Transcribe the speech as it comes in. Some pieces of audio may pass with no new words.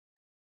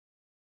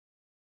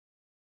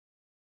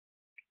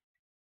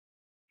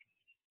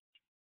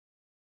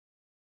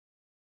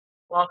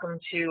Welcome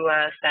to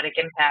Static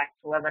Impact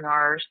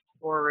webinars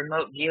for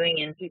remote viewing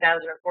in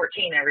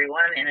 2014,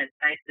 everyone, and it's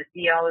nice to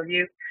see all of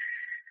you.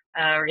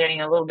 We're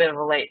getting a little bit of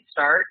a late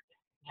start.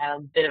 Had a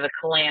bit of a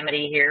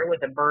calamity here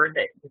with a bird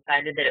that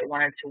decided that it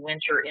wanted to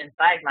winter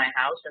inside my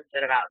house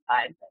instead of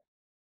outside.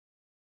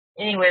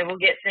 Anyway, we'll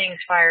get things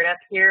fired up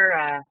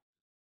here.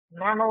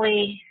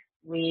 Normally,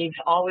 we've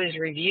always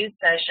reviewed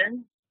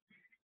sessions.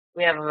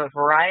 We have a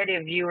variety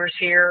of viewers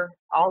here,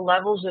 all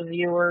levels of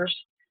viewers,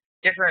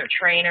 different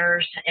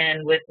trainers,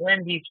 and with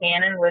Lynn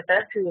Buchanan with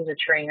us, who is a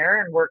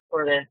trainer and worked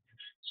for the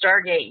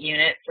Stargate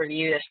unit for the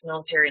U.S.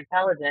 military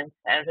intelligence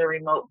as a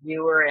remote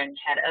viewer and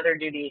had other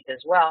duties as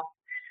well.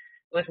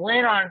 With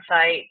Lynn on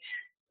site,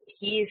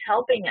 he's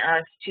helping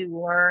us to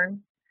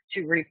learn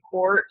to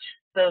report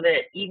so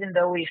that even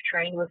though we've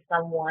trained with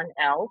someone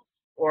else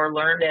or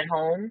learned at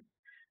home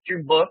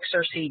through books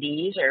or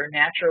CDs or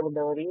natural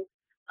abilities,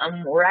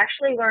 we're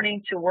actually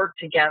learning to work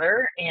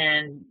together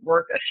and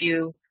work a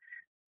few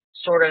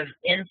sort of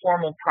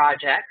informal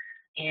projects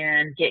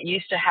and get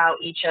used to how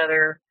each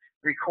other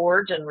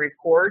records and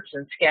reports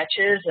and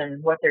sketches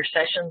and what their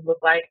sessions look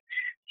like.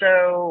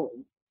 So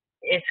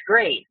it's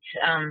great.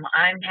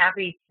 I'm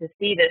happy to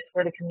see this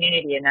for the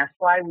community, and that's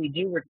why we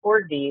do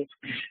record these.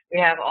 We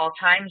have all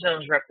time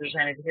zones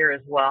represented here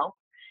as well,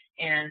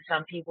 and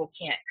some people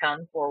can't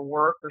come for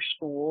work or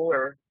school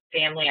or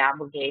family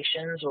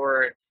obligations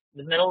or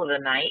the middle of the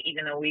night,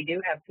 even though we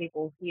do have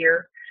people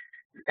here,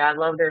 God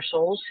love their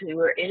souls,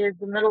 who it is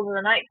the middle of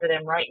the night for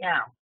them right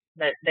now,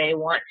 that they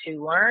want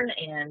to learn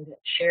and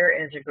share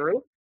as a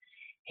group.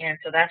 And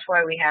so that's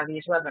why we have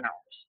these webinars.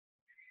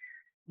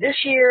 This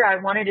year, I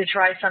wanted to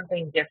try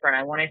something different.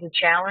 I wanted to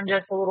challenge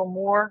us a little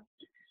more.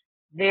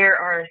 There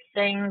are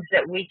things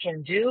that we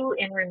can do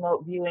in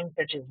remote viewing,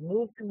 such as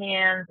move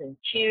commands and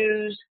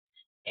cues,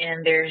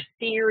 and there's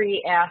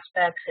theory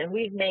aspects, and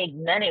we've made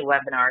many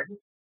webinars.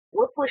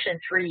 We're pushing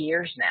 3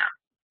 years now,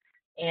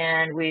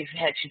 and we've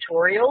had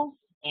tutorials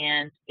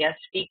and guest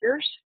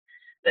speakers.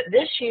 But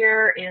this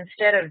year,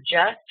 instead of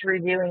just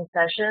reviewing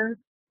sessions,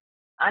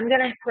 I'm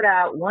going to put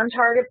out one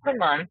target per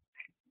month,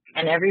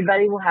 and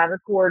everybody will have the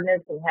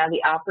coordinates and have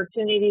the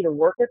opportunity to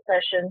work a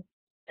session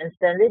and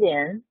send it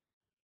in.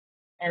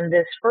 And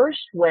this first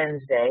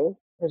Wednesday,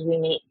 because we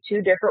meet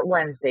 2 different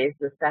Wednesdays,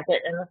 the 2nd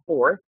and the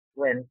 4th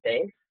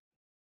Wednesdays,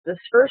 this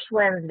first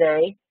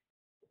Wednesday,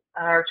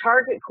 our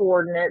target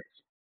coordinates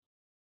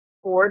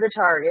for the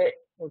target,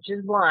 which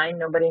is blind,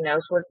 nobody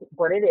knows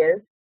what it is,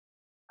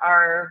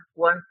 are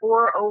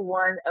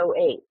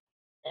 140108.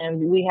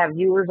 And we have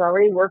viewers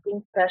already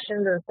working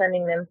sessions and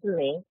sending them to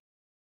me.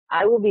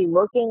 I will be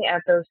looking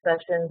at those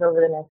sessions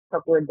over the next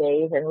couple of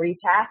days and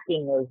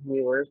retasking those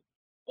viewers.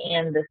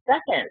 And the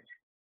second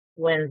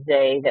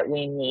Wednesday that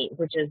we meet,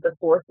 which is the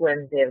 4th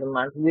Wednesday of the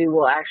month, we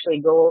will actually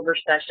go over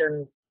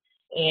sessions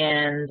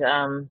and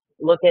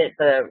look at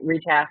the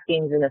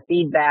retaskings and the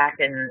feedback,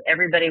 and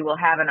everybody will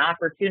have an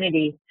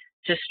opportunity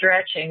to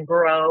stretch and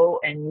grow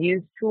and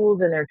use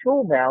tools in their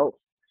tool belt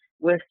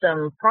with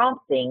some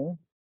prompting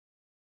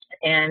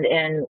and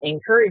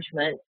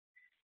encouragement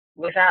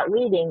without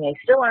leading. They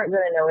still aren't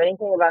going to know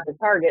anything about the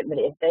target, but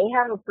if they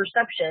have a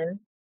perception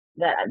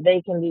that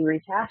they can be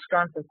retasked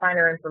on for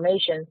finer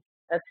information,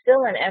 that's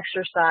still an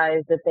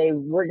exercise that they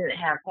wouldn't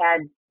have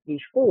had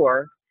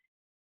before,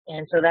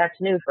 and so that's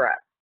new for us.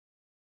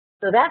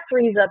 So that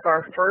frees up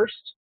our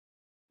first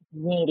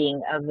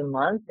meeting of the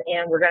month,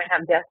 and we're going to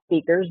have guest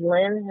speakers.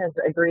 Lynn has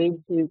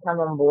agreed to come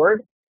on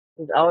board.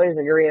 She's always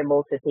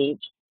agreeable to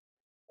teach,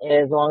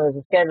 as long as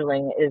the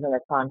scheduling isn't a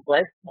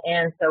conflict.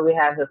 And so we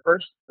have the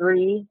first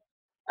 3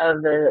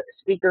 of the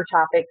speaker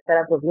topics set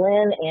up with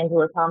Lynn.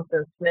 Angela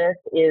Thompson-Smith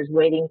is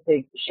waiting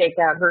to shake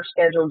out her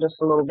schedule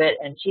just a little bit,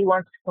 and she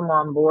wants to come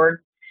on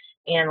board.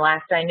 And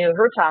last I knew,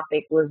 her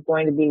topic was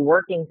going to be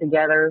working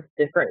together,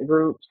 different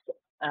groups,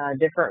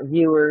 different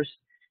viewers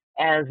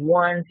as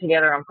one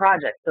together on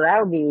projects. So that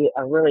would be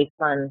a really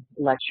fun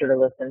lecture to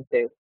listen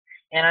to.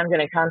 And I'm going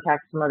to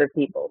contact some other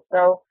people.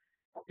 So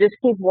just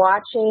keep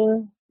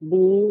watching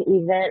the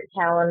event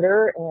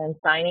calendar and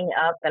signing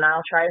up, and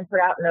I'll try and put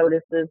out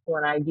notices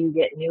when I do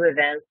get new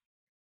events.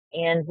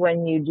 And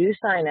when you do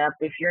sign up,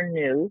 if you're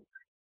new,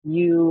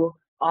 you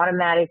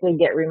automatically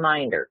get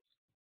reminders.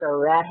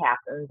 So that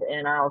happens,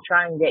 and I'll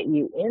try and get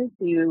you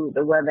into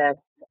the WebEx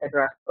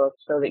address book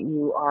so that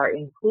you are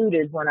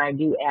included when I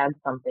do add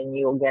something.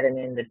 You'll get an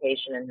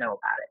invitation and know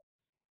about it.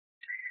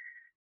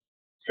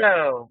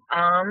 So,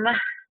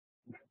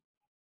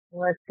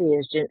 let's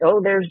see.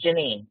 There's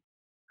Janine.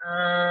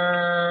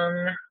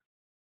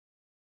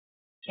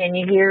 Can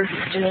you hear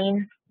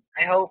Janine?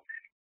 I hope,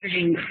 because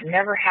you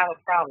never have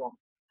a problem.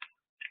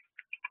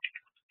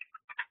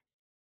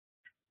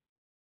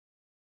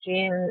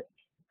 Jean,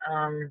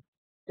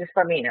 just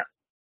let me know.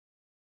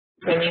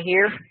 Can you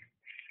hear?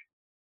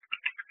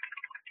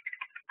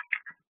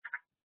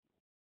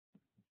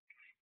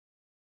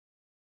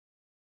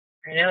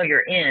 I know you're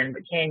in,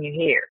 but can you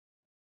hear?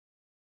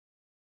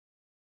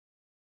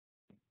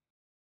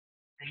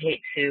 I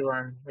hate to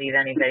leave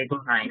anybody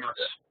behind.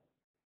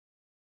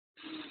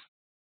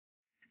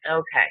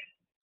 Okay.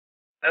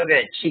 Oh,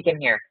 good. She can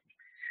hear.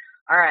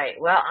 All right.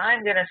 Well,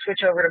 I'm going to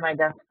switch over to my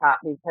desktop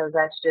because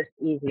that's just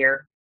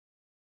easier.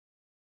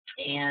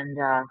 And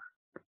a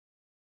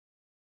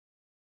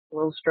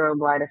little strobe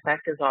light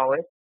effect as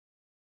always.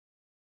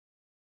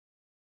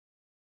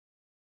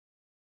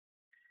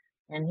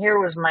 And here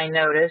was my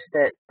notice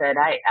that said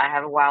I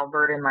have a wild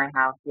bird in my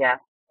house. Yes,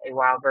 a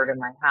wild bird in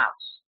my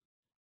house.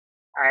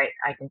 All right,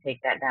 I can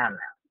take that down now.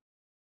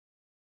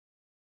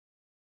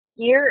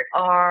 Here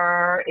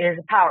is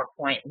a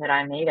PowerPoint that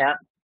I made up.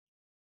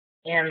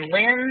 And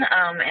Lynn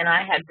and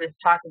I had just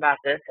talked about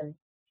this, and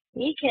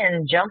he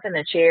can jump in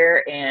the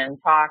chair and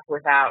talk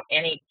without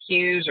any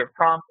cues or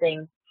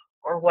prompting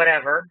or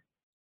whatever.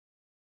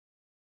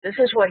 This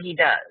is what he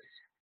does.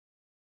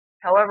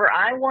 However,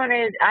 I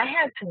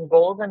had some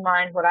goals in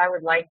mind, what I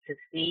would like to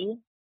see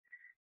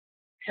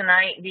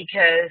tonight,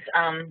 because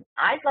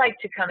I'd like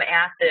to come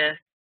at this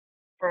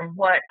from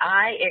what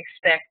I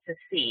expect to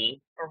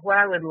see, or what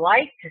I would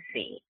like to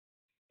see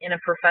in a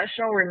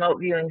professional remote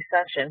viewing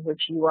session,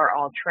 which you are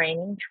all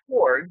training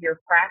toward, you're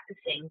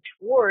practicing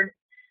toward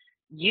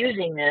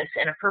using this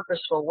in a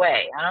purposeful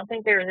way. I don't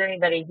think there's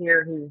anybody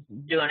here who's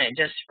doing it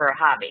just for a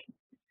hobby.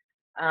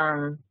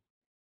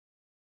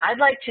 I'd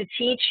like to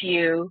teach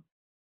you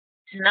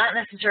to not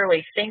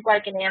necessarily think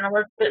like an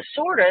analyst, but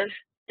sort of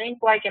think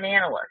like an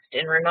analyst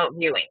in remote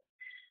viewing.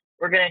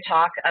 We're going to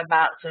talk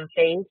about some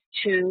phase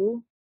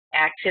 2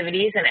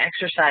 activities and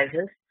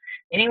exercises.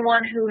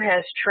 Anyone who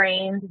has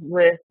trained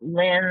with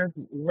Lynn's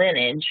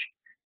lineage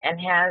and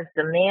has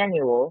the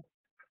manual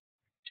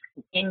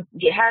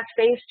has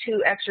phase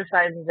 2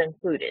 exercises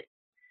included.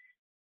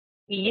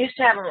 He used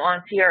to have them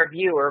on CR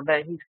Viewer,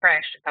 but he's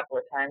crashed a couple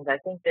of times. I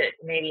think that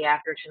maybe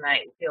after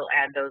tonight he'll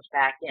add those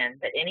back in.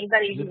 But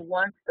anybody who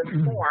wants the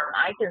form,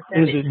 I can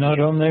send it to you. Is it not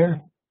on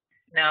there?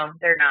 No,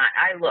 they're not.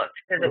 I looked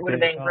because it would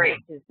have been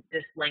great to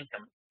just link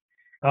them.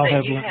 I'll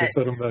have Lynn to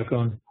put them back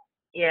on.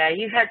 Yeah,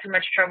 you've had so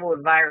much trouble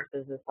with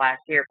viruses this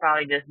last year,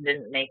 probably just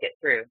didn't make it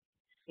through.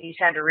 He's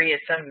had to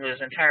reassemble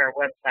his entire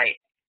website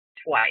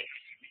twice.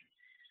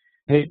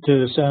 Hate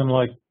to sound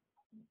like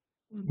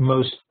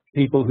most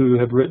people who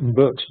have written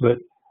books, but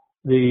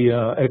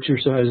the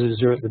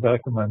exercises are at the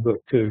back of my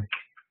book too.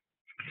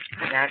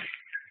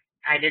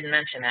 I didn't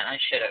mention that. I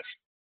should have.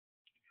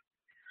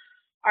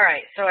 All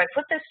right, so I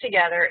put this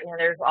together, and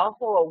there's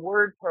also a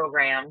Word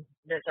program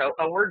that's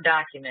a Word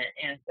document,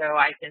 and so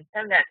I can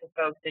send that to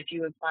folks if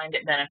you would find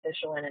it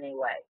beneficial in any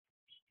way.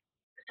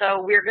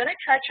 So we're going to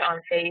touch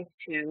on phase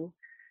 2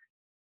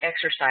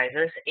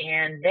 exercises,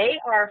 and they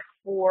are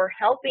for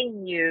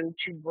helping you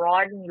to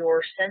broaden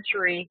your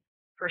sensory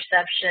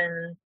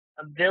perception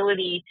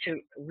ability,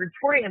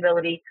 reporting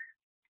ability,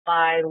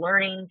 by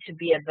learning to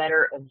be a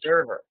better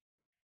observer.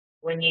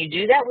 When you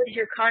do that with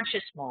your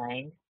conscious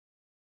mind,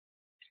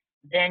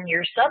 then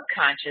your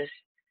subconscious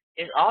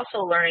is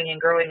also learning and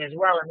growing as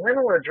well. And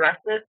Lynn will address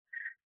this,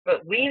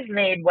 but we've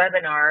made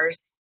webinars,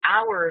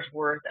 hours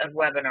worth of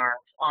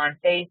webinars on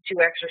phase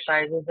 2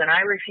 exercises, and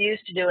I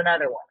refuse to do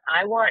another one.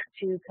 I want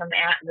to come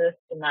at this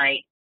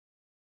tonight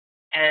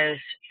as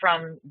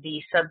from the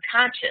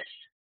subconscious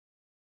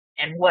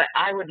and what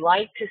I would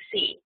like to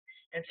see.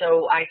 And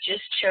so I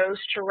just chose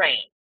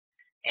terrain,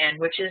 and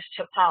which is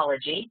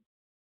topology.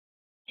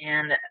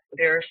 And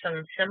there are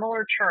some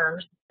similar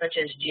terms such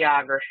as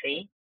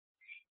geography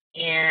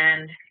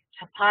and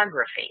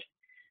topography.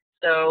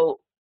 So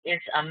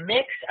it's a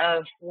mix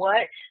of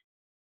what,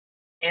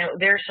 and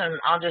there's some,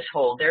 I'll just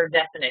hold, there are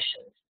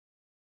definitions.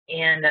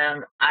 And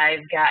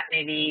I've got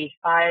maybe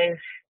 5,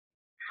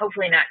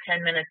 hopefully not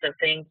 10 minutes of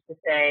things to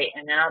say,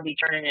 and then I'll be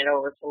turning it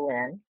over to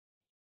Lynn.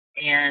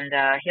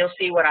 And he'll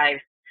see what I've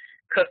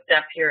cooked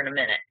up here in a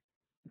minute.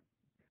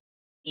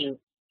 He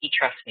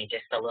trusts me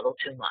just a little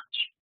too much.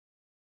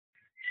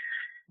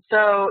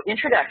 So,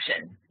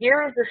 introduction.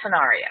 Here is the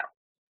scenario.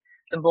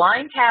 The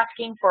blind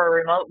tasking for a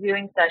remote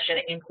viewing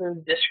session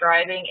includes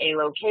describing a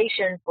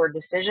location for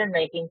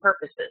decision-making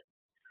purposes.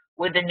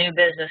 Would the new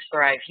business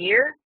thrive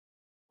here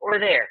or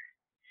there?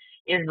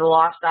 Is the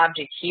lost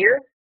object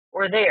here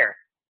or there?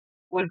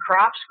 Would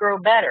crops grow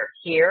better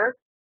here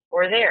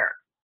or there?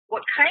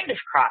 What kind of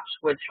crops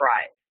would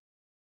thrive?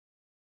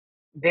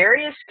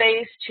 Various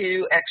phase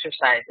 2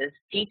 exercises,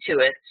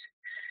 P2its,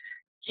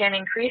 can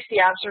increase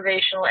the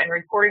observational and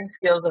reporting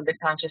skills of the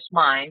conscious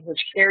mind, which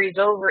carries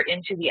over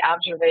into the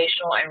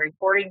observational and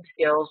reporting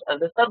skills of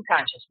the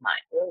subconscious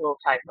mind. There's a little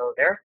typo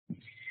there.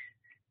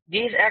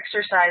 These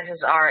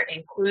exercises are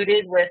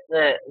included with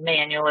the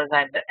manual, as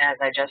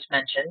I just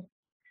mentioned.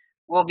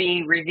 We'll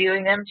be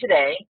reviewing them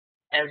today.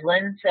 As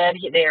Lynn said,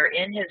 they are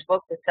in his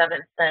book, The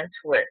Seventh Sense,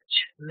 which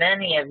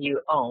many of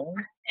you own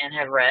and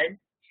have read,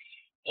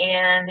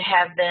 and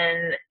have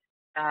been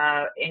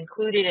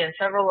included in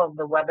several of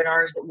the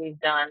webinars that we've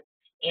done,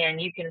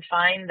 and you can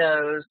find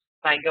those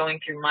by going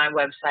through my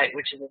website,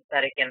 which is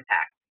Aesthetic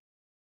Impact.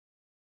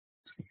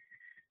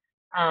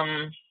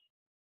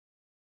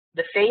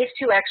 The phase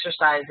 2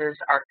 exercises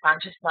are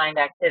conscious mind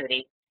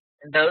activity,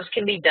 and those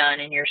can be done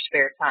in your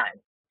spare time.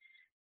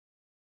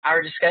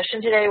 Our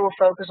discussion today will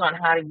focus on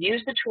how to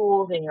use the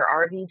tools in your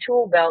RV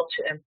tool belt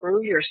to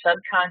improve your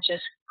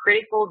subconscious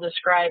critical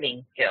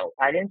describing skills.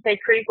 I didn't say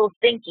critical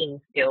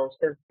thinking skills,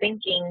 because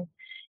thinking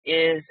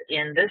is,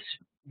 in this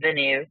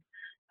venue,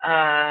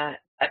 a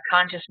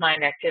conscious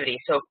mind activity.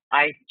 So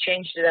I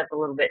changed it up a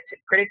little bit to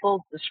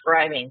critical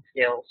describing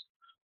skills,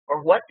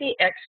 or what the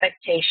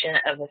expectation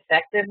of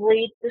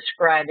effectively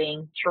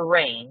describing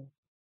terrain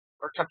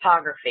or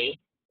topography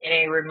in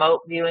a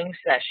remote viewing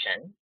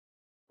session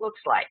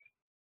looks like.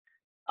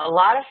 A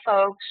lot of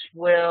folks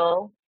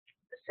will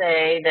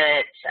say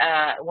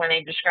that when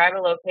they describe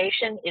a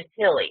location, it's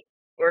hilly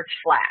or it's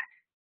flat.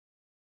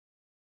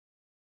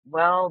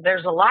 Well,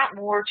 there's a lot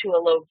more to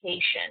a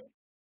location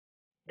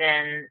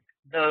than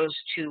those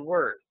two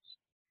words.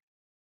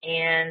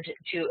 And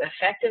to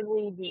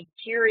effectively be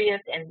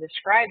curious and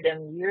describe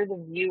them, you're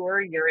the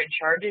viewer, you're in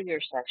charge of your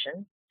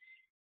session.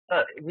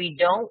 But we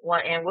don't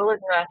want, and we'll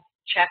address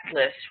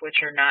checklists, which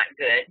are not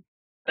good,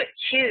 but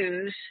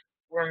cues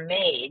were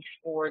made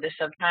for the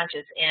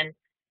subconscious. And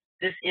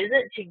this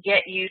isn't to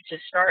get you to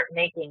start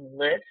making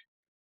lists.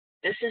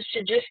 This is to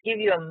just give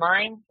you a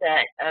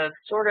mindset of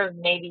sort of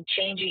maybe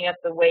changing up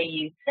the way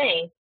you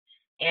think.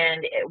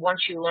 And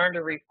once you learn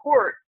to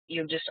report,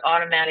 you'll just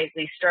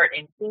automatically start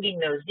including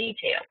those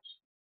details.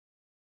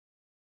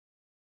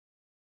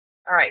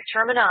 All right,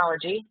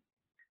 terminology,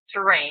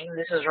 terrain,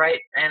 this is right,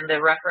 and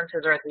the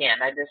references are at the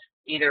end. I just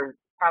either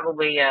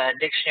probably a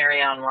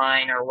dictionary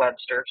online or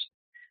Webster's.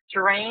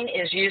 Terrain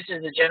is used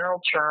as a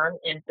general term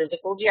in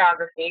physical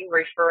geography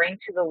referring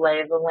to the lay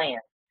of the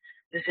land.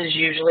 This is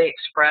usually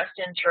expressed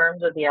in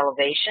terms of the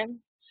elevation,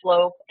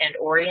 slope, and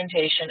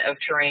orientation of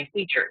terrain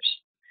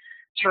features.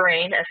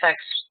 Terrain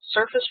affects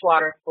surface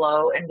water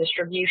flow and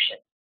distribution.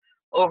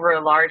 Over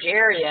a large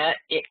area,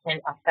 it can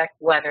affect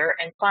weather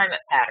and climate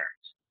patterns.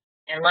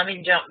 And let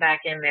me jump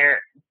back in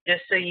there,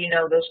 just so you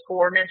know, those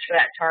coordinates for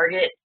that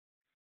target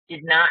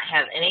did not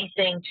have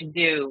anything to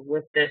do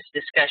with this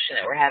discussion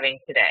that we're having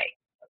today.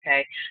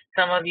 Okay,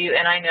 some of you,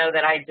 and I know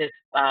that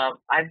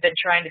I've been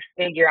trying to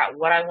figure out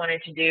what I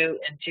wanted to do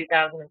in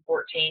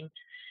 2014,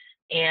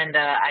 and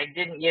I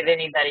didn't give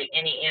anybody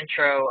any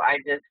intro. I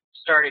just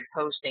started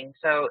posting.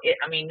 So,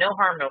 I mean, no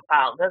harm, no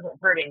foul. It doesn't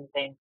hurt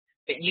anything,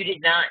 but you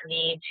did not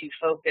need to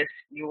focus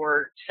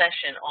your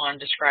session on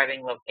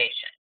describing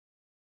location.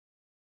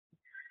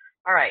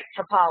 All right,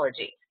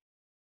 topology.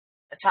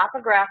 A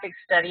topographic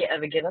study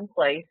of a given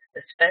place,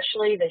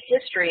 especially the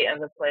history of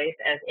the place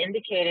as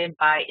indicated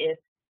by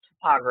its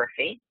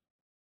topography.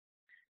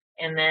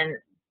 And then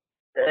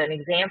an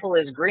example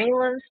is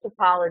Greenland's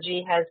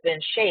topology has been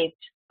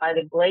shaped by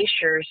the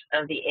glaciers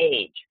of the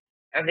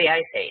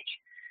Ice Age.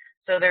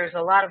 So there's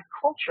a lot of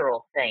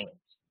cultural things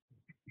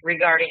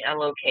regarding a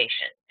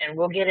location, and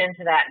we'll get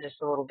into that in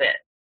just a little bit,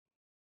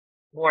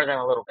 more than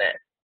a little bit.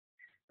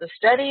 The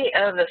study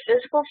of the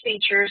physical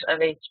features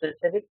of a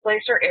specific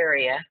place or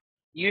area,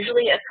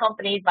 usually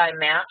accompanied by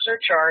maps or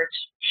charts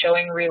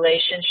showing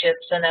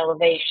relationships and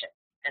elevation.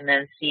 And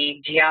then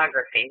C,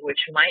 geography, which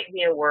might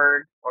be a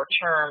word or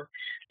term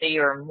that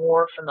you're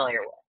more familiar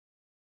with.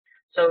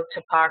 So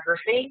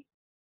topography.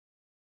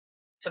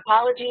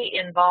 Topology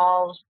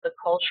involves the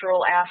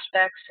cultural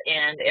aspects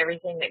and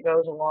everything that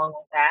goes along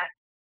with that.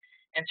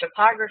 And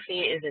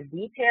topography is a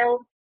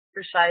detailed,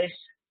 precise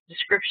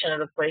description of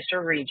the place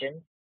or region,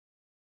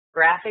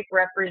 graphic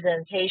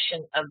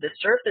representation of the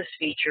surface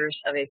features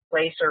of a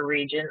place or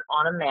region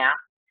on a map,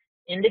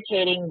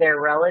 indicating their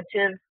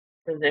relative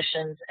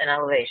positions and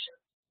elevations.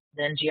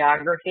 Then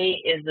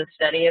geography is the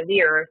study of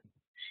the Earth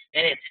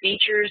and its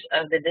features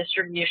of the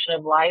distribution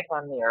of life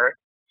on the Earth,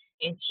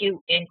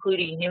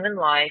 including human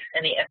life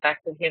and the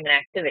effects of human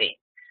activity,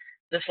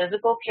 the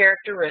physical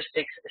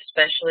characteristics,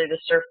 especially the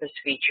surface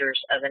features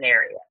of an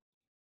area.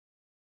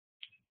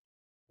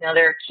 Now,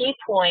 there are key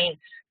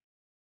points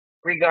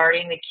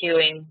regarding the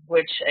cueing,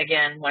 which,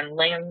 again, when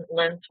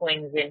Lynn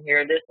swings in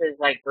here, this is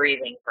like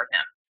breathing for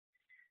him.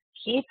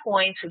 Key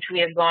points, which we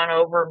have gone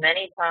over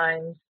many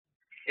times,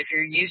 if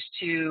you're used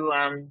to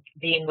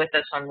being with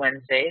us on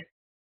Wednesdays.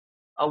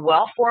 A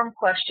well-formed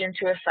question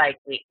to a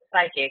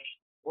psychic,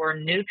 or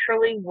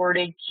neutrally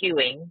worded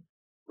cueing,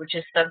 which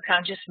is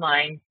subconscious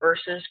mind,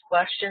 versus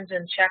questions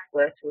and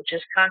checklists, which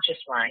is conscious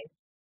mind.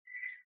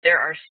 There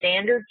are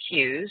standard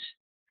cues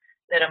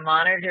that a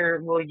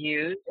monitor will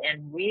use,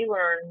 and we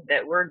learn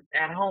that we're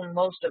at home,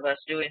 most of us,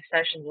 doing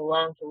sessions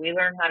alone, so we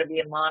learn how to be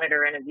a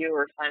monitor and a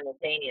viewer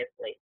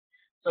simultaneously.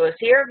 So a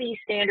CRV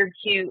standard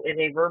cue is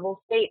a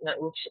verbal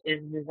statement which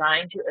is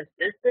designed to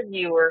assist the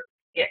viewer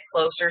get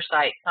closer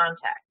sight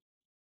contact.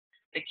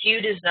 The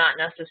cue does not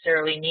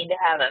necessarily need to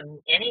have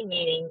any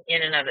meaning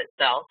in and of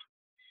itself,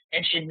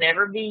 and should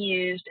never be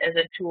used as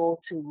a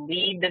tool to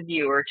lead the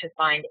viewer to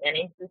find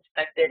any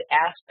suspected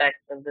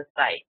aspects of the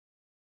site.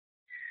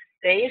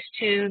 Phase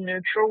 2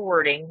 neutral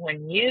wording,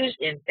 when used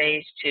in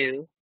Phase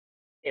 2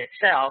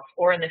 itself,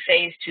 or in the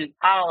Phase 2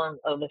 column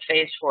of the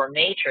Phase 4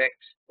 matrix,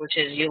 which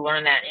is, you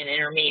learn that in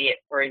intermediate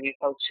for you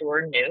folks who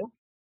are new,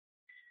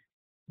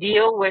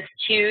 deal with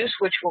cues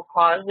which will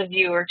cause the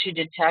viewer to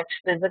detect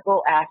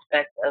physical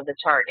aspects of the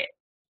target.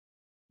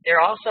 They're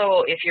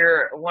also, if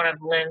you're one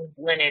of Lynn's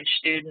lineage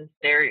students,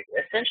 they're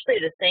essentially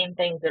the same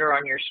things that are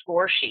on your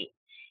score sheet.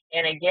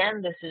 And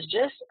again, this is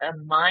just a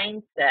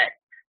mindset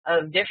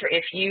of different.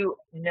 If you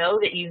know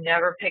that you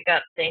never pick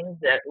up things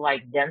that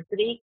like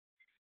density,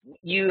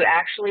 you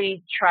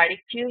actually try to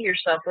cue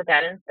yourself with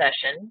that in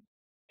session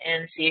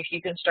and see if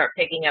you can start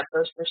picking up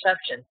those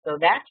perceptions. So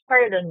that's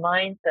part of the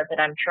mindset that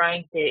I'm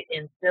trying to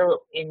instill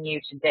in you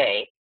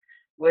today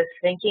with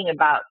thinking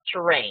about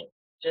terrain,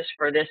 just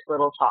for this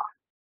little talk.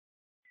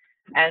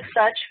 As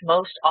such,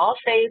 most all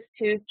phase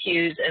 2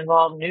 cues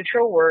involve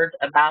neutral words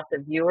about the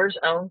viewer's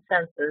own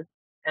senses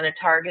and the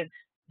target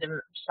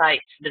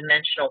site's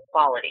dimensional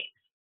qualities.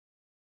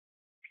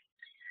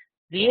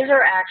 These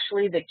are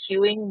actually the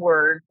cueing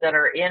words that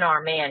are in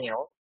our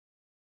manual,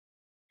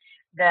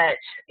 that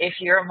if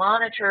you're a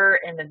monitor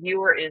and the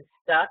viewer is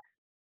stuck,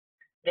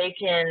 they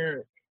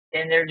can,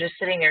 and they're just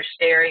sitting there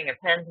staring, a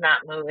pen's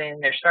not moving,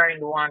 they're starting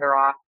to wander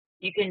off,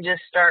 you can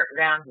just start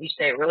down, you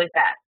say it really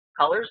fast,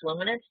 colors,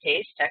 luminance,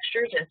 taste,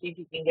 textures, and see if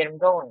you can get them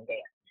going again.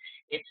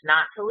 It's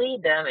not to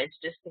lead them, it's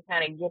just to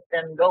kind of get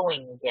them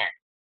going again.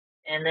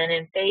 And then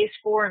in phase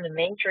 4 in the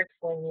matrix,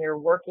 when you're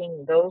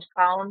working those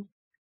columns,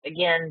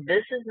 again,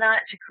 this is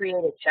not to create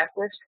a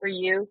checklist for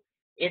you,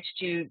 it's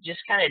to just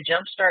kind of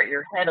jumpstart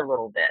your head a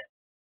little bit,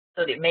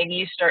 so that maybe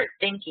you start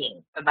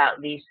thinking about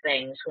these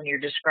things when you're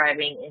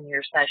describing in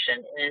your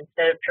session. And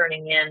instead of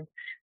turning in,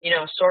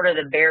 sort of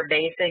the bare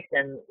basics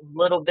and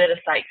little bit of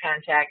sight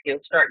contact, you'll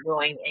start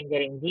going and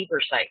getting deeper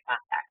sight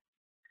contact.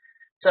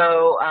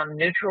 So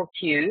neutral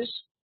cues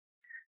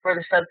for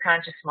the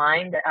subconscious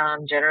mind,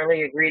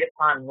 generally agreed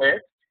upon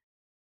lists.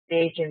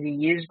 They can be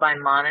used by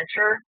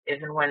monitor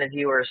even when the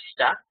viewer is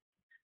stuck.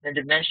 The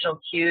dimensional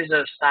cues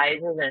of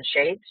sizes and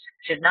shapes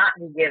should not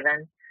be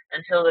given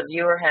until the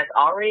viewer has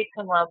already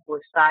come up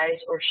with size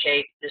or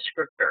shape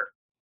descriptor.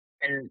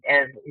 And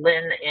as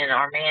Lynn in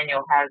our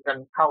manual has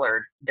them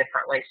colored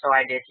differently, so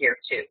I did here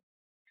too.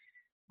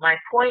 My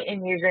point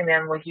in using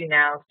them with you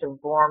now is to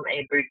form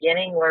a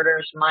beginning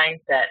learner's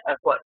mindset of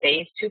what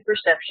phase 2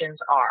 perceptions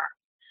are.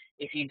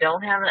 If you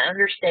don't have an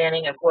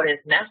understanding of what is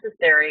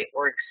necessary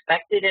or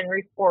expected in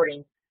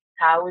reporting,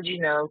 how would you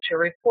know to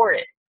report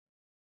it?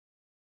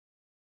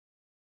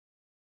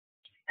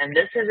 And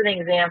this is an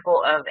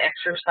example of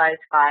exercise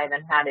 5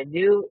 and how to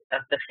do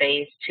the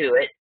phase to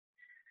it.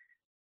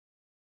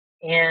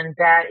 And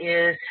that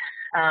is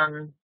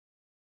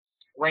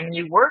when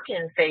you work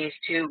in phase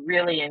 2,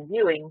 really in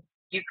viewing,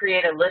 you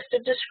create a list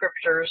of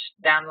descriptors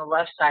down the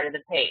left side of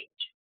the page.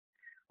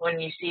 When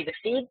you see the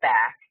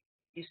feedback,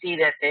 you see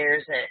that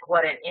there's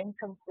what an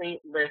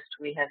incomplete list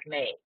we have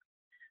made.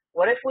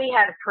 What if we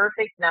had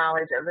perfect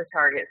knowledge of the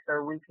target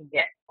so we could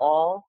get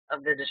all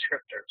of the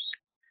descriptors?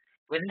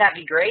 Wouldn't that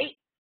be great?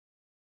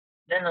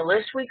 Then the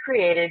list we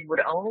created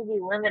would only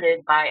be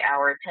limited by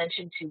our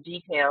attention to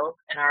details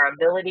and our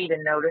ability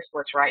to notice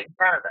what's right in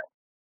front of us.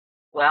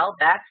 Well,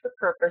 that's the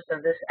purpose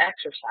of this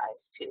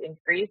exercise, to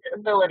increase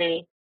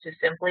ability to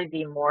simply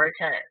be more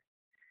attentive.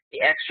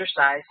 The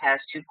exercise has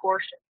 2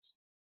 portions.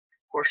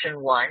 Portion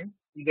 1,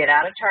 you get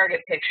out a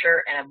target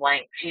picture and a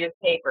blank sheet of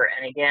paper,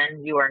 and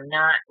again, you are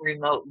not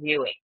remote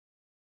viewing.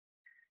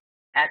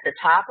 At the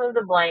top of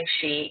the blank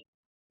sheet,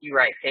 you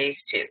write phase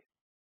 2.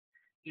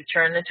 You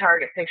turn the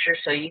target picture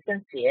so you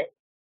can see it.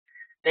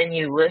 Then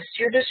you list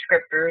your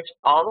descriptors,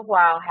 all the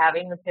while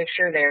having the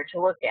picture there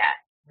to look at.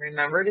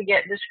 Remember to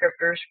get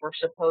descriptors for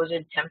supposed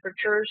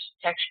temperatures,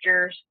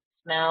 textures,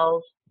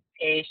 smells,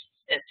 tastes,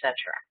 etc.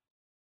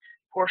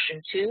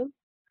 Portion 2,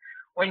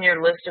 when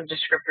your list of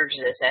descriptors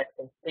is as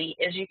complete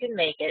as you can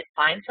make it,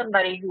 find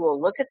somebody who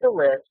will look at the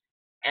list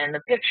and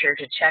the picture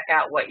to check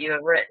out what you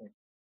have written.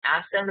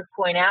 Ask them to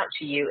point out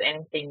to you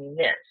anything you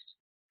missed.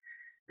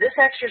 This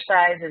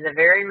exercise is a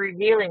very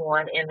revealing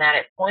one in that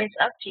it points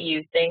up to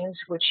you things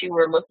which you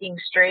were looking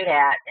straight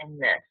at and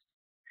missed.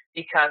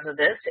 Because of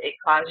this, it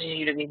causes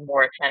you to be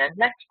more attentive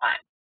next time.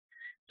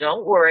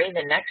 Don't worry,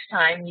 the next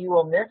time you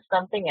will miss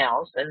something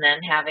else, and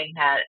then having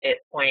had it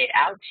pointed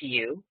out to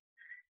you,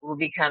 will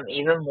become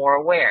even more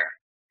aware.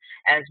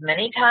 As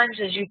many times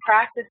as you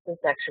practice this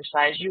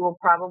exercise, you will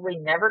probably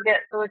never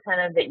get so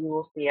attentive that you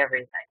will see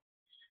everything,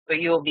 but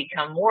you will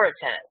become more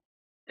attentive.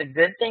 The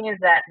good thing is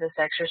that this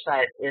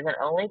exercise isn't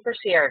only for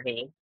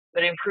CRV,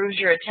 but improves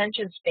your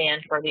attention span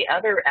for the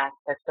other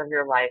aspects of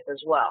your life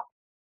as well.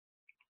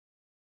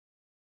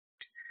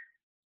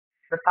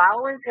 The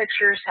following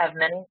pictures have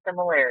many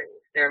similarities.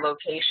 Their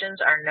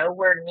locations are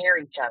nowhere near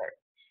each other.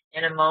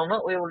 In a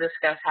moment, we will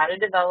discuss how to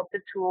develop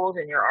the tools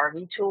in your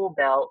RV tool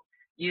belt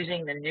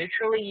using the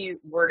neutrally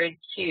worded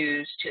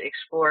cues to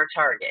explore a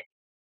target.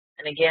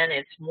 And again,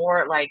 it's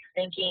more like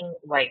thinking,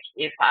 like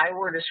if I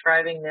were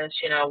describing this,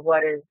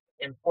 what is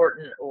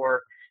important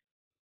or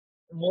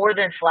more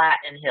than flat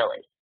and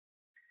hilly.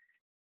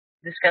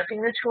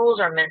 Discussing the tools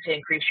are meant to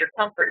increase your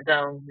comfort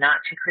zone, not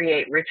to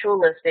create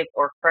ritualistic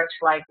or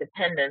crutch-like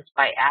dependence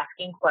by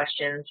asking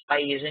questions by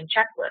using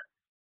checklists.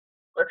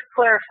 Let's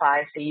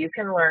clarify so you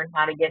can learn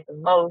how to get the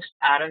most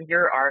out of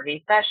your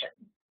RV session.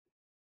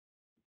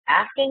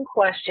 Asking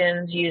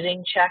questions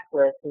using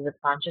checklists is a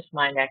conscious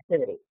mind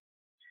activity.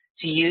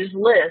 To use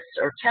lists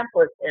or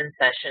templates in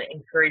session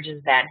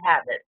encourages bad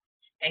habits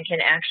and can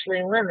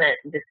actually limit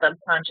the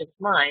subconscious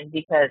mind,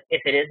 because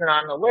if it isn't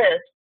on the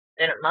list,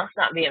 then it must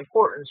not be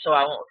important, so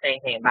I won't say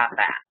anything about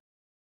that.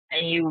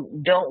 And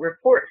you don't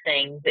report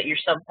things that your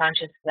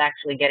subconscious is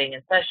actually getting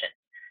in session,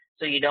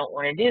 so you don't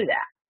want to do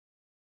that.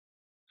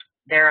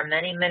 There are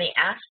many, many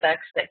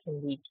aspects that can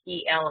be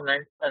key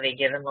elements of a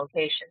given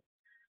location.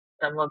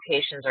 Some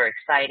locations are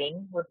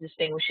exciting with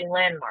distinguishing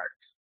landmarks.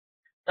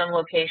 Some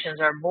locations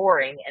are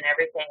boring and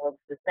everything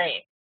looks the same.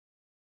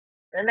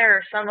 Then there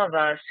are some of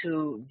us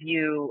who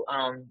view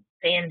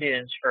sand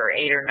dunes for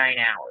 8 or 9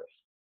 hours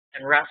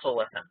and wrestle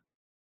with them.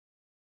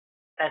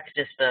 That's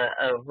just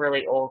a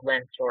really old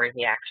Lynn story.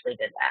 He actually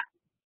did that.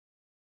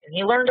 And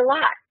he learned a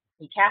lot.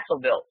 He castle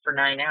built for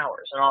 9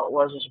 hours, and all it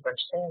was a bunch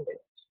of sand dunes.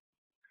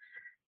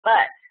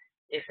 But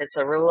if it's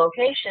a real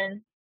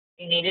location,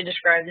 you need to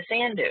describe the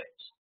sand dunes.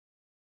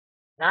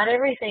 Not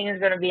everything is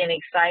going to be an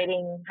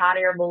exciting hot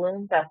air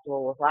balloon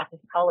festival with lots of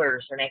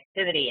colors and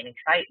activity and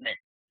excitement.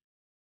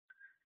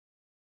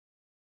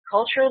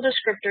 Cultural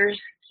descriptors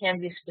can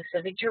be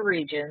specific to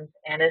regions,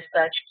 and as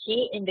such,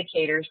 key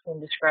indicators when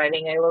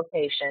describing a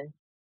location,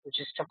 which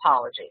is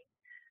topology.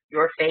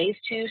 Your phase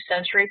 2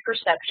 sensory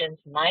perceptions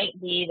might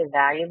be the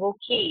valuable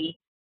key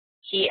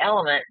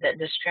element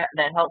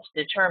that helps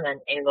determine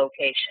a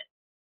location.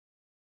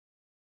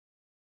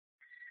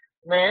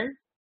 Lynn,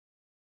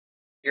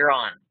 you're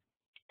on.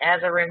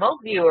 As a remote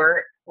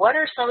viewer, what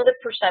are some of the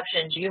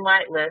perceptions you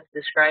might list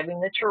describing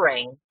the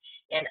terrain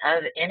and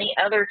of any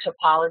other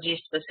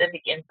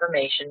topology-specific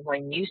information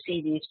when you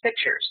see these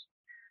pictures?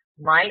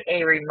 Might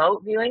a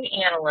remote viewing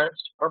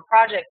analyst or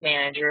project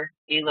manager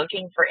be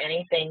looking for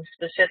anything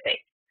specific?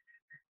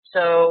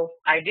 So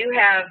I do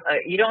have,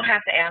 you don't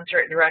have to answer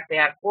it directly.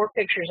 I have 4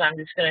 pictures I'm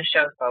just going to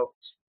show folks.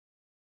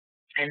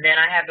 And then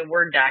I have the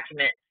Word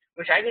document,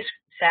 which I just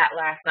sat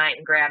last night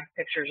and grabbed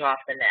pictures off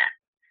the net.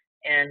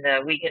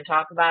 And we can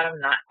talk about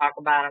them, not talk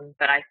about them.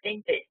 But I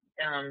think that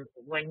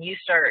when you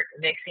start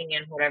mixing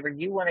in whatever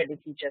you wanted to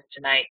teach us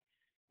tonight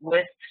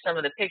with some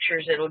of the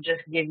pictures, it'll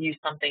just give you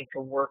something to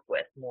work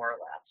with, more or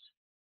less.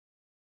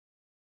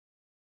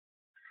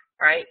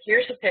 All right,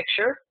 here's a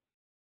picture.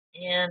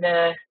 And,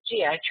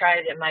 gee, I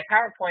tried in my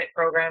PowerPoint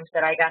programs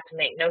that I got to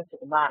make notes at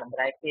the bottom, but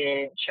I see they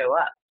didn't show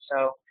up.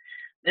 So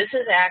this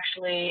is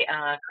actually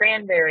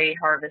cranberry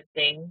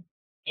harvesting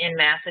in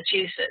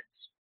Massachusetts.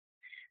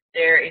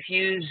 There, if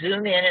you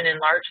zoom in and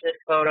enlarge this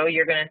photo,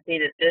 you're going to see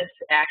that this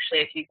actually,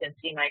 if you can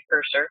see my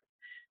cursor,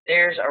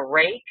 there's a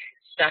rake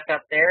stuck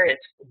up there.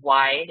 It's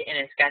wide and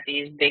it's got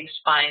these big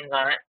spines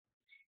on it.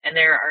 And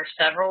there are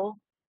several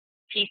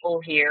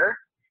people here.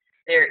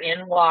 They're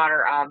in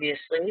water,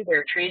 obviously.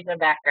 There are trees in the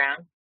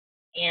background.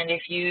 And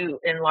if you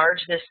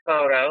enlarge this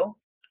photo,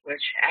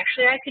 which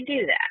actually I could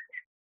do that,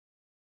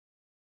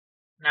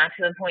 not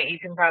to the point you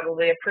can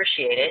probably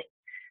appreciate it,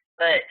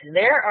 but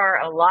there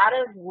are a lot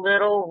of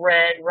little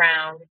red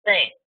round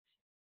things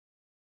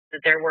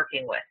that they're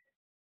working with,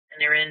 and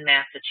they're in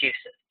Massachusetts.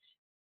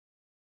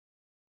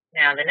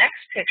 Now the next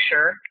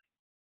picture,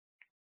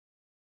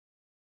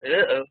 a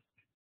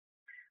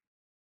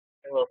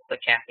little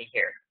quick happy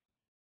here.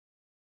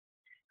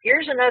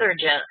 Here's another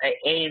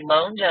a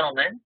lone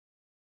gentleman.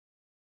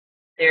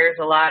 There's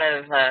a lot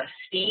of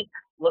steep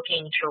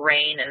looking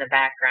terrain in the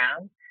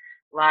background,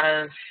 a lot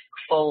of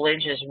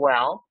foliage as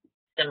well,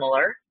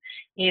 similar.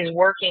 He's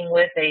working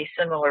with a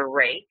similar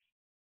rake,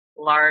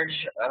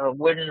 large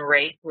wooden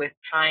rake with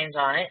tines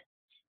on it.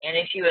 And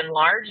if you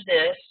enlarge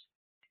this,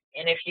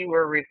 and if you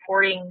were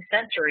reporting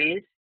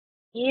sensories,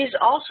 he's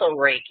also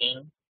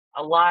raking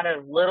a lot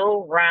of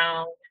little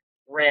round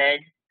red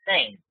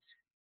things.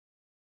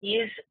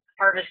 He's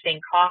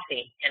harvesting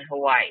coffee in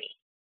Hawaii.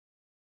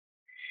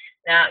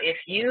 Now, if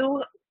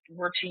you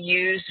were to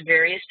use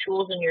various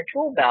tools in your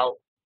tool belt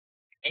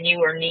and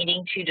you are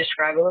needing to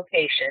describe a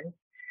location,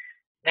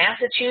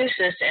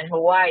 Massachusetts and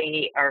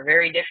Hawaii are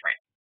very different.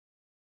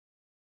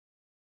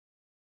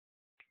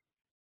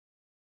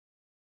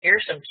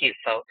 Here's some cute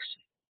folks.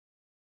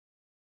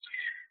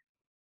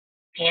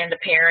 Panda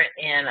parent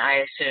and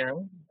I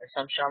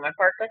assumption on my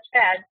part, that's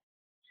bad,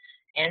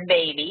 and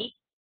baby,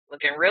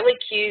 looking really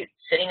cute,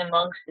 sitting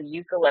amongst the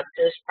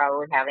eucalyptus,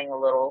 probably having a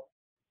little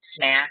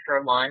snack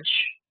or lunch.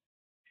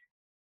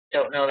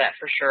 Don't know that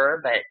for sure,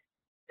 but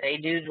they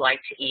do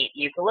like to eat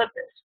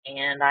eucalyptus.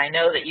 And I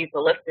know that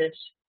eucalyptus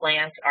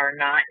plants are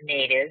not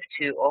native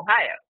to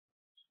Ohio.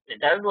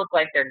 It does look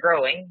like they're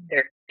growing.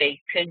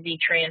 They could be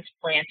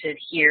transplanted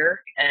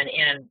here and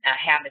in a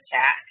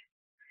habitat.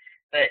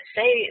 But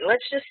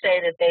let's just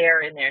say that they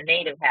are in their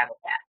native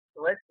habitat.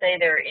 So let's say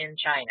they're in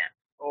China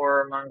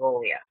or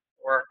Mongolia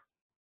or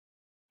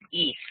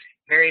east,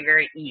 very,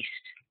 very east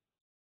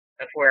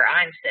of where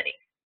I'm sitting.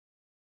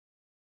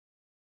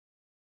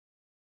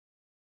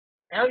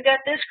 Now we've got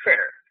this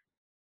critter.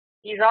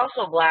 He's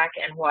also black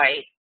and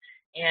white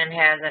and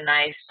has a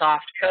nice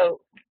soft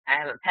coat. I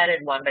haven't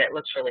petted one, but it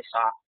looks really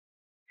soft.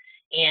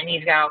 And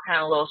he's got all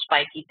kind of little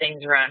spiky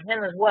things around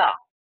him as well.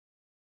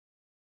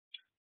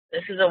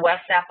 This is a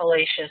West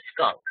Appalachia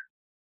skunk.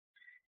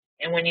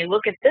 And when you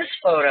look at this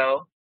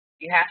photo,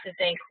 you have to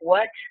think,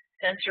 what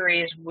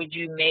sensories would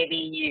you maybe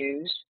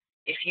use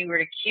if you were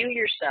to cue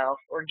yourself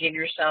or give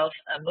yourself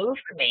a move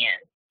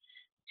command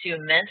to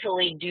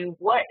mentally do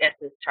what at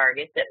this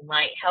target that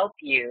might help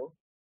you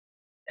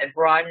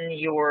broaden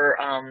your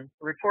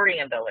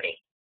reporting ability,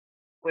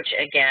 which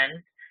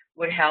again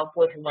would help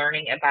with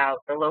learning about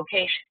the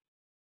location.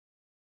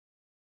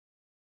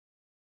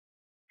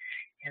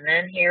 And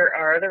then here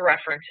are the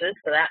references.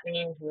 So that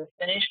means we're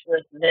finished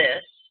with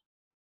this.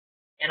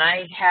 And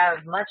I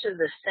have much of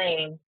the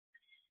same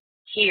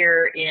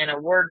here in a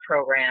Word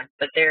program,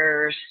 but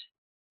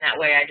that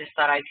way I just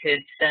thought I could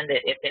send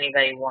it if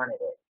anybody wanted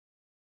it.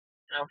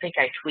 I don't think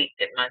I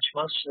tweaked it much.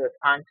 Most of the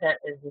content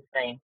is the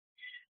same.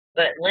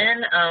 But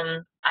Lynn,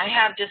 I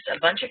have just a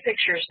bunch of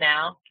pictures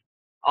now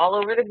all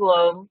over the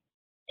globe,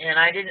 and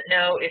I didn't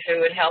know if it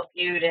would help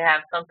you to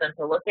have something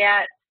to look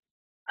at.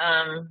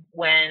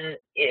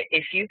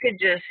 If you could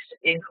just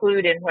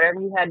include in whatever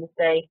you had to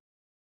say,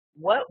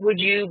 what would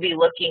you be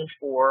looking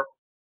for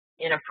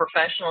in a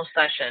professional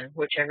session,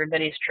 which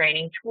everybody's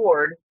training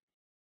toward,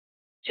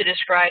 to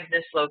describe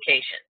this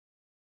location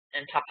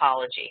and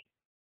topology?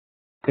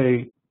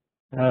 Okay.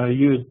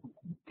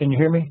 Can you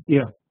hear me?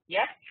 Yeah.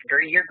 Yes,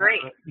 you're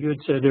great. You had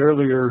said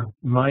earlier,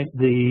 might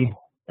the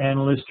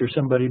analyst or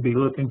somebody be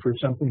looking for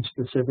something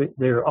specific?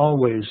 They're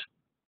always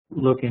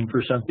looking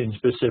for something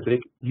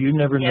specific. You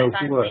never know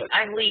what.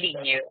 I'm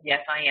leading you. Yes,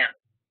 I am.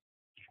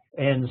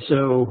 And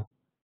so,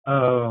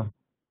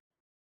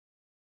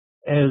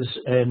 as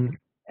an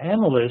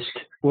analyst,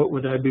 what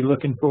would I be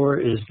looking for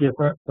is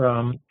different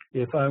from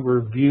if I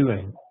were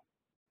viewing.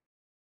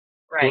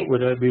 Right.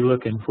 What would I be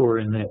looking for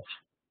in this?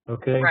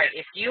 Okay. Right.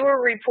 If you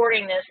were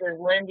reporting this as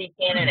Lynn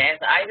Buchanan, as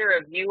either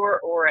a viewer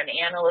or an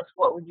analyst,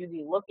 what would you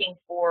be looking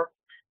for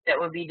that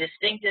would be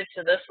distinctive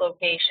to this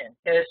location?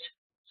 Because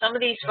some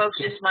of these folks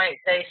just might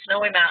say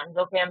snowy mountains.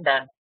 Okay, I'm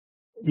done.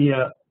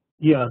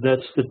 Yeah,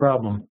 that's the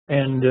problem.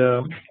 And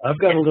I've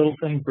got a little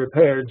thing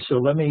prepared, so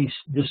let me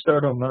just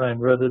start on mine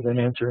rather than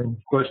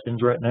answering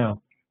questions right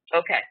now.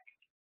 Okay.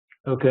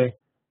 Okay.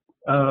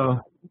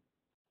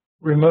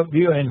 Remote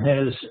viewing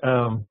has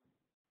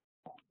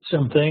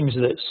some things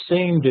that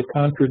seem to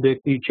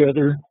contradict each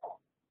other,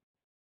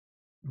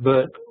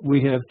 but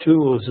we have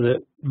tools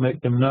that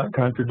make them not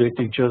contradict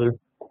each other.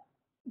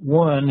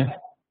 One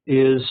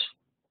is,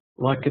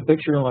 like a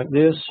picture like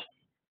this,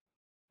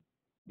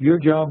 your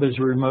job as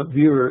a remote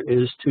viewer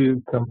is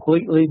to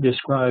completely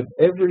describe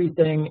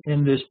everything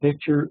in this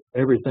picture,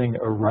 everything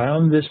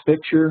around this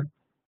picture,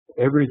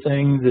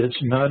 everything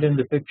that's not in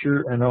the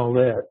picture, and all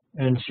that.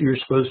 And so you're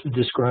supposed to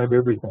describe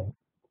everything.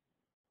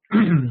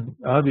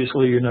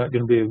 Obviously, you're not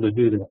going to be able to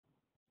do that.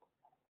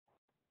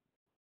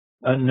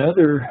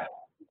 Another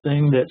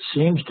thing that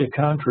seems to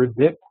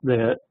contradict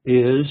that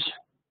is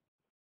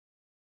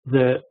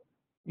that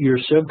your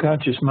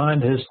subconscious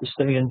mind has to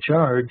stay in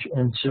charge.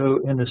 And so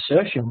in a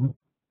session,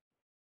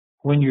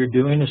 when you're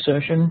doing a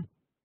session,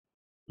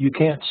 you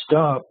can't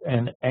stop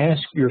and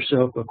ask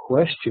yourself a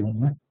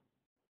question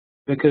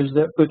because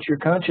that puts your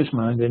conscious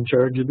mind in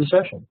charge of the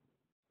session.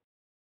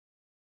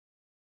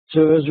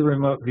 So as a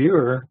remote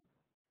viewer,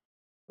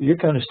 you're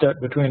kind of stuck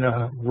between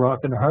a rock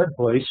and a hard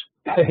place.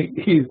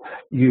 You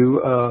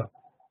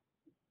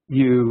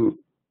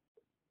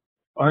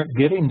aren't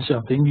getting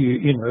something.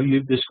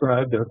 You've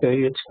described,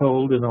 okay, it's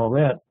cold and all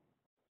that,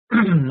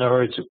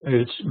 or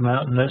it's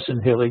mountainous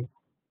and hilly,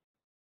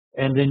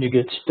 and then you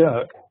get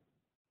stuck.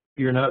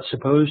 You're not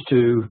supposed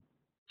to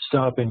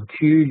stop and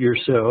cue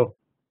yourself.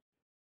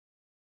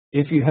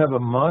 If you have a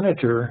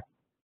monitor,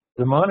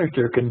 the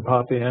monitor can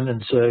pop in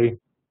and say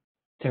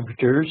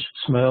temperatures,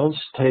 smells,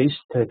 taste,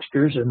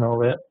 textures, and all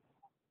that,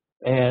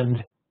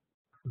 and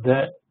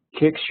that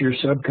kicks your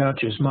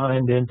subconscious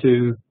mind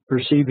into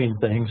perceiving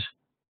things.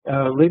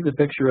 Leave the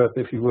picture up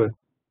if you would.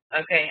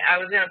 Okay, I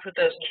was going to put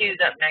those cues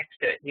up next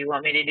to it. Do you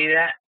want me to do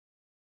that?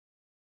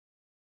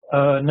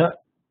 No.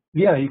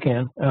 Yeah, you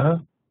can.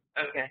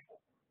 Okay.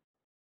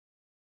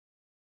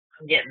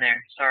 I'm getting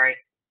there. Sorry.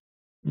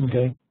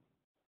 Okay.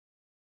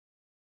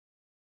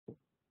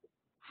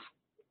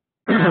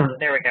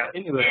 There we go.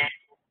 Anyway,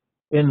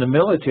 in the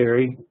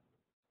military,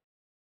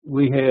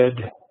 we had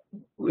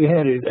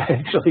it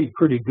actually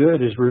pretty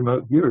good as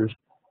remote viewers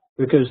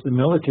because the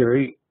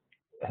military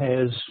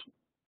has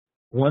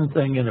one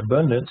thing in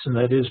abundance, and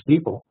that is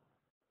people.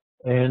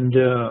 And,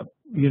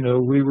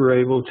 we were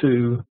able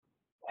to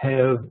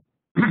have,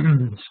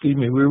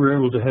 we were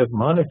able to have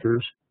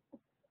monitors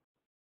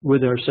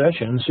with our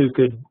sessions who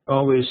could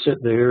always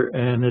sit there,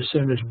 and as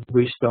soon as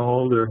we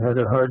stalled or had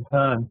a hard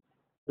time,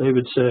 they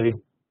would say,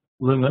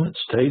 luminance,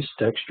 taste,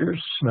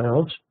 textures,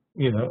 smells,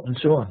 and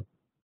so on.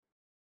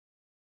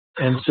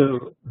 And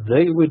so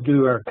they would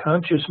do our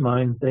conscious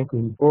mind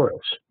thinking for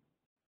us,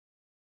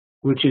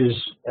 which is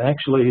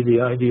actually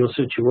the ideal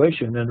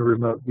situation in a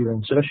remote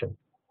viewing session.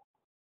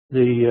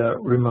 The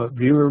remote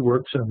viewer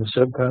works on the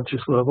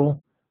subconscious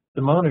level.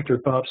 The monitor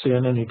pops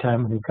in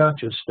anytime any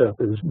conscious stuff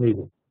is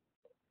needed.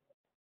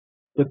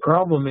 The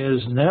problem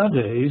is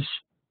nowadays,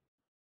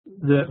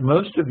 that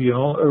most of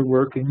y'all are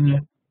working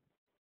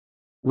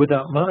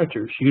without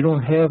monitors. You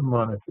don't have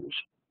monitors.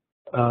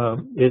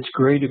 It's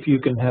great if you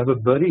can have a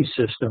buddy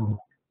system,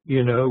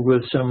 you know,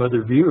 with some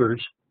other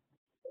viewers.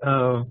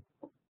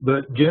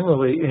 But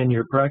generally in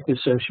your practice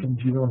sessions,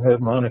 you don't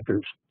have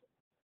monitors.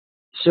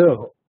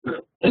 So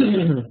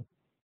in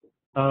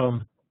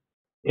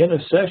a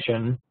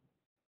session,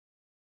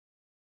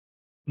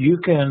 you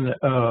can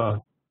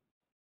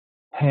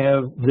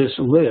have this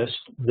list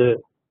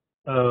that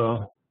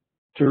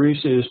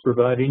Teresa is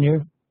providing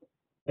you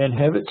and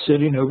have it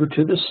sitting over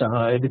to the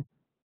side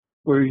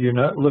where you're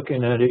not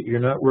looking at it, you're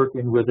not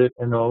working with it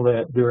and all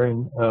that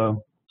during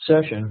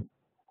session.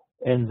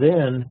 And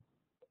then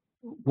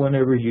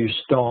whenever you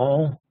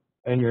stall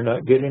and you're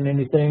not getting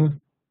anything,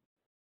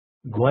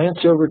 glance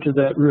over to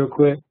that real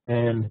quick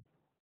and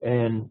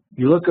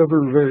you look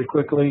over very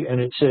quickly and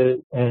it says,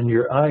 and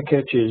your eye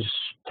catches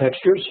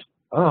textures.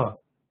 Ah,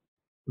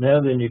 now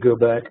then you go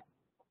back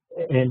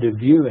into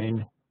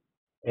viewing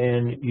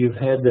and you've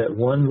had that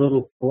one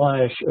little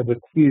flash of a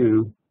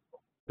cue,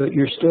 but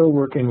you're still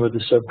working with the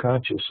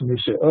subconscious. And you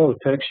say, oh,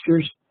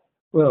 textures,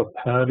 well,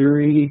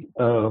 powdery,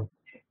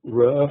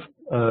 rough,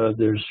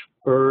 there's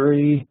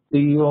furry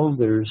feel,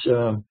 there's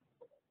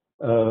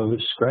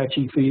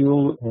scratchy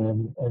feel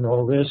and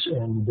all this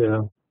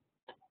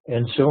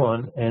and so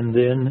on. And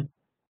then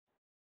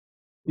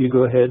you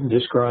go ahead and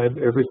describe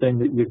everything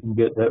that you can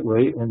get that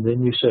way. And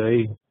then you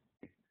say,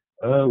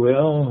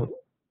 well,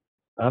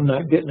 I'm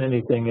not getting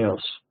anything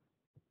else.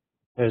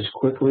 As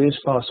quickly as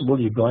possible,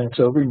 you glance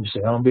over and you say,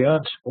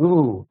 ambiance,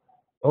 ooh,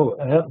 oh,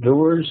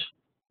 outdoors,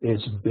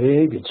 it's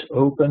big, it's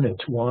open,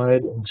 it's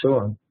wide, and so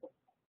on.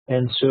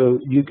 And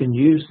so you can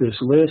use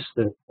this list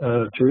that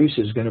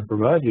Teresa is going to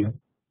provide you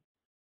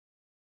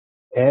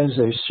as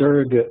a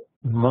surrogate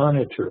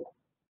monitor.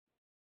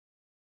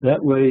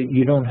 That way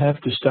you don't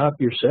have to stop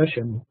your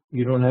session.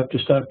 You don't have to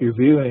stop your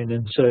viewing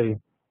and say,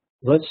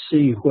 let's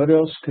see, what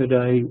else could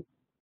I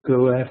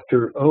go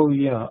after? Oh,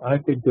 yeah, I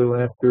could go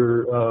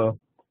after,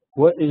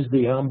 what is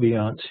the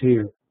ambiance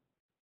here?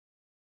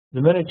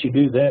 The minute you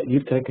do that,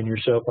 you've taken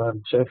yourself out of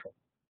the session,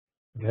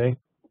 okay?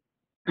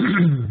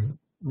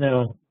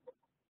 Now,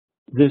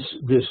 this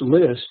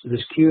list,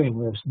 this queuing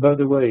list, by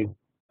the way,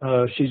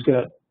 she's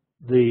got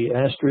the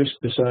asterisk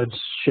besides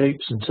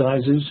shapes and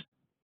sizes.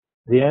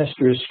 The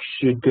asterisk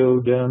should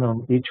go down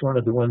on each one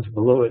of the ones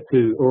below it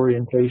to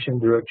orientation,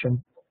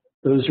 direction.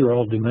 Those are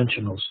all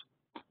dimensionals.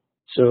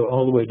 So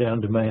all the way down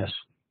to mass.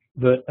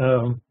 But,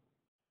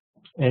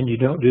 and you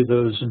don't do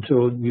those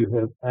until you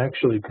have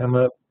actually come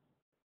up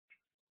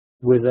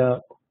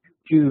without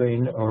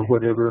queuing or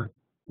whatever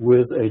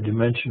with a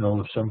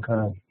dimensional of some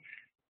kind.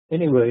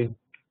 Anyway,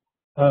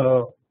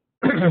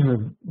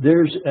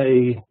 there's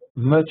a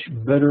much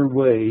better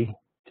way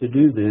to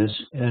do this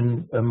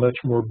and a much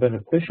more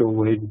beneficial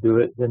way to do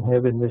it than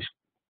having this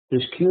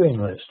queuing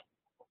list.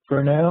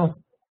 For now,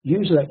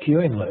 use that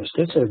queuing list.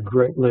 It's a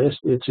great list.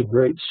 It's a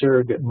great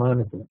surrogate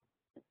monitor.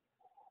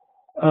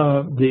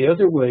 The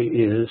other way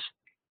is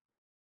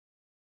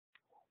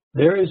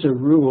there is a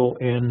rule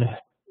in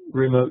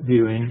remote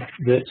viewing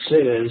that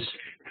says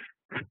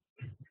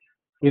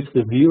if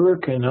the viewer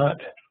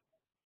cannot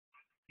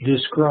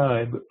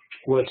describe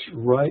what's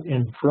right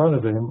in front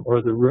of him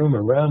or the room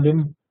around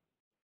him,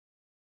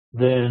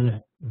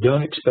 then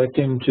don't expect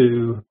him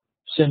to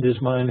send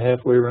his mind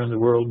halfway around the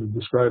world and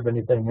describe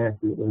anything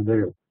accurately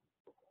there.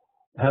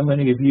 How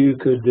many of you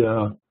could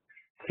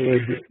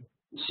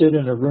sit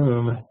in a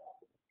room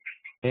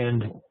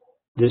and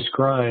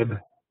describe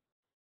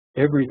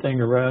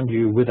everything around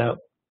you without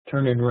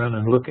turning around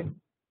and looking?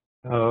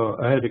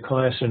 I had a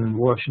class in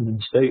Washington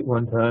State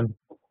one time,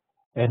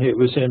 and it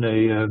was in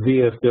a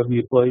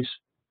VFW place.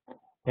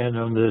 And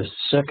on the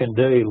second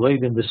day,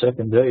 late in the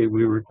second day,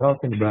 we were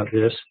talking about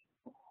this.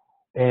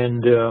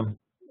 And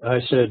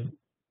I said,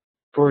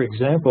 for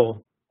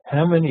example,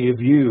 how many of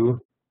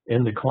you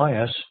in the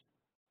class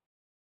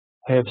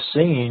have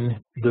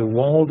seen the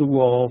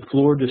wall-to-wall,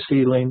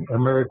 floor-to-ceiling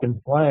American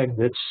flag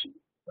that's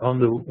on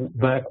the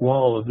back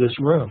wall of this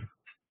room?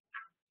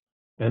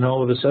 And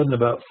all of a sudden,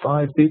 about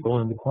 5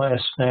 people in the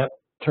class snapped,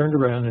 turned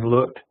around and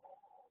looked,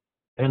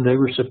 and they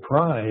were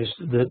surprised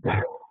that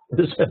there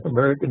was an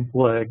American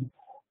flag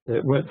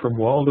that went from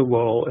wall to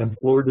wall and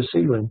floor to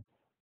ceiling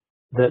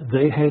that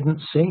they hadn't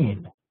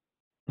seen.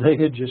 They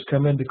had just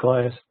come into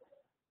class,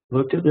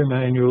 looked at their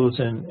manuals,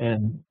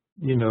 and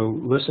you know,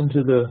 listened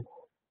to the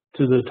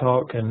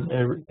talk and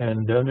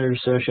done their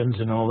sessions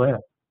and all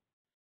that,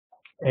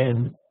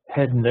 and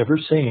had never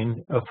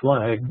seen a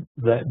flag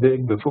that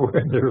big before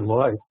in their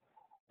life.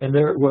 And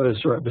there it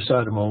was, right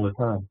beside them all the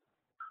time.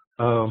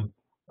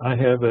 I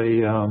have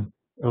a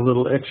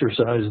little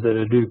exercise that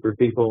I do for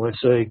people. I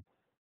say,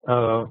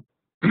 go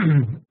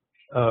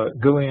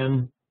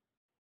in,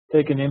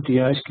 take an empty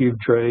ice cube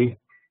tray,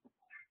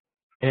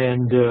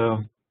 and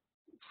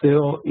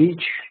fill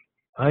each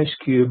ice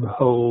cube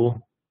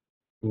hole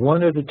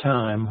one at a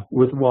time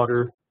with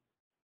water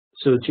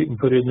so that you can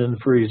put it in the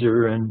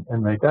freezer and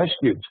make ice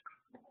cubes.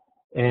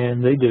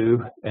 And they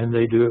do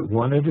it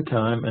one at a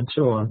time and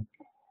so on.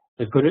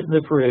 They put it in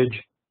the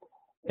fridge,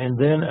 and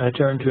then I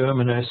turn to them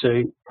and I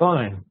say,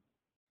 fine,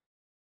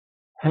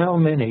 how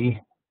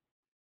many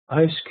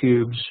ice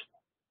cube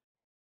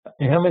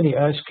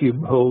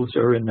holes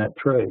are in that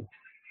tray?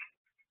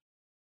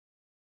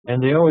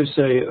 And they always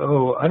say,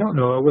 oh, I don't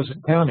know, I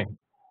wasn't counting.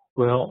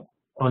 Well,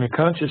 on a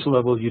conscious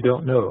level, you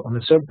don't know. On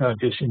the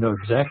subconscious, you know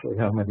exactly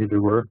how many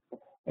there were.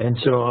 And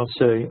so I'll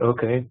say,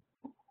 okay,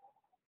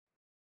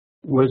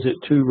 was it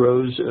 2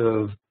 rows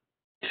of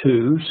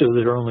 2, so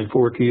there are only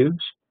 4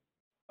 cubes?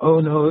 Oh,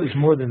 no, it was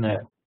more than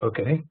that.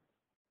 Okay.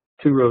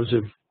 2 rows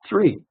of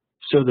 3,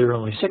 so there are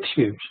only 6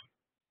 cubes.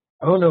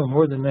 Oh, no,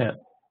 more than that.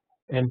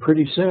 And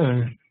pretty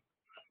soon,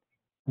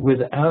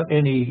 without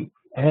any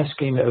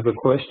asking of a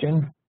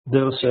question,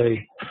 they'll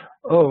say,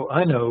 oh,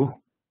 I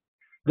know,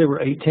 there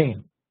were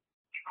 18.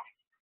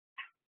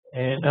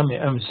 And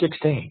I'm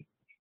 16,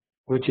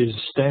 which is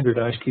standard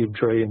ice cube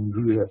tray in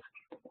the U.S.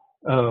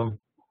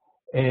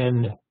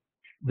 And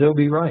they'll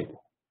be right.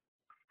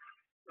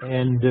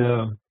 And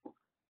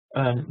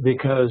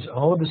because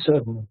all of a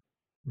sudden,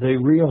 they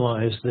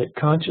realize that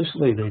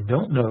consciously they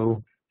don't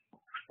know,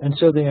 and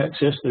so they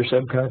access their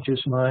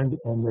subconscious mind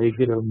and they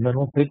get a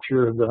mental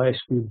picture of the ice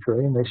cube tray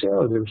and they say,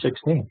 oh, there were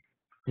 16,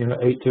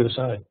 8 to a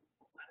side.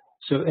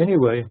 So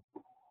anyway,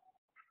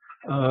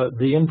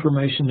 the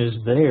information is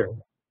there.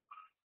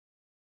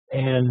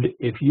 And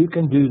if you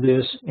can do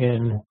this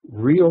in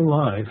real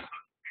life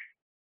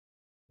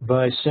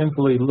by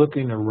simply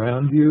looking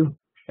around you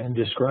and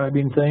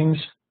describing things,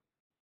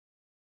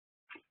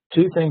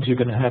 2 things are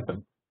going to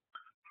happen.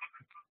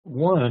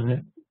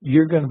 One,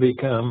 you're going to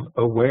become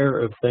aware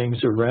of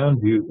things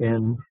around you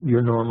in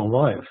your normal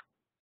life.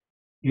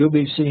 You'll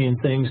be seeing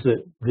things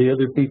that the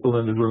other people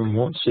in the room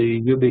won't see.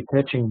 You'll be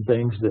catching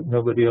things that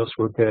nobody else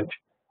will catch.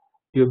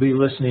 You'll be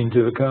listening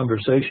to a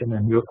conversation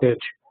and you'll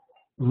catch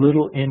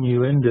little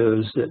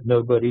innuendos that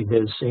nobody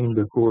has seen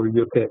before.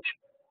 You'll catch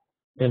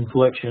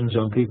inflections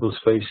on people's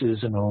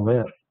faces and all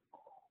that.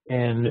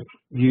 And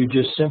you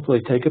just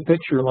simply take a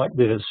picture like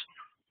this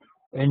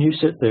and you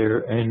sit there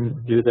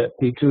and do that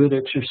P2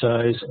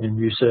 exercise and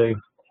you say,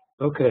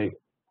 okay,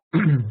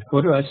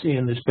 what do I see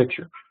in this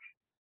picture?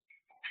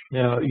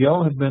 Now,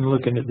 y'all have been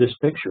looking at this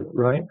picture,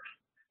 right?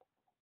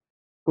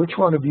 Which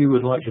one of you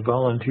would like to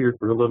volunteer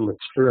for a little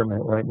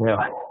experiment right now?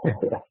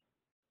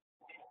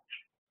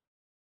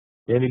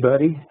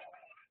 Anybody?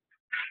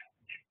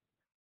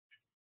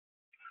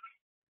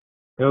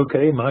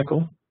 Okay,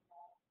 Michael.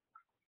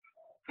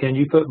 Can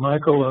you put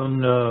Michael on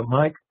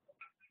mic?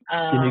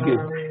 Can you give?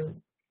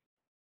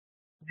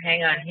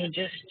 Hang on, he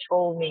just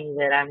told me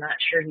that I'm not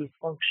sure he's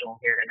functional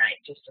here tonight.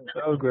 Just a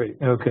minute. Oh, great.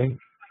 Okay.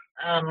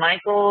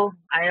 Michael,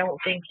 I don't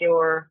think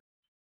let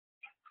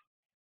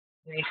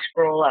me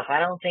scroll up. I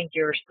don't think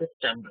your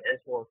system is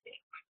working.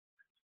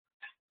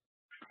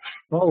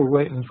 While we're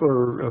waiting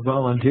for a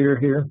volunteer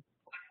here,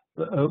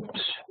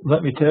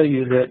 let me tell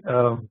you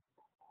that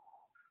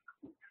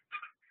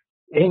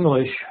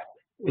English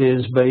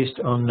is based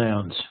on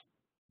nouns.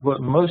 What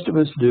most of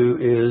us do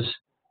is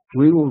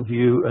we will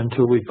view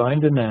until we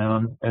find a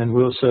noun and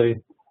we'll say,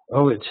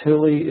 oh, it's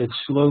hilly, it's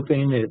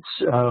sloping,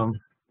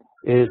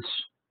 it's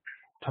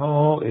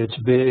tall, it's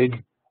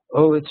big,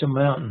 oh, it's a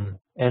mountain,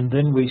 and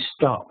then we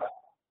stop.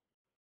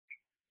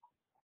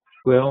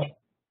 Well,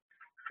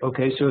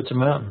 okay, so it's a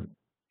mountain.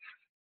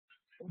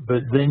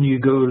 But then you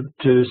go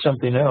to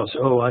something else.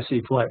 Oh, I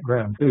see flat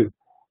ground too.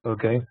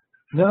 Okay.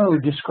 No,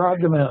 describe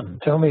the mountain.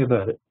 Tell me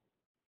about it.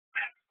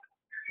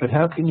 But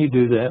how can you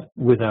do that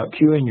without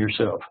cueing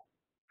yourself?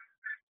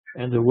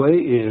 And the way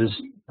is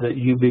that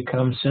you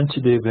become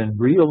sensitive in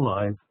real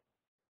life.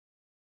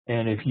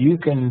 And if you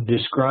can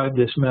describe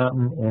this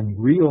mountain in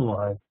real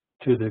life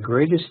to the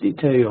greatest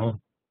detail,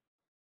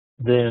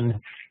 then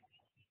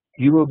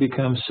you will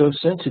become so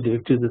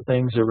sensitive to the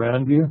things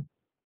around you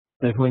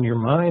that when your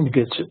mind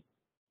gets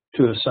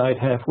to a site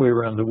halfway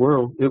around the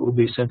world, it will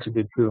be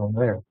sensitive to them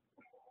there.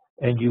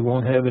 And you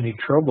won't have any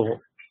trouble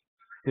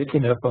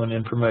picking up on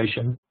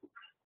information,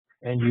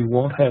 and you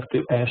won't have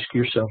to ask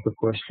yourself a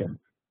question.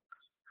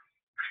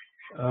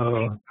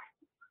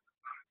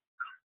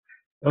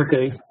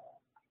 Okay.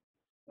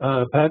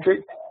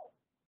 Patrick,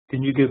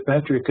 can you give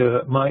Patrick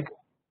a mic?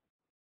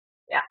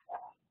 Yeah.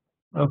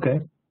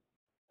 Okay.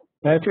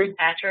 Patrick,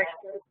 Patrick,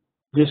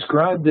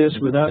 describe this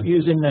without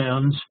using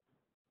nouns,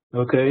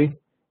 okay?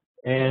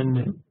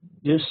 And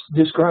just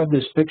describe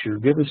this picture.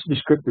 Give us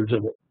descriptors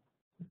of it.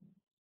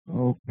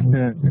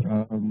 Okay.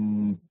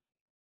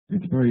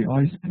 It's very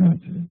ice cut.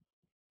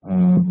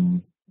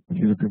 If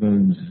you look at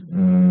those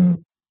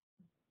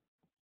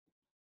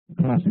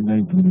classic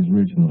name for them is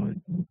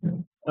ridgeline.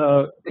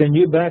 Okay. Can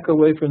you back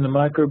away from the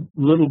mic a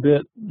little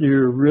bit?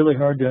 You're really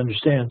hard to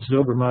understand. It's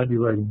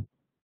overmodulating.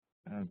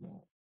 How's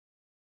that?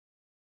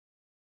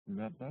 Is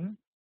that better?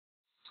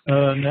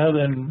 Now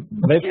then,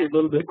 maybe a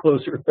little bit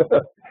closer.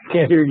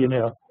 Can't hear you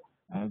now.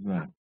 How's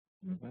that?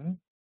 Is that better?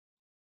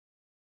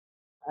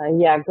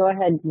 yeah, go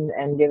ahead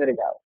and give it a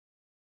go.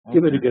 Okay.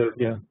 Give it a go,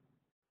 yeah.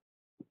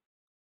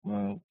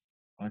 Well,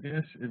 I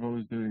guess if I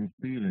was doing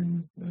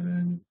feelings,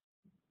 then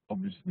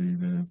obviously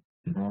the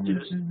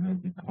Parameters, that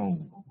would be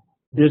cold.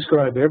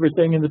 Describe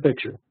everything in the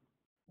picture.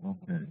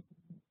 Okay.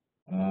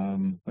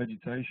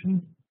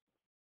 Vegetation,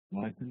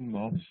 lichen,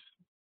 moss.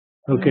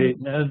 Okay,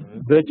 now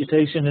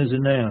vegetation is a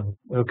noun,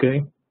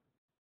 okay?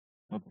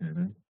 Okay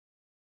then.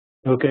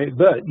 Okay,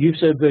 but you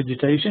said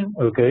vegetation,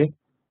 okay?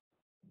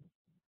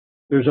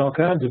 There's all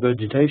kinds of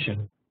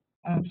vegetation.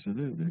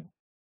 Absolutely.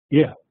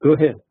 Yeah, go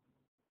ahead.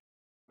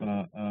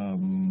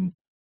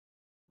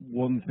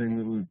 One thing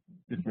that would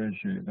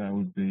differentiate that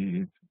would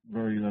be it's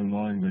very low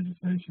lying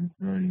vegetation, it's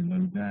very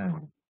low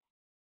down.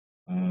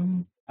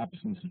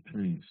 Absence of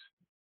trees,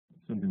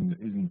 something that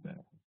isn't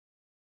there.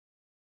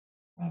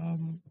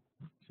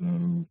 So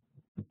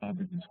I'd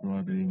be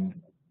describing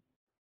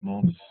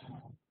moss,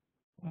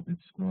 I'd be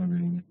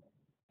describing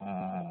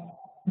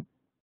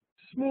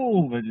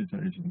small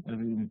vegetation, I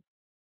mean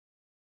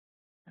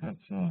cat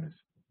size,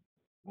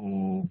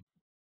 or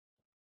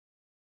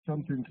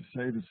something to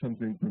say that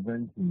something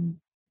preventing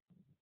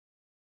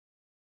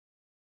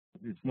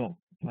it's not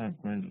plant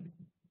friendly.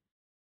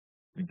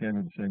 Again,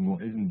 I'm saying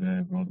what isn't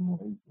there rather than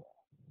what is there.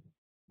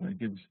 So it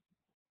gives,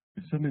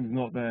 if something's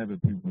not there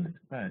that people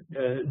expect.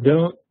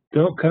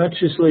 Don't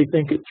consciously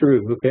think it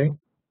through, okay?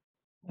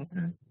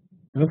 Okay.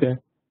 Okay.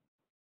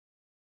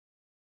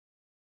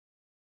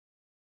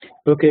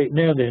 Okay,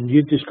 now then,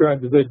 you've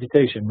described the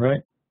vegetation,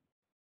 right?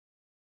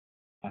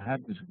 I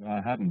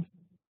haven't.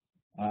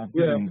 I've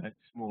Yeah. given a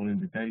small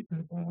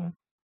indicator.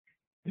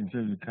 In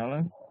terms of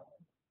color.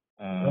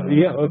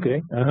 Yeah,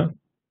 okay.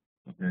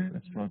 Okay,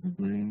 let's try for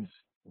greens.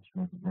 Let's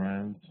try for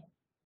browns.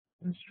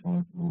 Let's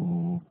try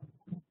for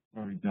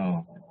very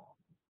dark.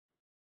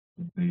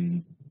 Would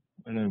be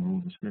an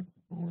overall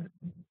descriptor for it.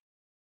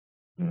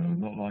 So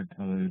not light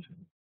coloured,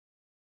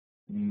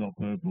 not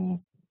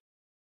purple,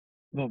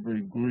 not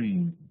very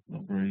green,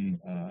 not very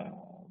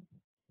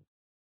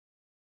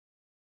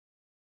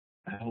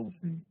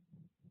healthy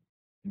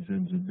in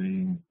terms of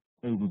being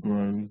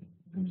overgrown,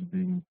 in terms of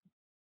being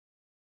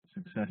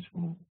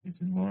successful in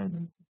its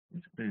environment.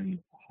 It's a very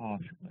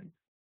harsh place.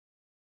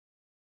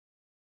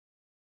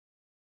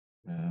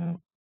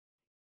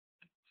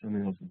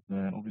 Something else that's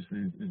there, obviously,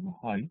 is the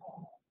height.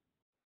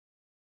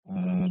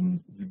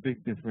 There's a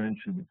big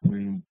differential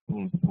between the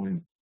tallest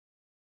point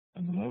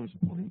and the lowest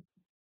point.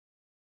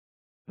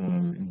 So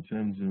in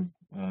terms of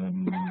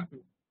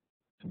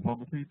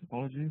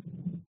topology,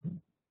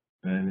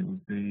 then it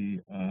would be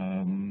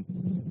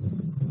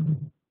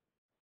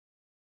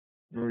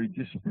very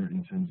disparate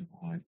in terms of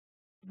height,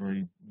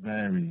 very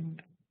varying.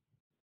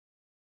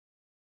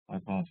 High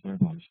pass, low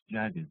pass,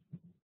 jagged,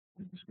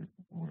 the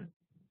description for it.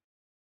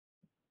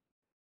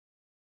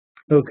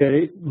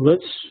 Okay,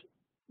 let's,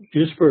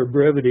 just for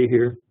brevity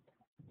here,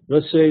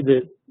 let's say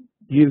that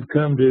you've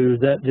come to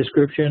that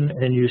description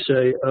and you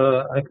say,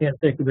 I can't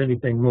think of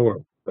anything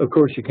more. Of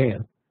course you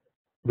can,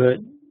 but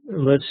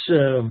let's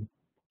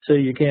say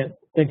you can't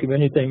think of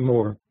anything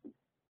more.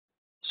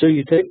 So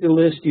you take the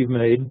list you've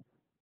made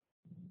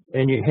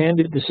and you hand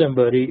it to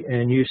somebody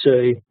and you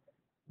say,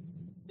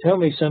 tell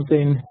me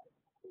something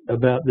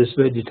about this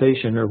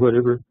vegetation or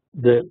whatever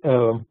that,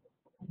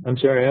 I'm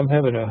sorry, I'm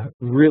having a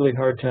really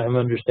hard time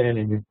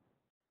understanding you.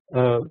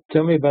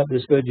 Tell me about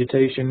this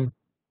vegetation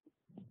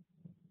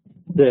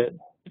that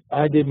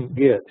I didn't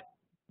get.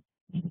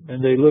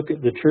 And they look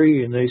at the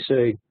tree and they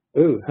say,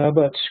 oh, how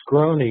about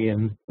scrawny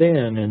and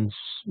thin and,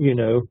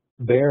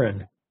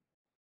 barren?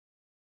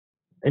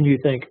 And you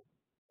think,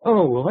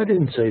 oh, well, I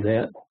didn't say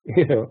that,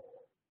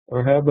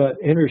 or how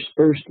about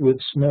interspersed with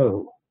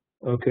snow?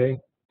 Okay.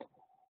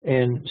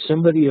 And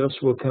somebody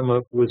else will come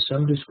up with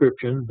some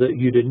description that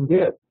you didn't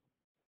get.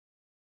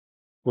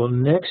 Well,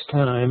 next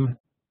time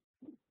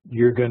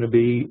you're going to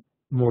be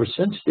more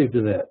sensitive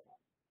to that.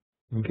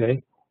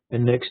 Okay.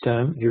 And next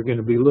time you're going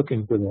to be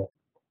looking for that.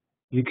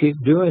 You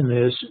keep doing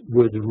this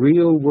with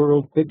real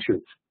world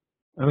pictures.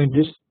 I mean,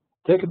 just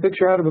take a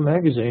picture out of a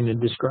magazine and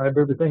describe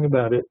everything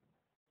about it.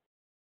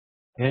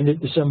 Hand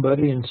it to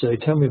somebody and say,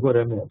 tell me what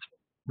I meant.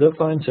 They'll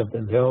find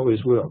something. They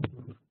always will.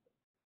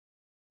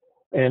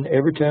 And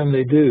every time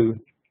they do,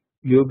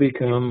 you'll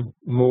become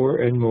more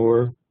and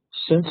more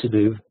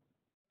sensitive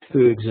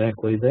to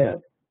exactly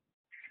that.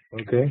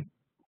 Okay?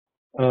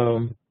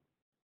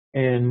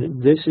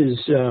 And this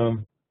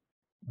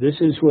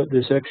is what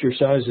this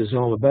exercise is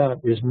all about,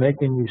 is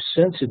making you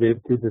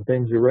sensitive to the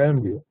things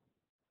around you.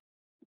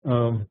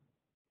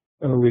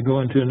 Are we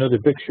going to another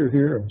picture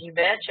here? You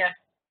betcha.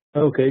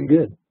 Okay,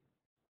 good.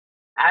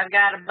 I've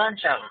got a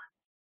bunch of them.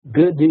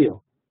 Good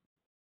deal.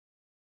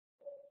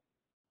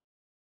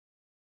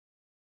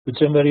 Would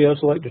somebody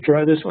else like to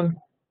try this one?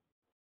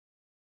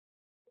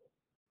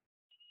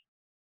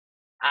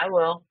 I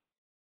will.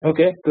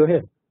 Okay, go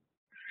ahead.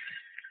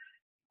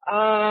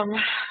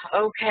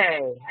 Okay.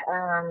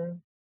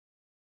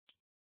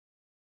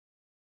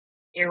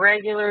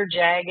 Irregular,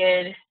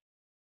 jagged,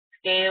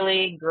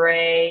 scaly,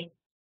 gray,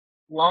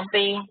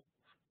 lumpy,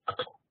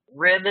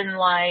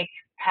 ribbon-like,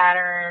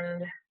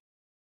 patterned,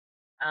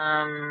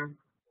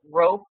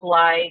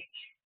 rope-like,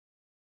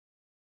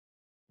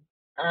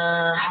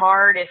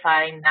 hard if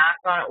I knock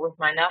on it with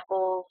my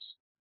knuckles,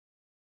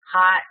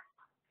 hot,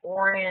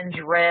 orange,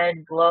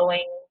 red,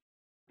 glowing,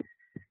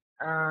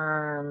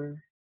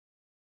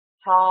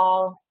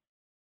 tall,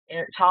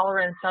 taller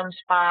in some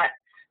spots,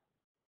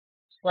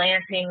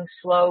 slanting,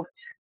 sloped,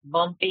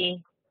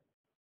 bumpy,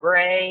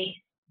 gray,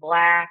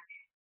 black,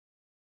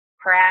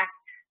 cracked,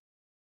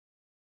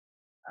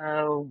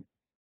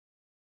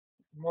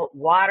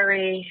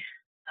 watery,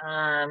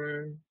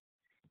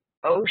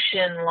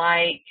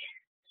 ocean-like,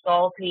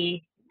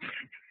 salty,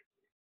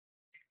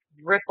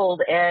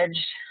 rippled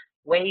edge,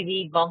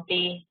 wavy,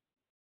 bumpy,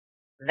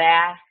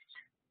 vast,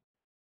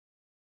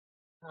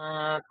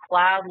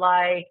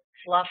 cloud-like,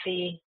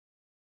 fluffy,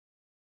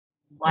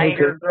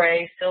 lighter Okay.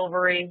 gray,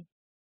 silvery.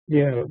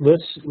 Yeah,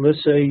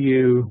 let's say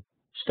you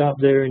stop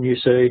there and you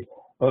say,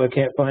 "Oh, I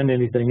can't find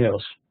anything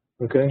else."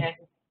 Okay, Okay.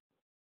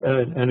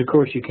 and of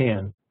course you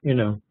can,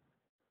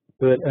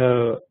 but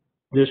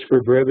just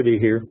for brevity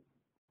here,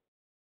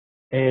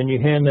 and you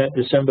hand that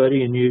to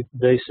somebody and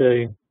they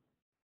say,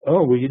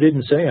 "Oh, well, you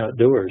didn't say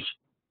outdoors."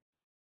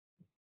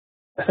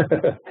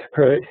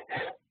 Right?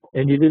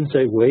 And you didn't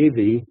say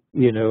wavy,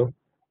 and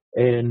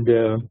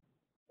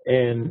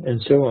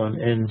so on.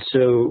 And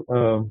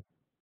so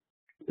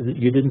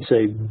you didn't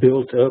say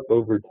built up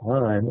over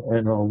time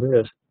and all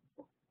this.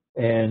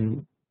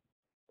 And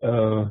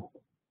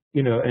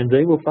and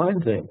they will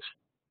find things.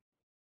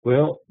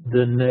 Well,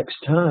 the next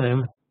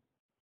time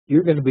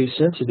you're going to be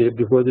sensitive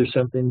to whether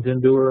something's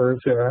indoor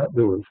or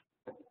outdoors,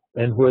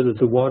 and whether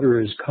the water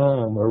is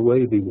calm or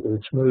wavy or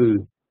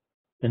smooth,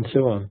 and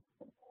so on.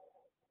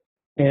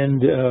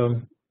 And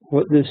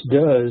what this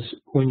does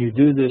when you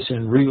do this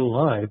in real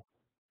life,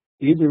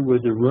 either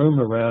with the room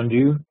around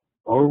you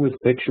or with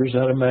pictures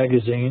out of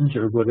magazines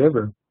or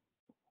whatever,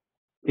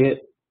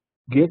 it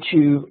gets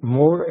you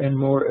more and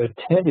more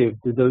attentive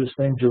to those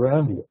things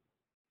around you.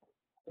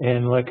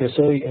 And like I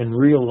say, in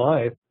real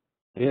life,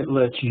 it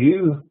lets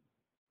you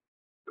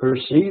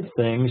perceive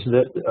things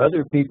that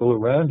other people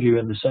around you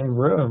in the same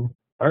room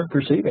aren't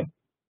perceiving.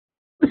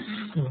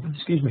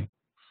 Excuse me.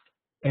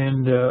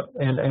 And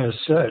as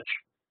such,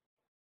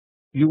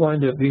 you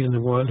wind up being the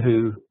one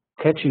who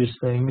catches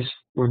things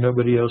where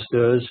nobody else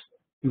does.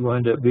 You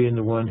wind up being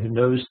the one who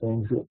knows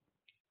things that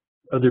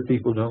other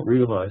people don't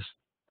realize.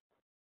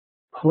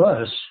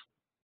 Plus,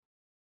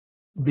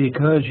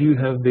 because you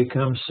have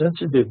become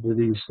sensitive to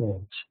these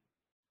things,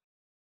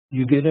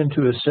 you get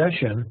into a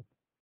session,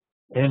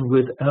 and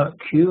without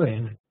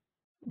cueing,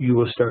 you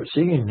will start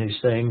seeing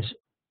these things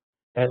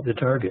at the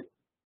target.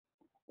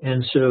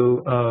 And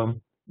so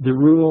the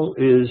rule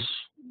is,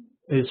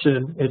 it's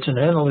an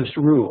analyst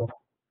rule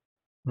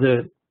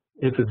that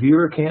if a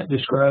viewer can't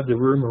describe the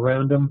room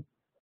around them,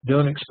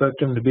 don't expect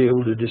them to be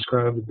able to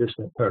describe a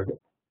distant target.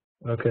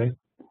 Okay?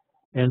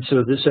 And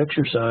so this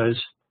exercise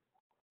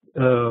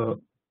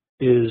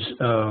is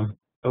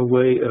a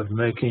way of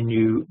making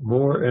you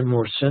more and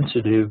more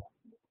sensitive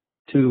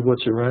to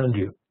what's around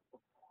you.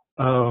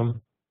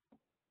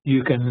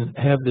 You can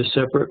have the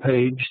separate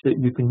page that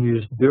you can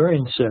use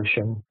during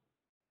session.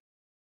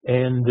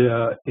 And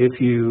if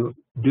you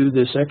do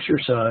this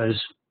exercise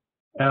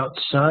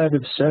outside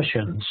of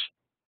sessions,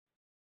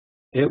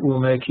 it will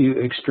make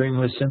you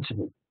extremely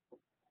sensitive.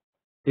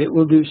 It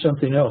will do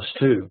something else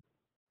too.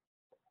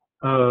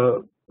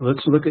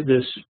 Let's look at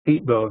this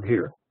peat bog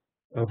here.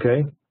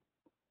 Okay.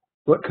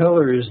 What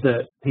color is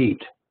that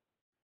peat?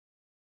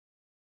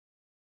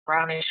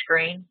 Brownish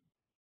green.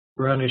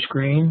 Brownish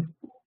green.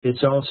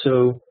 It's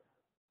also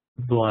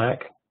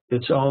black.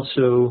 It's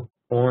also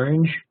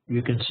orange.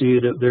 You can see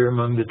it up there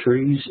among the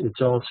trees.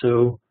 It's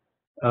also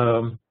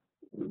 10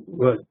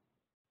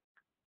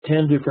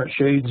 different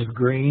shades of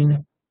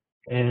green,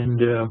 and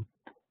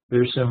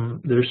there's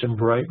some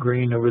bright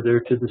green over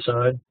there to the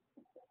side.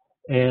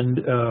 And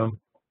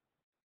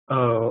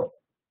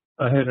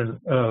I had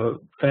a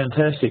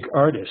fantastic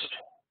artist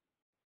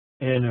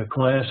in a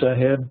class I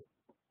had,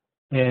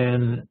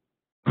 and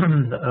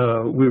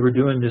we were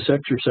doing this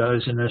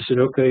exercise, and I said,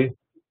 okay,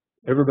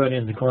 everybody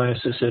in the class,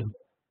 I said,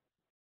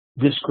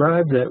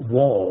 describe that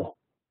wall.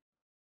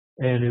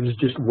 And it was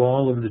just a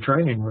wall of the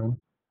training room.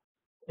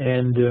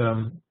 And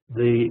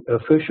the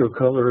official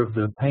color of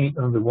the paint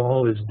on the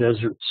wall is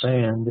desert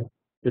sand.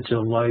 It's a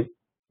light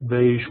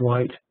beige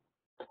white.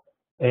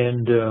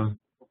 And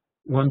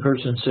one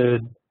person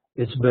said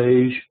it's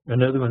beige.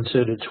 Another one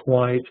said it's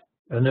white.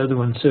 Another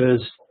one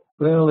says,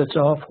 well, it's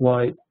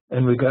off-white.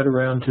 And we got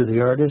around to the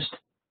artist,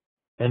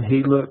 and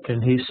he looked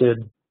and he said,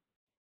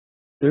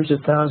 there's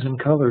 1,000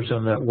 colors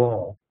on that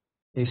wall.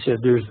 He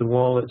said, there's the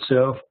wall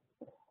itself.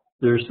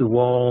 There's the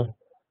wall,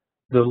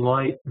 the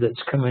light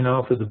that's coming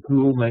off of the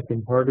pool,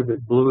 making part of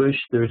it bluish.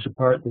 There's a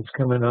part that's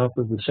coming off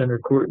of the center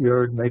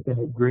courtyard, making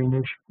it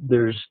greenish.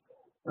 There's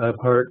a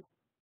part,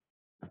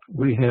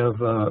 we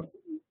have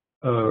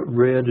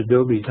red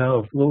adobe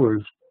tile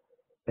floors.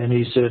 And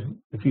he said,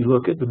 if you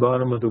look at the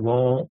bottom of the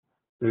wall,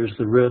 there's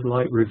the red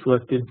light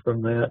reflected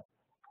from that.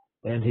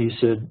 And he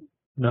said,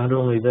 not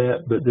only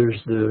that, but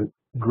there's the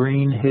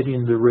green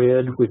hitting the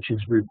red, which is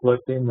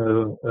reflecting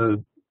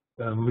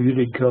a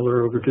muted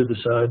color over to the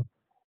side.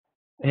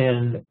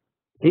 And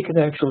he could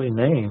actually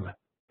name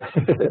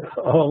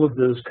all of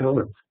those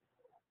colors.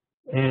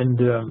 And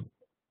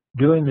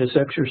doing this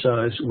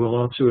exercise will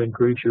also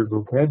increase your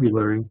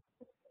vocabulary.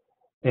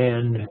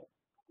 And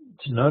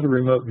it's not a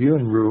remote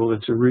viewing rule,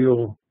 it's a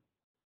real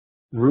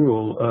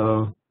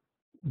rule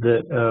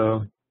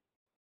that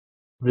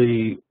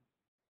the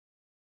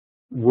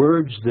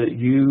words that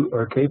you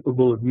are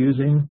capable of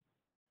using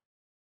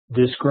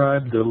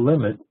describe the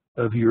limit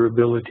of your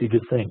ability to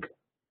think.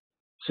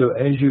 So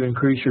as you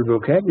increase your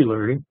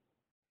vocabulary,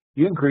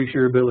 you increase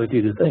your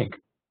ability to think.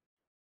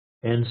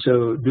 And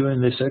so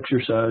doing this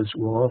exercise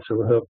will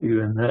also help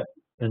you in that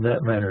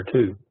manner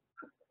too.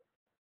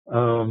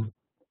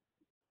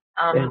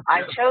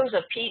 I chose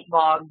a peat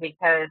bog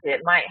because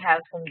it might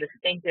have some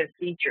distinctive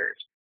features.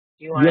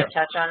 Do you want to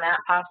touch on that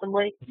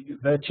possibly? You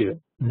betcha.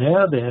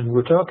 Now then,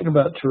 we're talking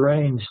about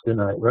terrains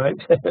tonight, right?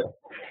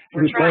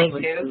 We're trying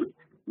to.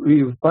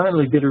 We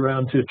finally get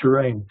around to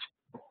terrains.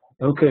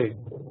 Okay.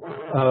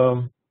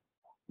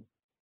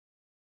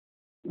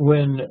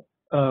 When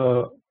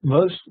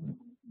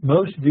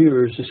most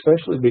viewers,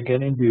 especially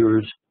beginning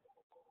viewers,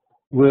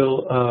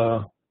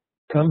 will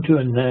come to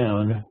a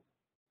noun,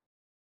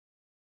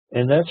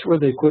 and that's where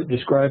they quit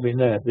describing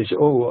that. They say,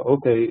 "Oh,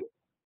 okay,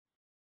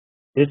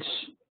 it's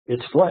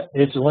flat,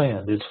 it's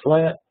land, it's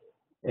flat,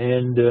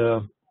 and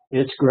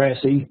it's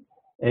grassy,"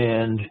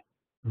 and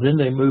then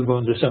they move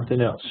on to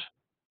something else.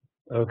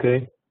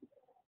 Okay,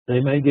 they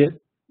may get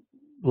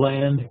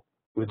land,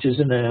 which is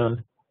a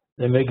noun.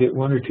 They may get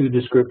one or two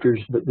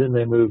descriptors, but then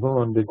they move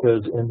on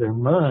because in their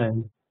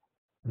mind,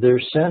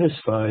 they're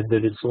satisfied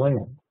that it's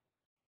land.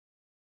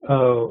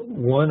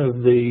 One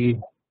of the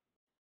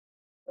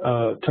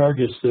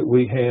targets that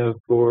we have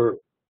for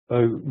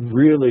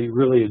really,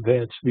 really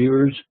advanced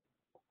viewers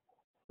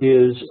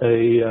is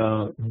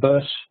a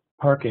bus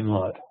parking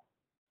lot.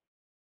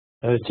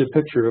 It's a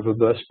picture of a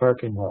bus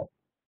parking lot.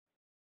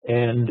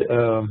 And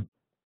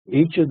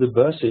each of the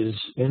buses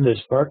in this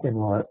parking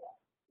lot,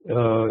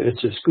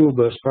 it's a school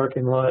bus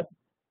parking lot,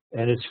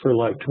 and it's for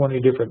like 20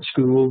 different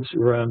schools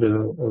around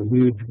a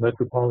huge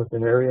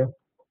metropolitan area.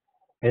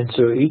 And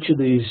so each of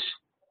these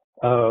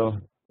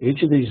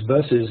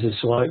buses is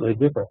slightly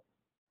different.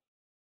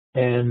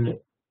 And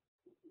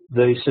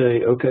they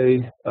say,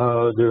 okay,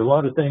 there are a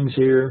lot of things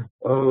here.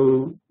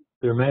 Oh,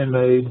 they're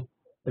man-made,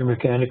 they're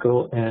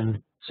mechanical,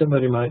 and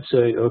somebody might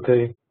say,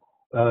 okay,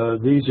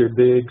 these are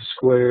big,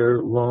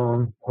 square,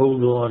 long,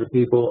 hold a lot of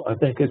people. I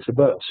think it's a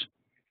bus.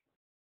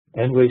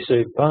 And we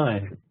say,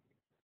 fine.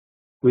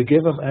 We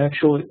give them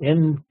actual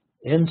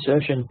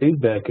in-session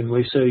feedback, and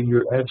we say,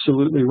 you're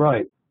absolutely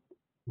right.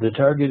 The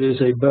target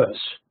is a bus.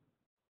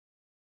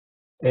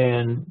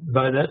 And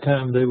by that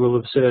time, they will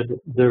have said,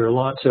 there are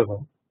lots of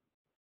them.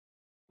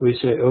 We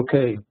say,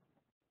 okay,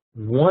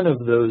 one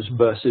of those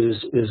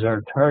buses is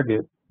our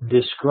target.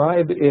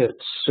 Describe it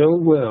so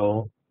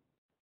well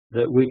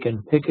that we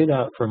can pick it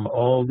out from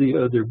all the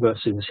other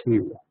buses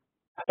here.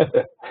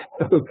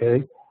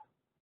 Okay.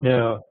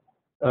 Now,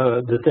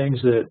 the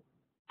things that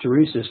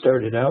Teresa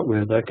started out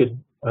with, I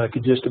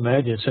could just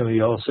imagine some of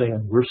y'all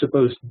saying, we're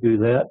supposed to do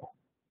that.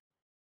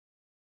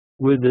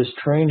 With this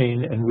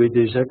training and with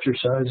these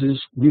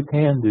exercises, you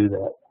can do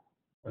that.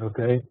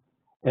 Okay.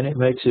 And it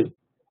makes it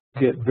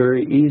get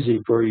very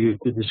easy for you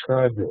to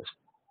describe this.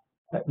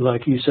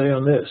 Like you say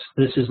on this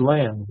is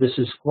land, this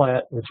is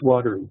flat, it's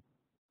watery.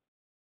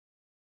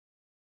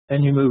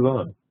 And you move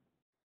on,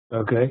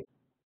 okay?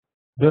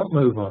 Don't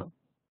move on.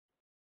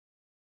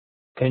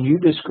 Can you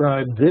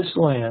describe this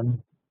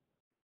land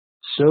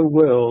so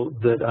well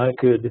that I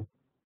could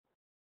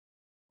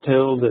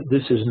tell that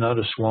this is not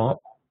a swamp,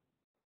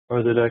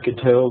 or that I could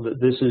tell that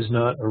this is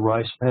not a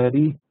rice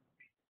paddy,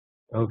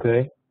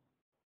 okay?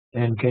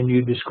 And can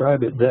you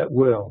describe it that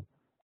well?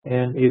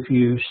 And if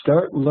you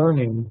start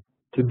learning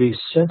to be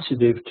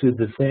sensitive to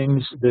the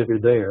things that are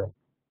there,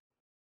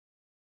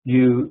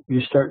 you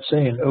start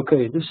saying,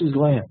 okay, this is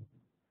land.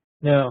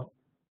 Now,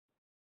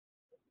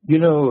 you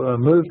know, a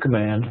move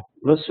command,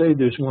 let's say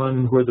there's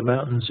one where the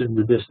mountain's in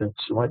the distance,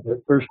 like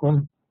that first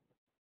one,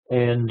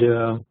 and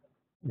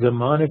the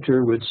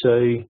monitor would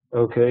say,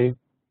 okay,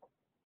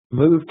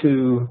 move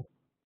to,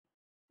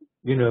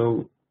 you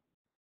know,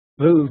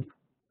 move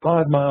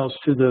 5 miles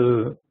to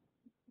the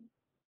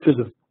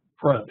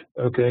front,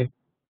 okay?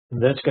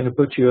 And that's going to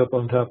put you up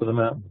on top of the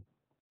mountain.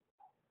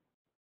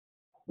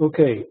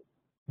 Okay,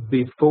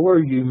 before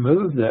you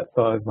move that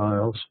 5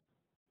 miles,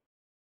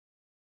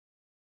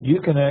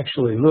 you can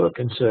actually look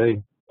and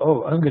say,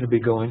 oh, I'm going to be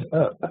going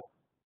up.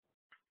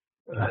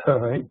 All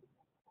right.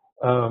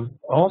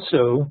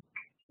 Also,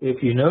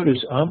 if you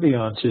notice,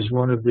 ambiance is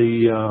one of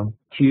the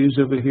cues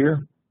over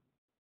here.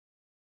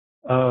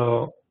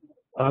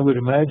 I would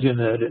imagine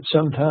that at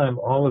some time,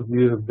 all of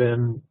you have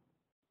been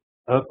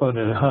up on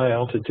a high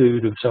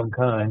altitude of some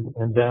kind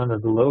and down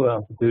at a low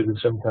altitude of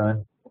some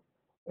kind.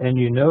 And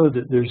you know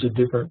that there's a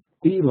different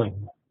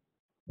feeling.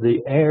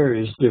 The air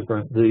is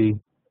different. The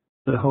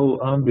whole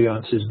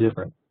ambiance is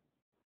different.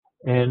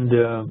 And,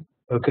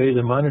 okay,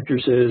 the monitor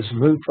says,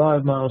 move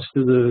 5 miles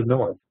to the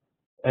north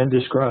and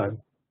describe.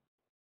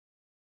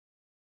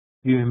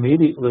 you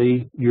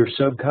immediately, your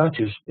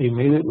subconscious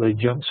immediately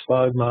jumps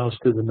 5 miles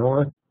to the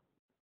north,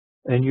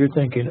 and you're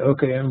thinking,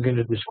 okay, I'm going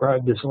to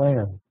describe this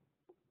land.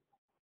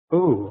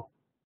 Oh,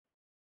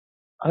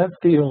 I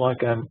feel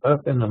like I'm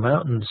up in the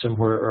mountains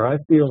somewhere, or I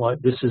feel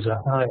like this is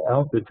a high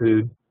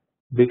altitude,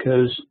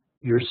 because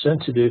you're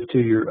sensitive to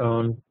your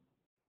own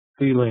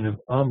feeling of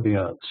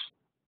ambiance,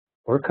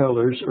 or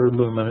colors, or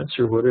luminance,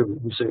 or whatever.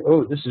 You say,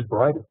 oh, this is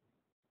brighter.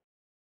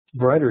 It's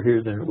brighter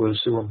here than it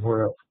was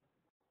somewhere else.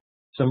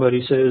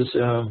 Somebody says,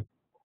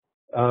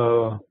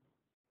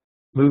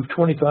 move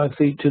 25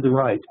 feet to the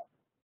right.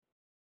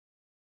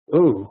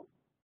 Oh,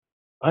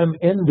 I'm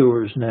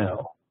indoors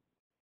now,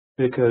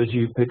 because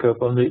you pick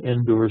up on the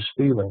indoors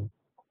feeling.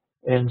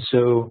 And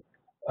so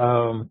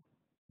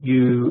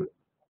you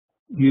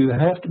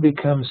have to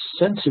become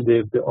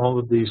sensitive to all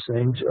of these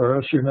things, or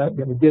else you're not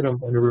going to get them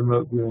in a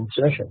remote viewing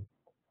session.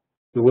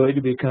 The way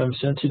to become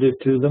sensitive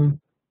to them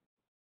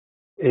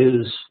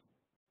is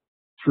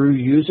through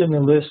using a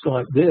list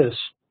like this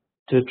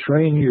to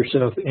train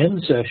yourself in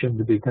session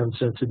to become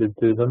sensitive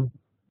to them,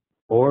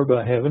 or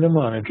by having a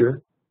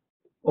monitor,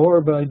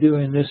 or by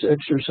doing this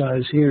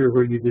exercise here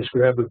where you just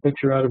grab a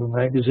picture out of a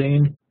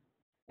magazine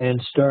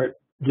and start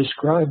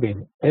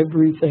describing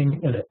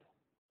everything in it.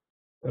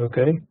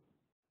 Okay?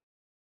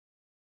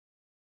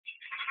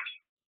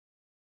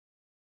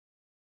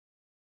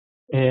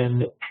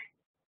 And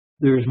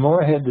there's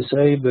more I had to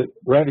say, but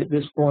right at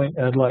this point,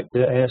 I'd like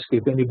to ask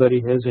if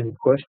anybody has any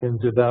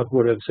questions about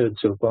what I've said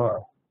so far.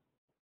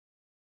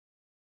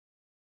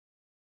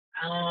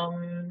 Let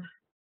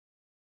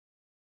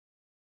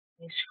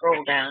me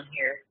scroll down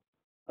here.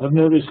 I've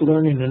noticed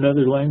learning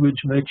another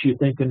language makes you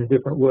think in a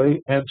different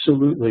way.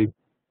 Absolutely.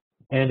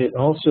 And it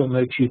also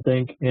makes you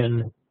think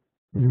in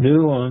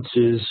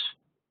nuances.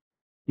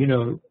 You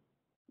know,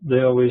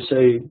 they always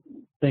say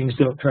things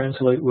don't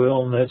translate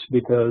well, and that's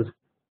because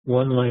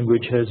one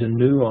language has a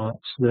nuance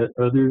that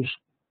others.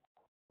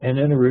 And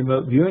in a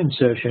remote viewing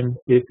session,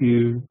 if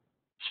you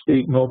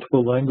speak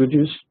multiple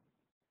languages,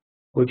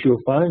 what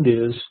you'll find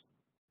is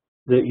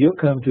that you'll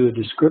come to a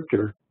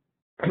descriptor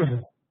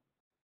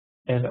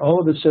and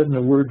all of a sudden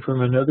a word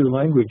from another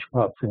language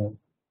pops in,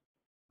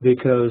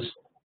 because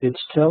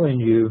it's telling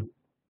you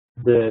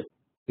that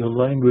the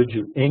language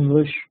of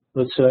English,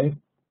 let's say,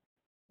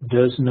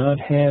 does not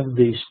have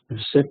the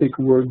specific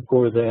word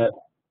for that,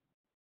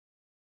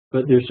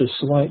 but there's a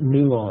slight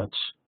nuance,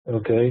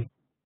 okay?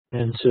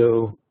 And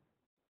so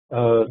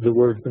the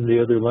word from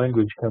the other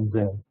language comes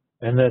in,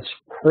 and that's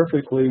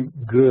perfectly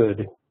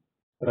good.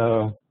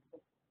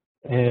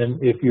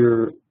 And if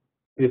you're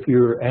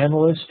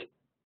analyst,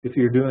 if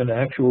you're doing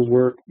actual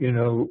work, you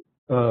know,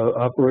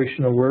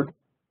 operational work,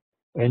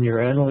 and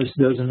your analyst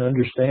doesn't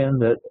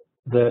understand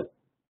that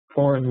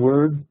foreign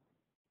word,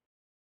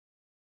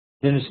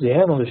 then it's the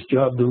analyst's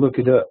job to look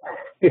it up.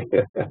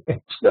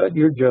 It's not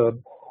your job.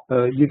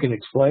 You can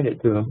explain it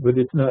to them, but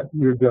it's not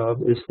your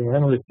job. It's the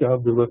analyst's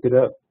job to look it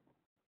up.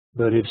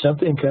 But if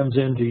something comes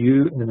into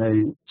you in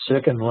a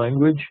second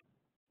language,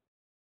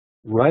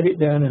 write it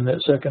down in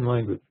that second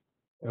language,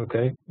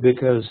 okay?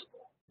 Because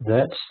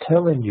that's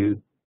telling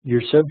you,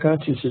 your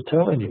subconscious is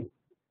telling you,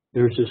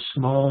 there's a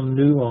small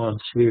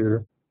nuance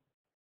here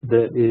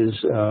that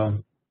is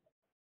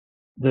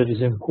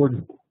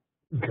important,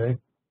 okay?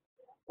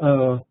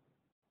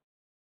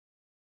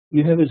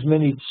 You have as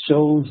many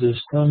souls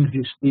as tongues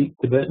you speak.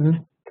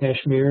 Tibetan,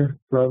 Kashmir,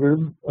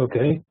 proverb,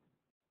 okay?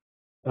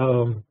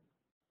 An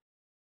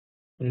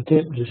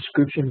attempt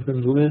description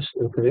from the list,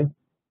 okay?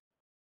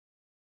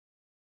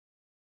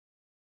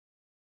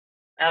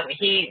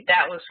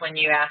 That was when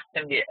you asked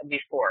him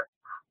before.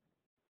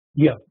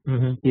 Yeah,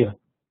 yeah.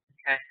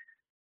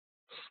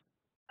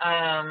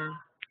 Okay.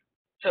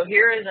 So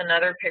here is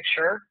another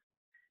picture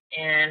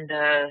in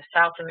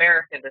South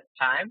America this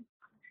time.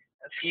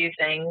 A few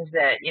things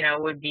that, you know,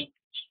 would be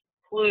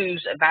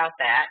clues about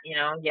that. You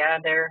know, yeah,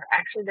 there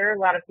are a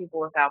lot of people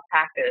with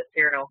alpacas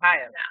here in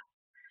Ohio now.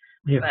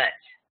 Yeah. But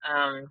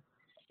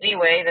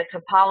anyway, the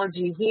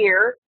topology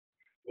here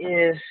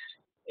is,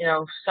 you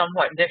know,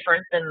 somewhat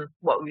different than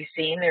what we've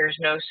seen. There's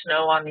no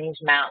snow on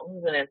these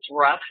mountains, and it's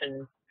rough,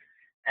 and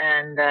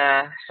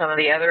some of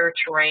the other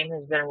terrain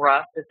has been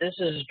rough, but this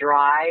is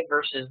dry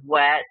versus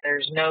wet.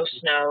 There's no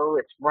snow.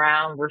 It's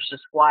brown versus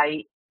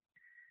white.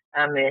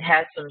 It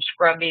has some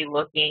scrubby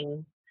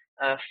looking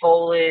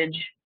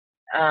foliage.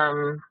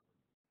 You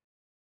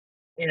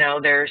know,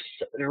 there's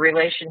the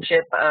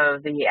relationship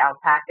of the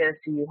alpacas.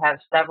 So you have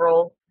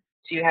several.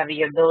 So you have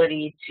the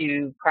ability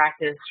to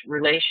practice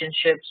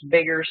relationships,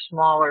 bigger,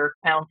 smaller,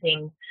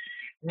 counting,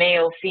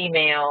 male,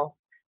 female,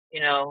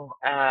 you know,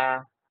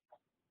 I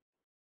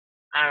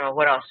don't know,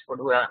 what else would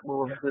we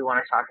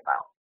want to talk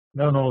about?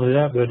 Not only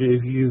that, but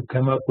if you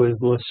come up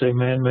with, let's say,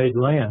 man-made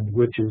land,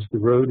 which is the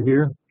road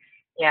here.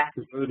 Yeah.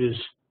 The road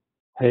is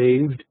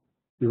paved.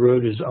 The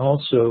road is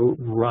also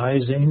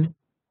rising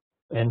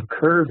and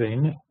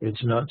curving.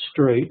 It's not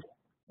straight,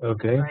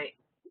 okay? Right.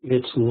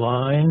 It's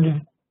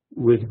lined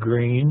with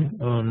green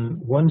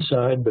on one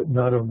side, but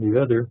not on the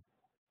other.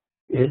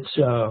 It's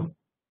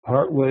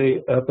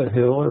partway up a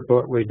hill or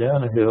partway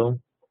down a hill.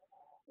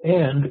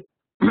 And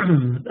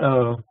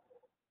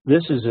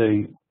this is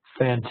a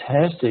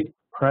fantastic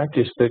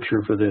practice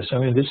picture for this. I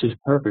mean, this is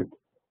perfect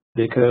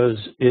because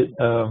it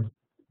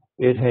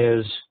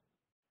has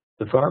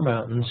the far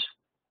mountains,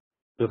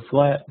 the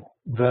flat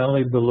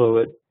valley below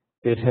it,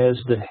 it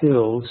has the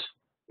hills,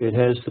 it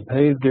has the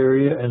paved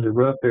area and the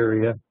rough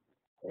area.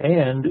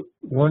 And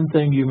one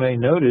thing you may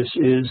notice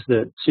is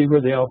that, see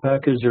where the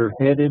alpacas are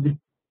headed?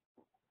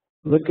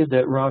 Look at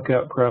that rock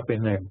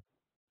outcropping there.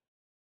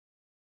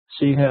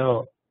 See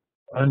how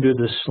under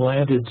the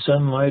slanted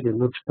sunlight it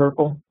looks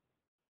purple?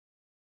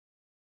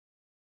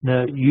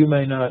 Now, you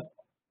may not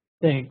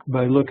think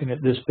by looking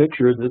at this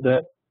picture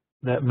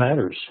that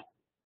matters.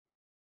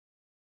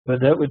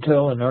 But that would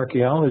tell an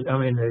archaeologist,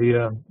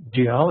 a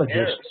geologist.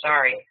 Ew,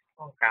 sorry.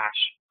 Oh,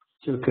 gosh.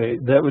 It's okay.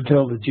 That would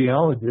tell the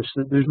geologist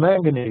that there's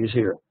manganese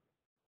here.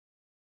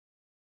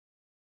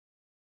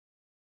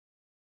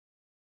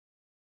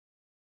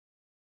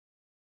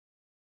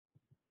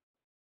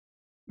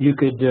 You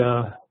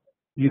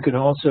could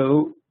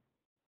also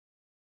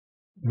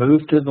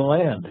move to the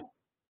land,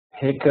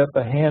 pick up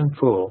a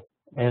handful,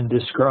 and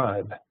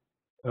describe.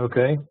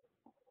 Okay,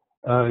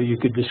 you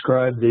could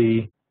describe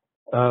the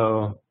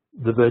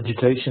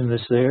vegetation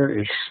that's there.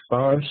 It's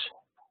sparse.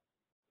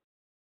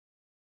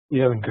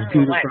 You having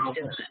computer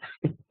problems?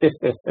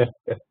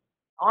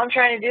 All I'm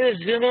trying to do is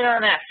zoom in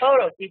on that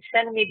photo. It keeps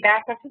sending me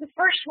back up to the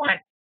first one.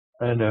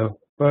 I know.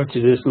 Why don't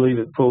you just leave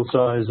it full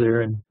size there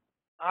and?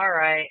 All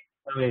right.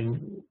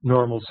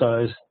 Normal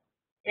size.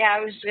 Yeah, I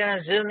was going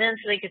to zoom in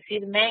so they could see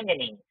the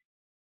manganese.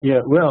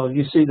 Yeah, well,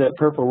 you see that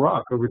purple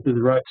rock over to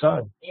the right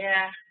side.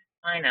 Yeah,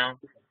 I know.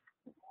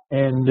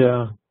 And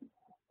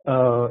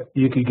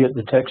you could get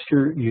the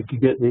texture, you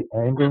could get the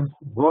angle.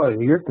 Boy,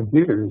 your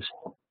computer is.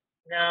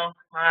 No,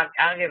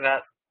 I'll give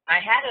up. I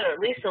had it at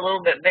least a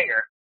little bit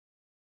bigger.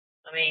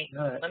 Let me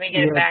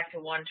get it back to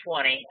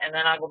 120, and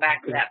then I'll go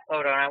back to that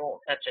photo, and I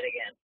won't touch it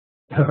again.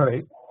 All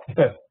right.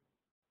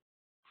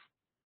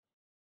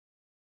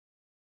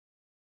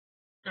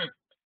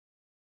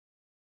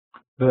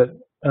 But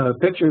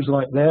pictures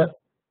like that,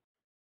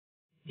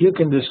 you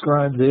can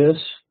describe this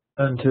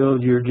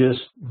until you're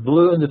just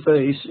blue in the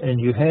face and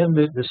you hand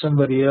it to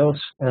somebody else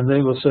and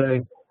they will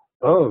say,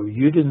 oh,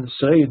 you didn't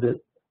say that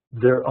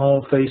they're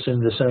all facing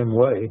the same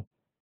way.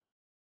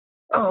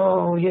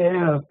 Oh,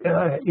 yeah,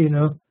 you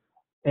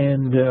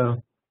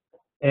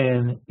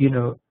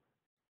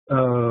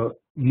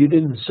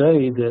didn't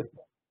say that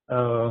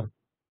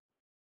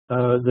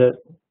that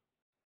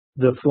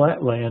the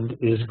flatland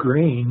is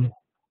green.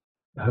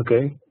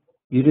 Okay,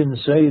 you didn't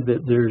say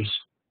that there's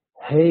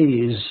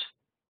haze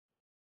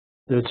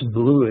that's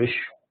bluish.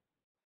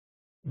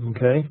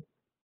 Okay,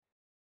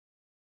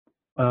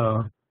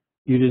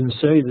 you didn't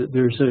say that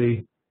there's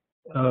a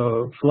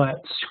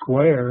flat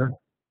square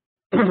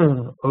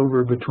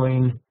over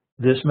between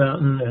this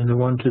mountain and the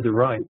one to the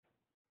right,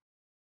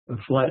 a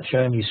flat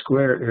shiny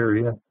square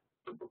area.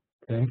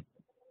 Okay,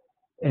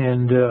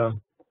 and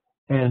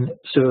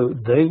so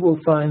they will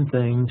find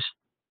things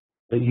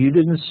that you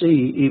didn't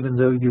see, even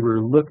though you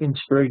were looking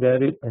straight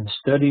at it and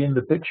studying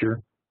the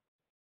picture.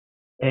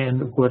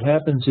 And what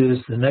happens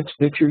is the next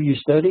picture you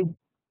study,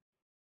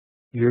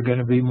 you're going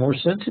to be more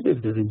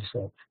sensitive to these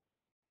things.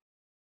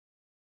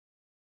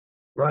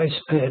 Rice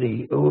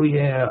paddy, oh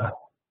yeah.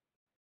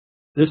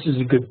 This is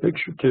a good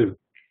picture too.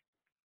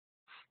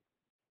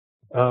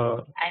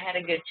 I had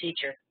a good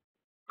teacher.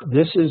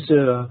 This is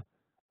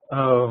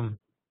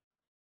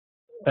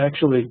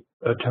actually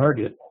a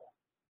target.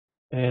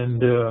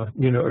 And, a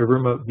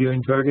remote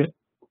viewing target.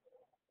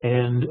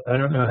 And I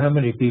don't know how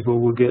many people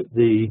will get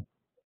the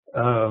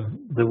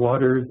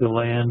water, the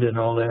land, and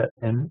all that,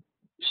 and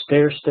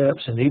stair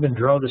steps, and even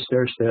draw the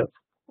stair steps.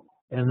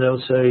 And they'll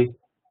say,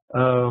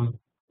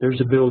 there's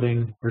a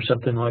building or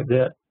something like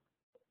that.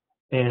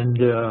 And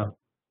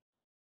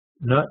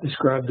not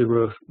describe the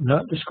roof,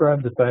 not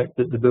describe the fact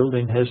that the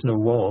building has no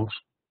walls,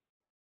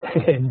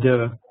 and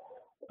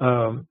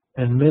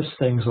miss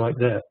things like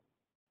that.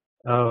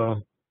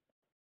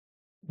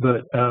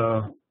 But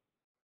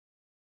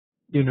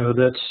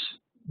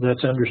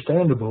that's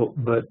understandable.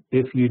 But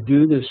if you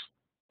do this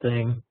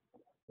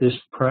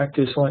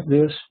practice like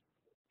this,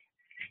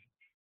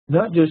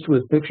 not just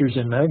with pictures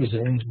in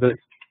magazines, but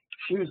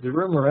shoot, the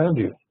room around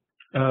you.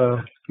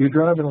 You're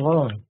driving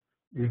along.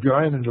 You're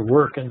driving to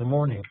work in the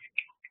morning.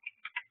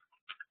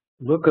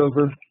 Look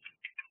over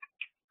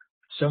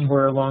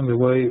somewhere along the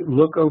way.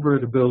 Look over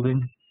at a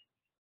building.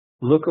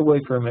 Look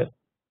away from it,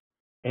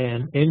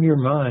 and in your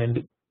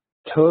mind,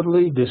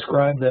 totally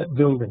describe that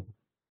building.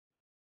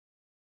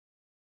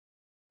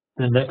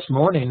 The next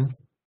morning,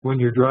 when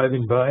you're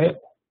driving by it,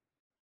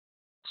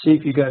 see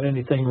if you got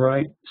anything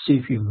right, see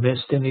if you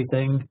missed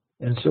anything,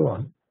 and so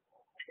on.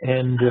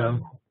 And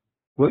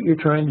what you're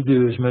trying to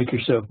do is make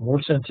yourself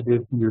more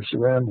sensitive to your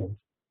surroundings.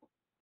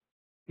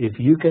 If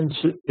you can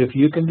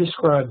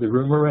describe the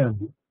room around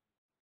you,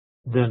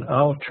 then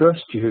I'll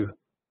trust you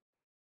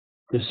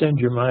to send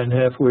your mind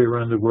halfway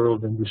around the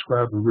world and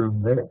describe a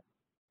room there.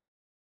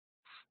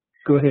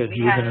 Go ahead.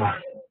 We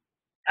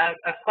have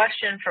a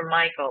question from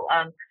Michael.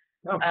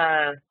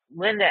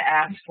 Linda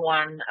asked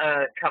one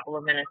a couple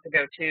of minutes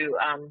ago too.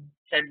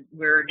 Said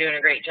we were doing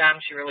a great job.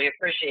 She really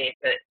appreciates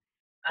it.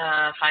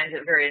 Finds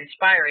it very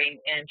inspiring,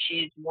 and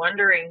she's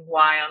wondering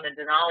why on the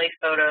Denali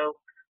photo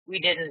we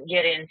didn't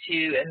get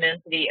into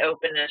immensity,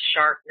 openness,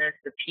 sharpness,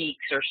 the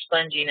peaks, or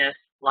sponginess,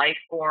 life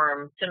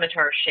form,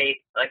 scimitar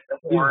shape like the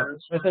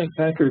horns. Yeah, I think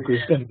Patrick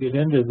was going to get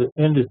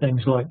into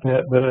things like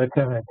that, but I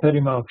kind of cut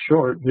him off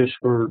short just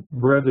for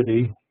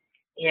brevity.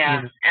 Yeah,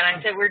 and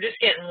I said we're just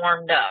getting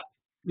warmed up.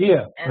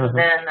 Yeah. And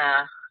then,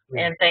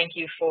 and thank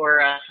you for,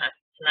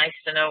 it's nice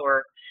to know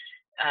we're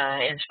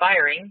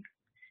inspiring.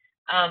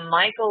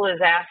 Michael is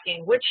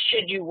asking, which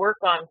should you work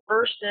on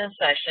first in a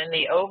session,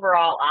 the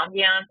overall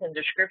ambiance and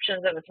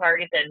descriptions of a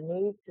target, then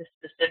move to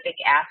specific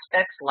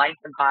aspects like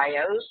the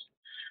bios,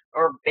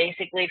 or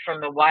basically from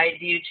the wide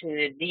view to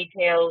the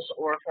details,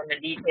 or from the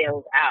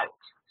details out?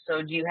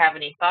 So do you have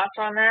any thoughts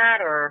on that?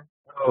 Or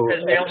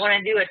because we don't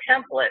want to do a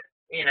template,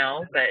 you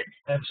know, but.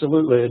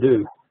 Absolutely, I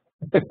do.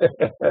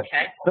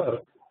 Okay.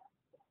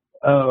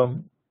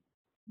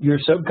 Your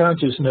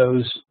subconscious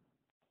knows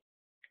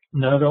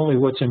not only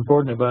what's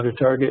important about a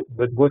target,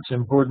 but what's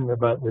important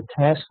about the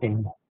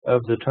tasking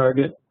of the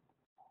target.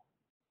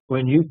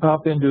 When you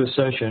pop into a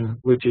session,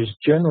 which is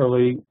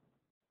generally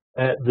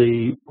at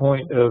the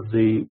point of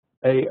the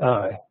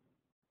AI,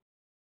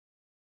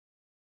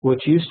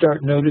 what you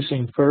start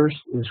noticing first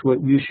is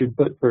what you should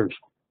put first.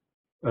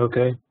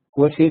 Okay?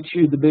 What hits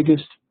you the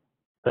biggest?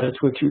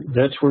 That's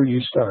where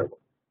you start.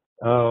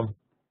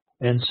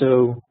 And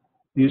so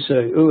you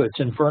say, oh, it's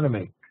in front of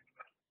me.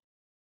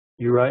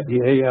 You write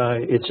the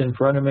AI, it's in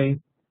front of me.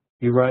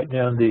 You write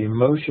down the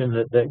emotion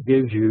that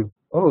gives you.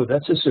 Oh,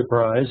 that's a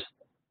surprise.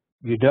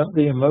 You dump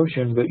the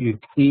emotion, but you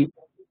keep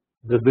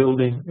the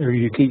building, or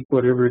you keep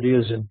whatever it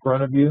is in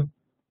front of you.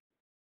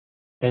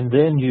 And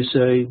then you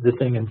say, the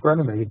thing in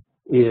front of me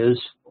is,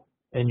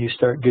 and you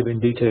start giving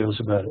details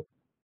about it.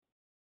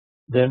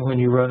 Then when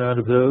you run out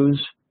of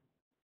those,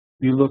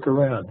 you look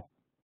around.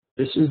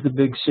 This is the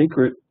big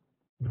secret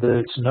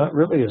that's not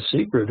really a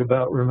secret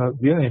about remote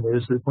viewing,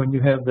 is that when you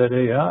have that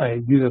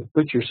AI, you have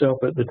put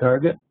yourself at the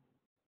target.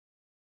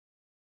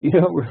 You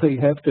don't really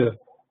have to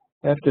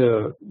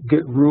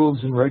get rules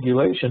and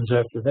regulations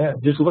after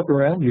that. Just look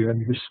around you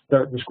and just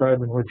start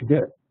describing what you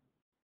get.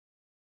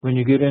 When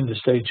you get into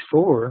stage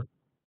 4,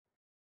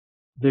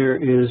 there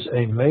is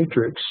a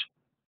matrix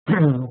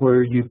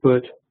where you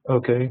put,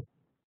 okay,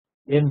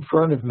 in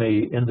front of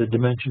me in the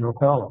dimensional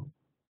column.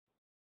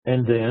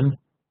 And then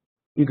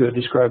you go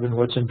describing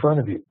what's in front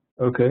of you.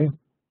 Okay.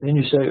 Then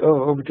you say,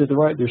 oh, over to the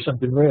right, there's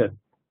something red.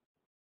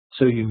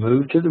 So you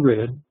move to the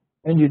red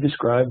and you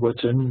describe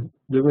what's in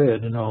the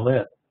red and all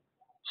that.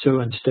 So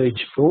in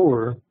stage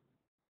 4,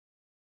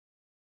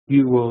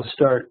 you will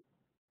start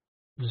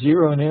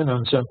zeroing in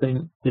on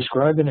something,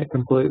 describing it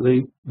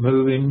completely,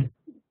 moving,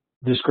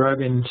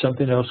 describing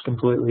something else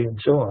completely, and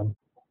so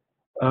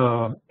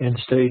on. In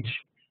stage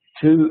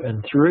 2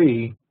 and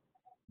 3,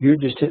 you're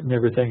just hitting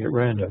everything at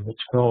random. It's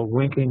called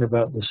winking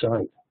about the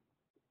site.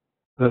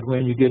 But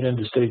when you get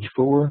into stage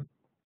 4,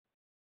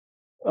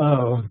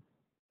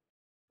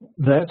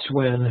 that's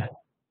when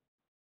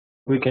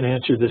we can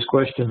answer this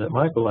question that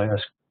Michael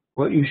asked.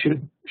 What you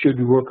should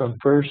you work on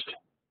first?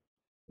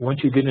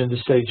 Once you get into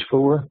stage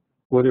 4,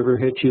 whatever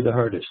hits you the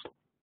hardest,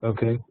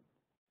 okay?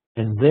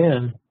 And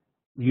then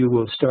you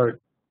will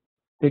start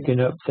picking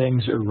up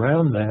things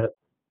around that,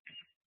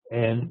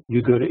 and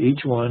you go to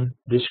each one,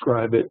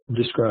 describe it,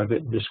 describe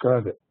it,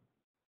 describe it.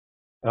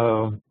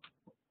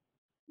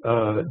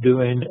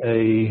 Doing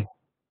a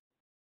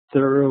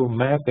thorough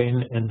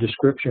mapping and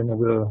description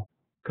of a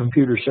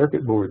computer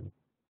circuit board.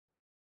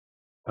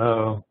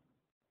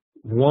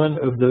 One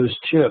of those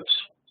chips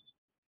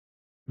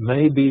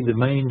may be the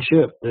main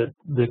chip that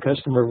the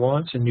customer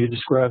wants, and you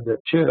describe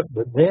that chip,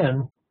 but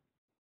then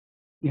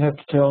you have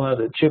to tell how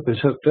that chip is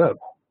hooked up.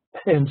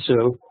 And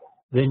so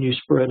then you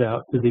spread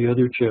out to the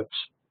other chips.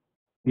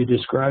 You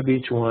describe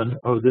each one.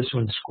 Oh, this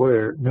one's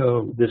square.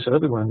 No, this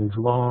other one is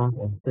long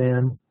and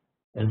thin,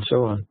 and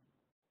so on.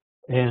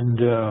 And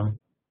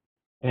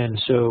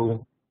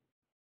so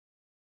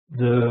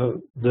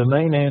the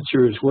main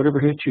answer is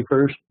whatever hits you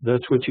first,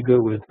 that's what you go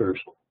with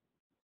first.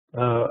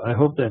 I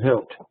hope that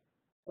helped.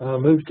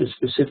 Move to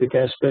specific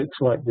aspects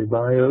like the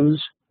bios,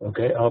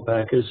 okay,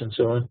 alpacas and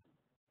so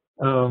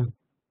on.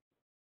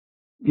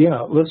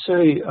 Yeah, let's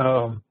say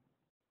on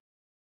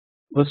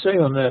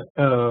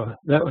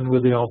that one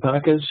with the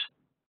alpacas,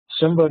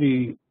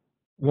 somebody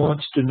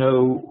wants to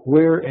know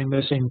where a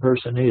missing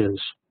person is,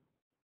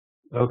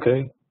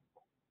 okay,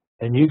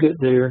 and you get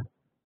there.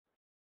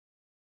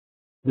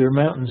 There are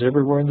mountains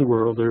everywhere in the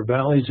world. There are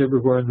valleys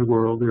everywhere in the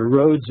world. There are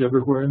roads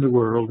everywhere in the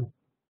world.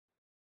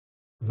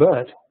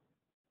 But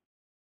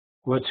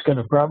what's going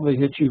to probably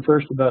hit you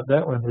first about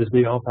that one is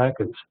the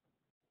alpacas,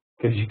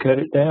 because you cut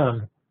it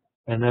down,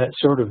 and that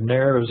sort of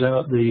narrows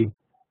out the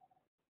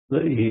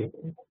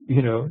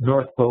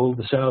North Pole,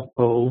 the South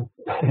Pole,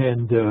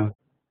 and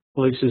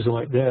places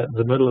like that,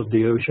 the middle of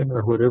the ocean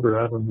or whatever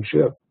out on the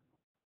ship.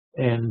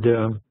 and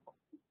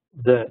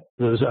that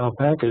those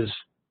alpacas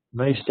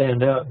may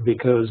stand out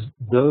because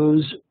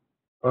those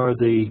are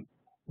the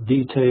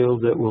detail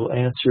that will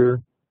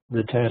answer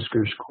the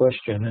tasker's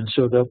question, and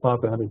so they'll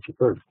pop out at you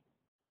first.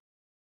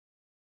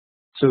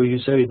 So you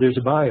say, there's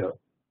a bio.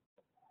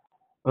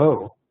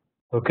 Oh,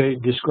 okay,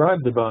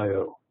 describe the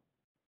bio.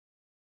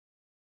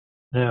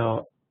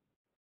 Now,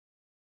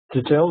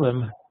 to tell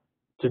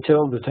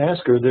the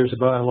tasker there's a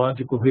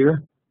biological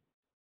here,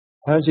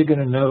 how's he going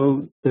to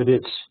know that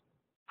it's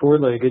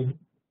four-legged,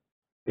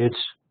 it's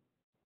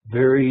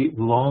very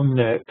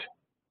long-necked,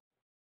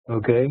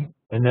 okay?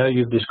 And now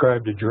you've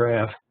described a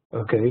giraffe,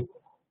 okay?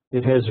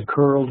 It has a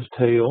curled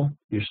tail.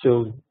 You're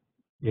still,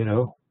 you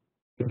know,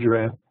 a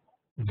giraffe.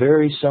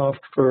 Very soft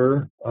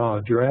fur.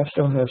 Giraffes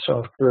don't have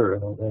soft fur, I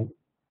don't think.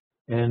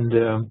 And,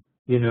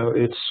 you know,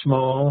 it's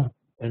small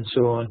and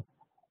so on.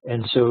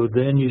 And so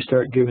then you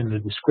start giving the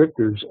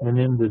descriptors, and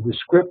in the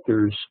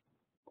descriptors,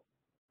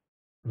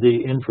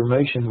 the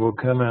information will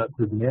come out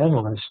to the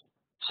analyst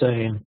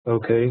saying,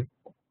 okay,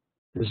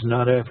 this is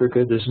not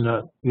Africa, this is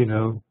not, you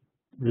know,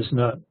 this is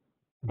not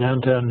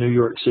downtown New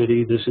York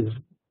City, this is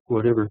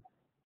whatever.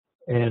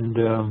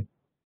 And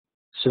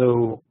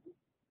so,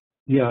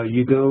 yeah,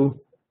 you go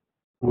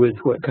with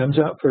what comes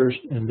out first,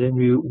 and then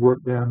you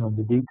work down on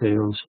the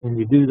details, and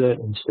you do that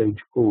in stage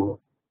 4.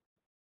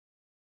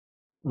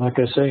 Like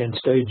I say, in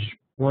stage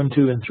 1,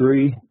 2, and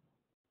 3,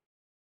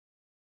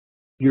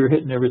 you're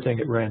hitting everything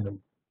at random.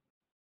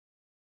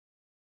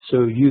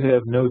 So you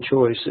have no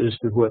choice as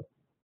to what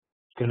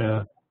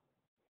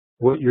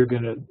you're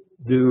gonna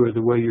do or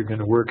the way you're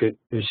gonna work it.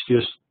 It's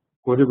just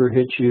whatever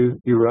hits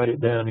you, you write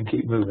it down and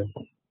keep moving.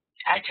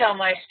 I tell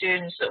my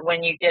students that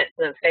when you get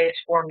the phase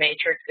 4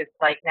 matrix, it's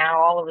like now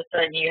all of a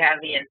sudden you have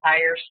the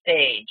entire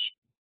stage.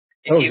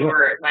 If you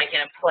were like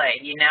in a play,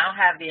 you now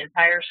have the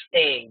entire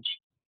stage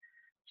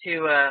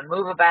to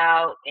move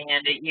about,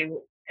 and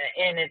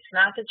it's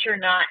not that you're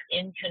not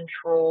in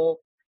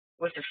control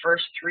with the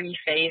first 3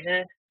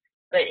 phases,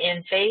 but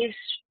in phase,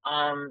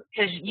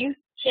 because you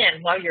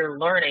can, while you're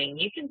learning,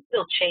 you can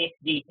still chase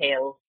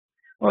details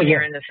when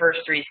you're in the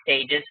first 3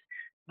 stages.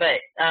 But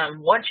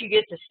once you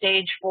get to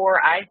stage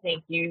 4, I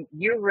think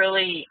you're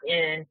really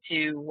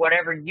into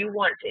whatever you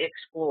want to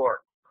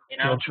explore, you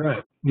know? That's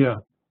right, yeah.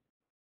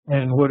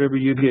 And whatever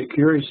you get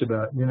curious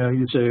about, you know,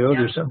 you say, oh,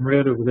 there's something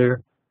red over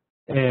there,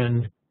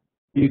 and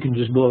you can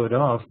just blow it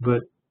off.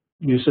 But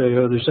you say,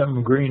 oh, there's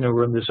something green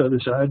over on this other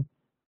side.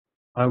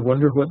 I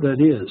wonder what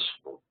that is.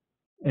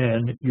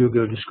 And you'll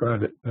go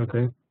describe it,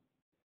 okay?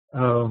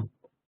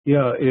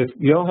 Yeah, if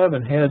y'all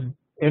haven't had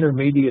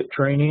intermediate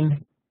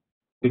training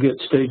to get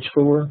stage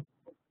 4,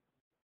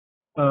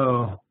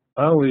 I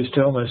always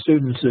tell my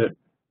students that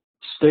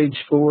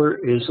stage 4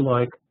 is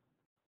like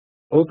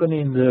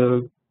opening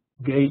the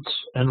gates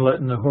and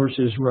letting the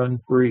horses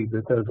run free,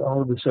 because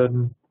all of a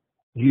sudden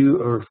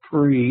you are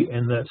free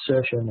in that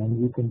session,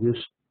 and you can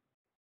just,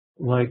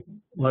 like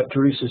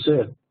Teresa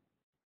said,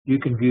 you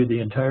can view the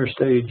entire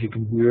stage, you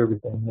can view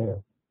everything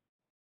there.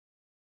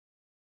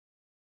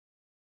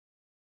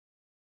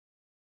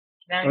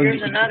 Now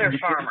here's another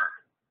farmer.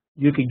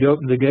 You could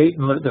open the gate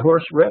and let the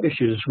horse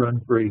radishes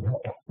run free.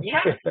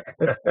 Yeah.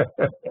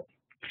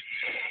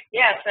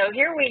 Yeah, so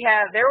here we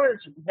have, there was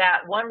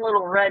that one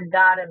little red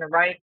dot in the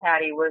right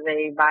patty was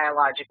a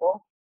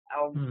biological.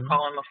 I'll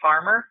call him a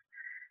farmer.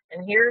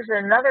 And here's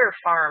another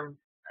farmland.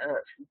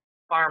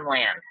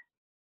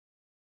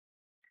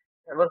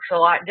 It looks a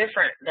lot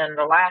different than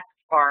the last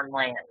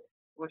farmland,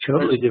 which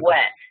was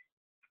wet.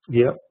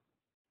 Yep.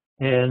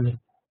 And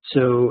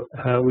so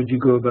how would you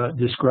go about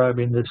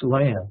describing this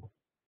land?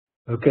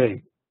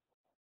 Okay,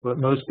 what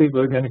most people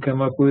are going to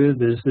come up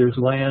with is there's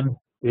land,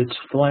 it's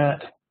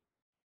flat,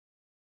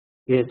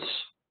 it's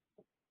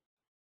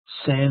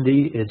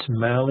sandy, it's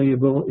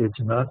malleable, it's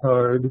not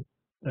hard,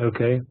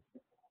 okay?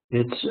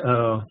 It's,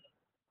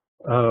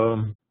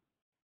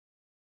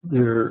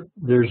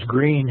 there's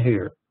green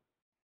here,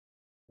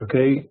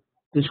 okay?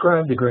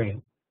 Describe the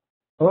green.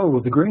 Oh,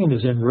 well, the green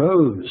is in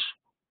rows.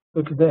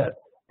 Look at that.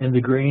 And the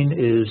green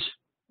is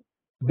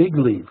big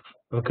leaf,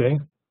 okay?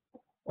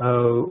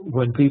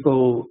 When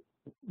people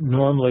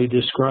normally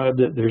describe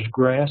that there's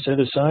grass at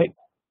a site,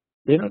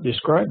 they don't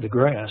describe the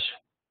grass.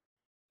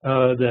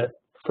 That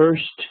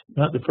first,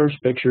 not the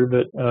first picture,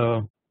 but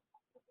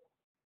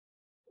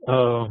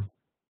the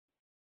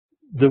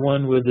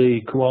one with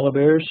the koala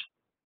bears?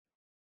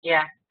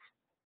 Yeah.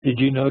 Did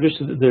you notice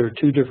that there are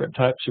 2 different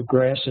types of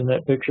grass in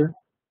that picture?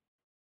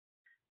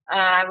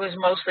 I was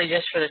mostly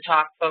just for the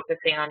talk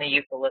focusing on the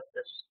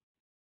eucalyptus.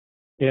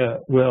 Yeah,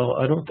 well,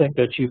 I don't think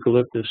that's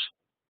eucalyptus.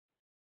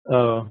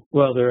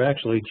 Well, there are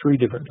actually 3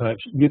 different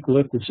types.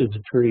 Eucalyptus is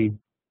a tree.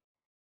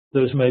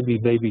 Those may be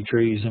baby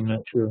trees, I'm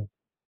not sure.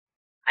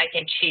 I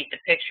can cheat. The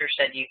picture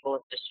said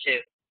eucalyptus too.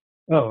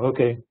 Oh,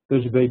 okay.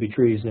 Those are baby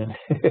trees then.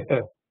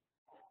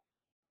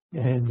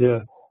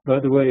 And by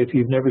the way, if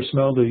you've never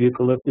smelled a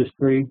eucalyptus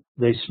tree,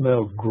 they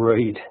smell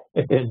great.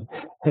 and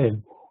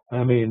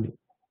I mean,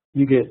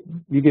 you get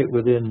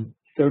within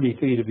 30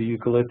 feet of a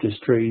eucalyptus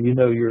tree, you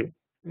know you're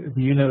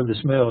you know the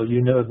smell,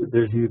 you know that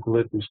there's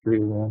eucalyptus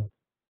tree around.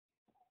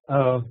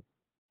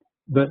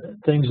 But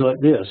things like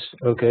this,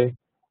 okay,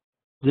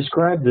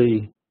 describe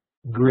the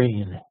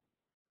green.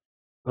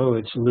 Oh,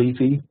 it's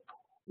leafy.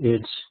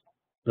 The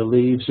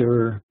leaves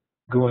are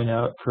going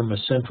out from a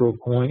central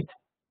point,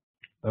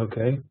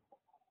 okay.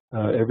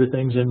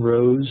 Everything's in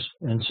rows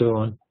and so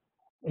on.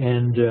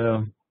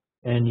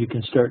 And you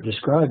can start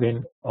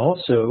describing.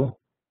 Also,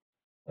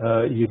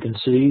 you can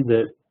see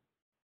that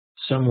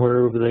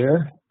somewhere over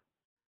there,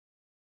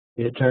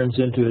 it turns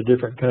into a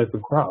different type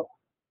of crop.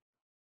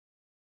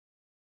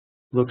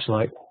 Looks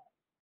like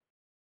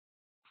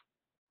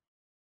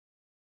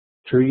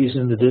trees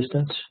in the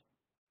distance.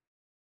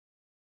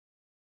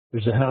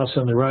 There's a house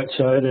on the right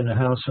side and a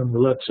house on the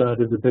left side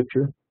of the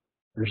picture.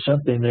 There's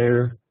something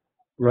there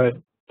right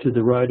to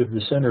the right of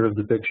the center of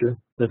the picture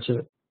that's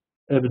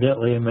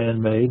evidently a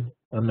man-made.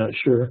 I'm not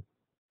sure.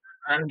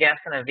 I'm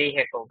guessing a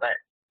vehicle, but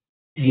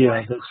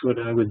anyway, yeah, that's what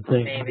I would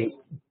think. maybe.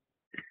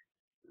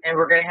 And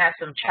we're going to have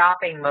some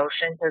chopping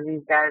motion because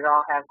these guys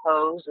all have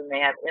hoes and they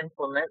have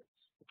implements.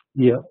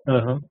 Yeah,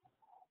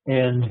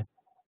 and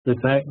the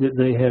fact that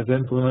they have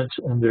implements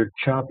and they're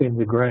chopping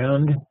the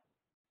ground,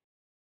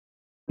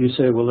 you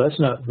say, well, that's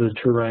not the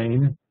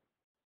terrain.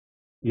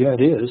 Yeah,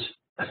 it is.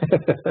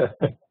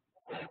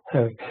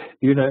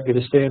 You're not going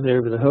to stand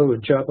there with a hoe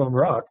and chop on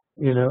rock,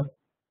 you know,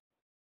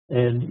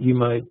 and you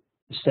might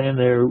stand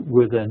there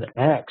with an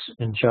axe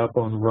and chop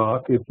on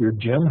rock if you're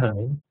gem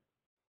hunting.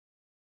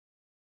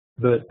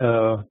 But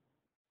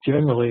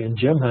generally in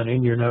gem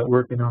hunting, you're not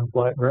working on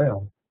flat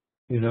ground,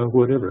 you know,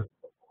 whatever.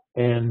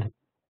 And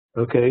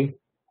okay,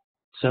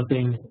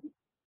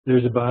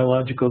 there's a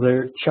biological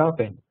there,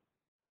 chopping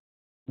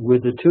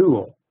with a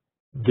tool.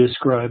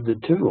 Describe the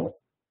tool,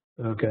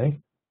 okay?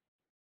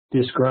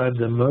 Describe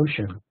the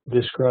motion.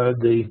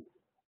 Describe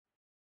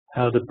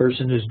how the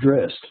person is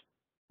dressed,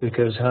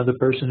 because how the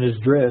person is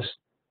dressed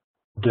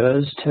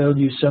does tell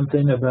you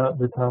something about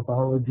the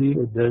topology.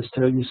 It does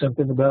tell you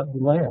something about the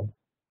land.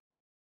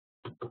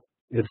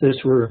 If this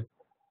were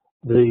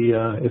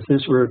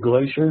a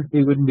glacier,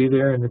 he wouldn't be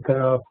there in a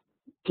cut-off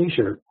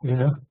T-shirt, you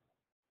know,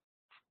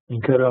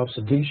 in cut-offs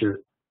and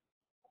T-shirt.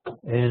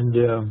 And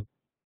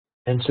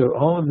so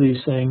all of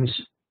these things,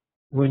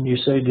 when you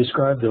say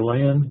describe the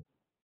land,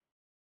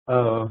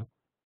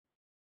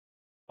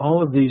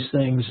 all of these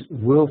things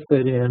will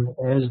fit in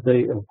as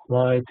they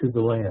apply to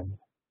the land.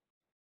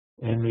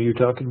 And you're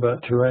talking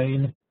about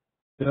terrain,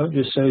 don't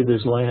just say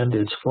there's land,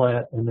 it's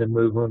flat, and then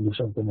move on to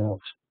something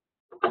else.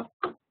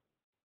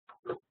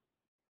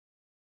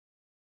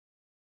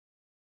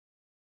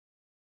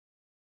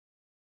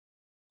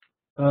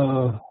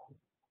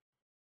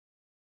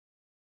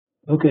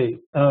 Okay,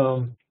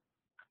 a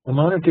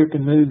monitor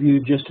can move you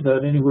just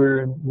about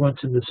anywhere once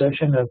in the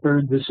session. I've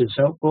heard this is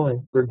helpful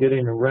and for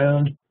getting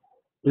around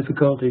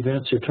difficult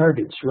events or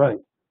targets, right.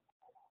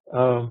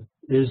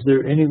 Is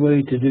there any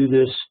way to do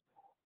this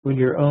when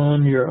you're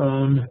on your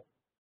own,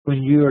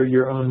 when you are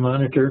your own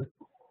monitor?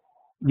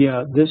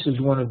 Yeah, this is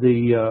one of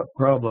the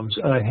problems.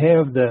 I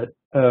have that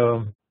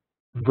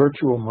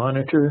virtual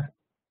monitor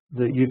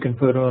that you can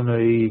put on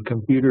a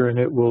computer and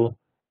it will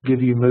give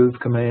you move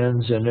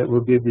commands and it will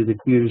give you the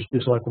cues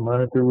just like a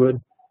monitor would.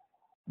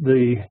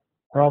 The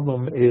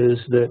problem is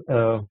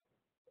that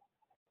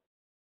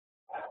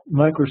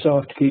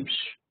Microsoft keeps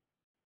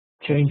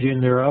changing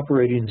their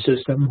operating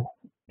system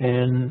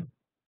and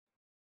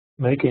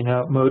making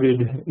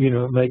outmoded, you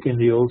know, making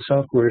the old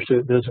software so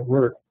it doesn't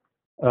work.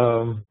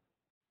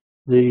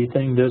 The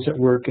thing doesn't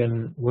work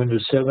in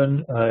Windows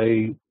 7.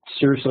 I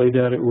seriously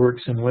doubt it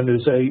works in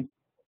Windows 8.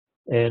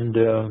 And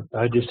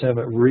I just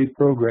haven't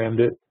reprogrammed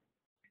it,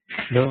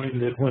 knowing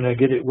that when I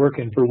get it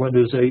working for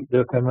Windows 8,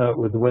 they'll come out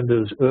with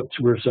Windows, oops,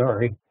 we're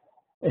sorry.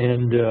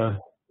 And,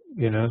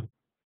 you know,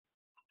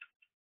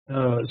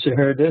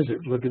 Sahara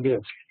Desert, look at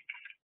this.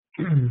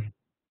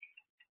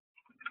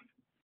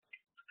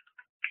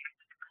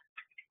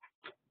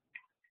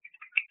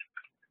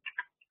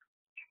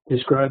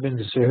 Describing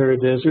the Sahara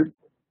Desert,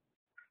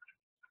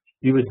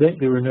 you would think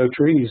there were no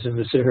trees in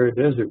the Sahara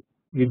Desert.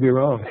 You'd be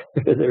wrong.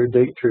 There are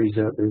date trees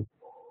out there.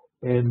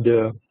 And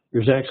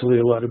there's actually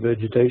a lot of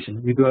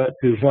vegetation. You go out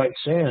to white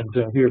sands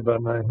out here by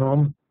my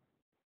home,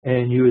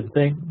 and you would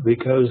think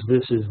because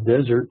this is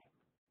desert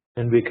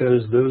and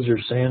because those are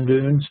sand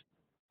dunes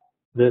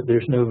that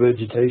there's no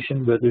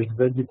vegetation, but there's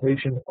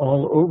vegetation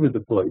all over the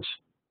place.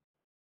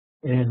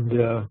 And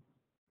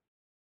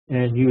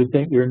you would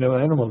think there are no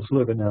animals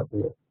living out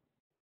there.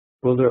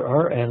 Well, there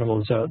are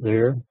animals out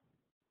there,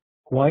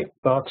 white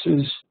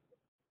foxes,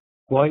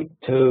 white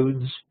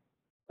toads,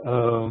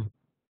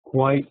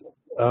 white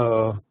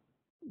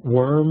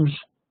worms,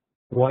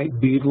 white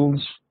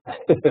beetles,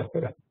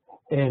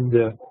 and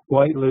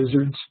white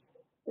lizards,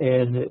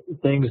 and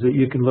things that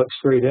you can look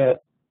straight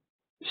at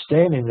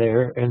standing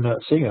there and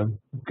not see them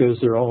because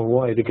they're all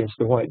white against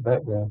the white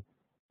background.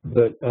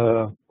 But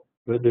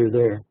they're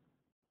there.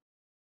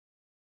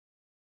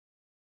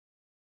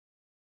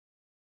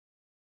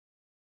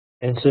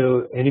 And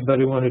so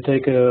anybody want to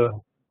take a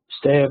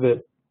stab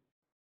at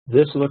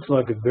this looks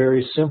like a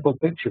very simple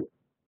picture.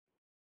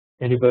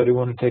 Anybody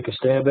want to take a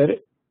stab at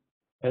it,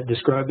 at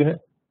describing it?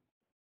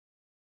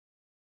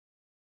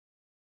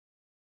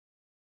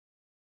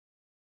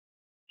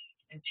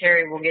 And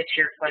Terry, we'll get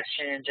to your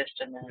question in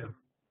just a minute.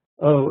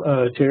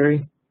 Oh,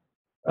 Terry,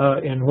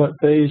 in what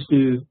phase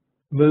do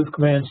move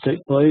commands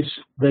take place?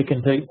 They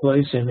can take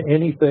place in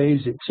any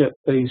phase except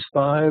phase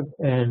 5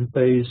 and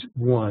phase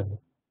 1.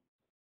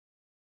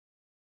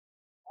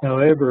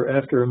 However,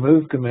 after a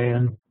move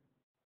command,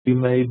 you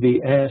may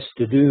be asked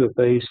to do a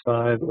phase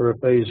 5 or a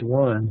phase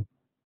 1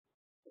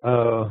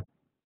 to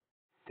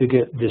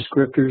get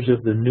descriptors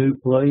of the new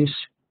place.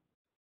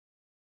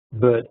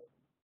 But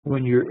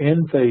when you're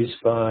in phase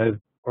 5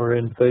 or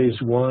in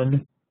phase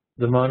 1,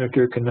 the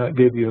monitor cannot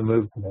give you a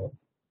move command.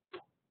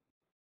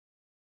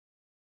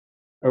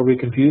 Are we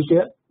confused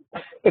yet?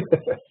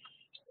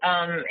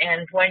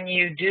 And when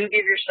you do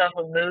give yourself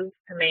a move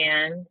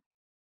command,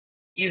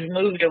 you've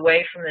moved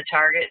away from the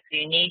target, so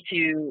you need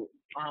to,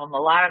 a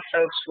lot of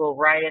folks will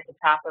write at the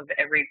top of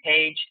every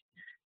page,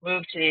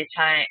 move to the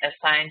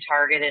assigned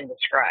target and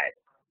describe.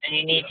 And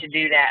you need to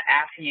do that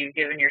after you've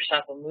given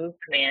yourself a move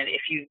command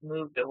if you've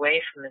moved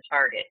away from the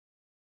target.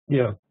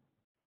 Yeah.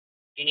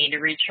 You need to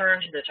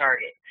return to the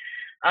target.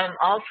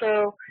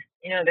 Also,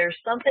 there's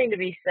something to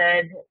be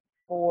said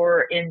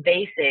for in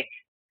basic,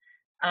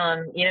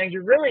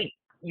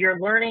 you're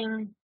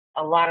learning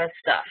a lot of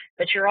stuff,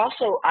 but you're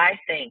also, I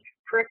think,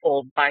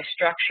 crippled by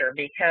structure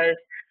because,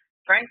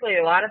 frankly,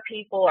 a lot of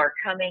people are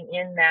coming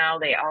in now.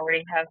 They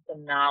already have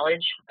some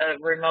knowledge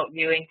of remote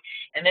viewing,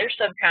 and their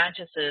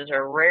subconsciouses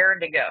are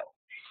raring to go.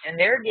 And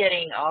they're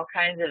getting all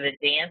kinds of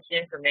advanced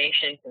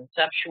information,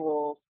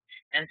 conceptual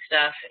and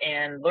stuff,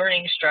 and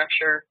learning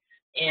structure.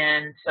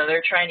 And so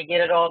they're trying to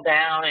get it all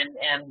down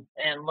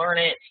and learn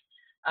it.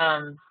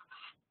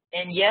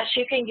 And yes,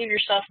 you can give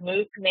yourself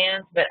move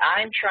commands, but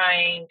I'm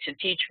trying to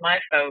teach my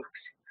folks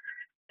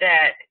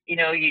that,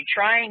 you're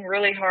trying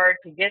really hard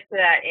to get to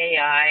that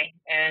AI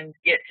and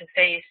get to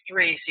phase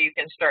 3 so you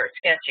can start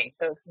sketching.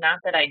 So it's not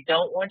that I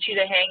don't want you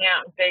to hang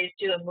out in phase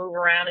 2 and move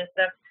around and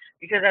stuff,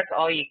 because that's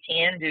all you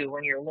can do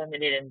when you're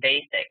limited in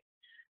basic.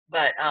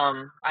 But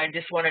I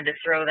just wanted to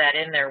throw that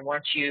in there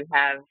once you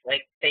have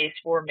like phase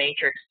 4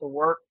 matrix to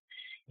work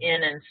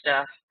in and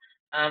stuff.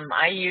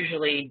 I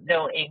usually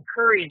don't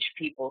encourage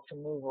people to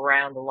move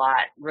around a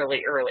lot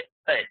really early,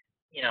 but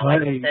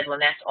like I said, when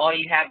that's all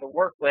you have to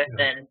work with,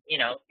 then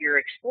you're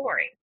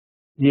exploring.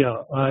 Yeah,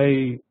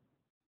 I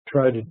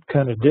try to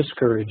kind of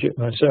discourage it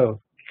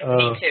myself.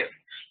 Me too.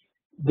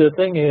 The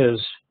thing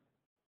is,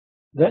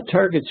 that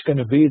target's going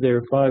to be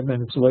there 5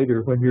 minutes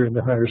later when you're in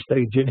the higher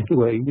stage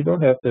anyway. You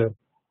don't have to.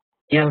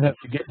 You don't have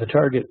to get the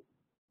target,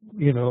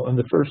 on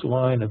the first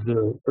line of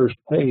the first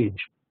page.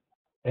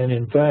 And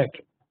in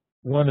fact,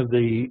 one of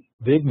the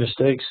big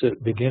mistakes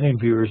that beginning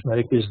viewers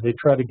make is they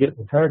try to get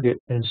the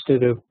target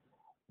instead of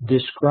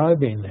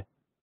describing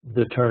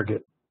the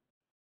target.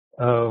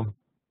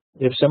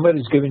 If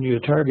somebody's giving you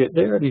a target,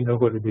 they already know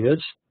what it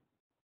is.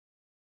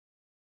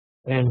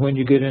 And when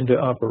you get into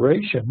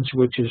operations,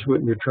 which is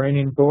what you're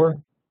training for,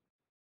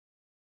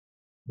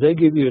 they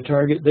give you a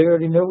target, they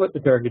already know what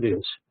the target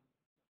is.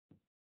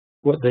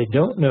 What they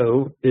don't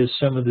know is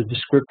some of the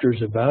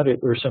descriptors about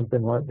it or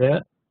something like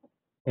that.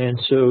 And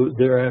so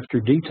they're after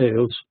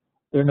details.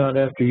 They're not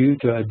after you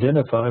to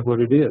identify what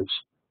it is.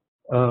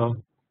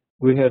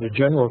 We had a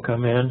general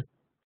come in,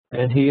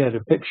 and he had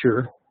a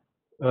picture,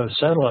 a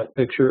satellite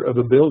picture of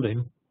a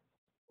building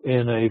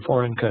in a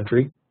foreign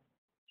country.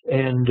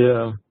 And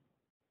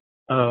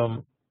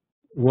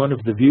one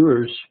of the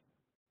viewers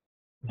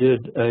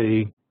did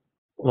a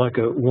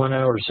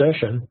 1-hour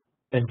session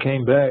and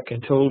came back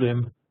and told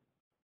him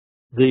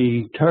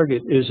the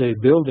target is a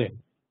building.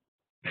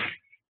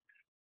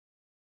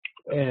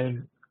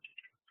 And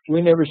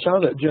we never saw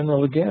that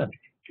general again,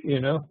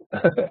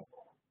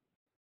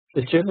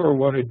 The general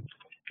wanted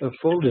a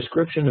full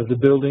description of the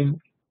building,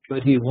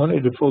 but he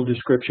wanted a full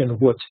description of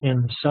what's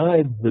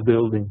inside the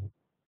building.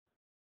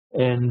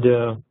 And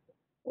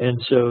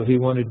so he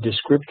wanted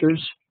descriptors.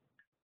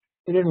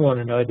 He didn't want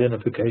an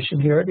identification.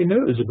 He already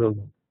knew it was a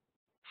building.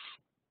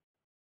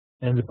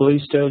 And the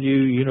police tell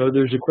you,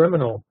 there's a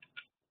criminal,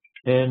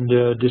 and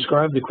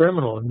describe the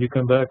criminal. And you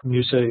come back and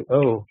you say,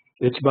 oh,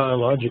 it's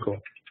biological.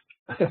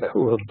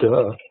 Well,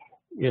 duh,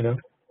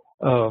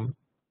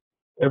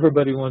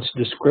 everybody wants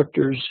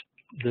descriptors.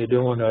 They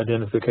don't want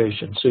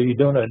identification. So you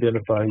don't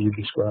identify, you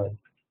describe.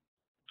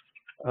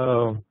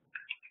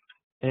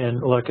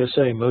 And like I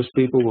say, most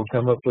people will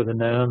come up with a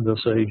noun. They'll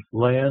say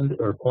land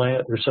or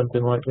plant or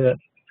something like that.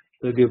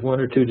 They'll give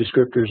 1 or 2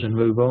 descriptors and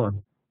move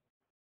on,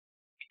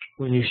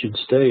 when you should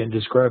stay and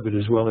describe it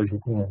as well as you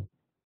can.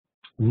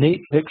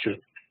 Neat picture.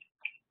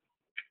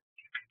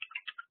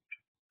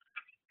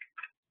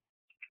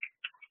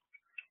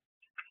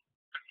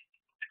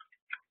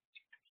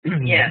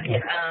 Yes.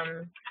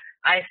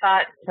 I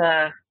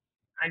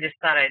just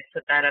thought I'd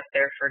put that up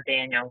there for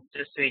Daniel,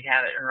 just so he'd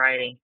have it in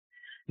writing.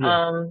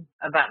 Yeah.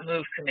 About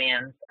move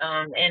commands.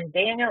 And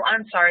Daniel,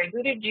 I'm sorry,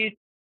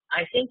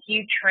 I think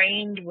you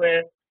trained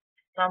with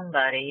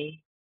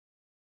somebody.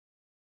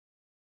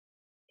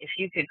 if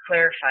you could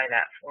clarify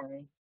that for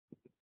me.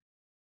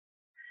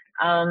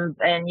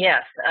 And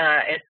yes,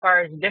 as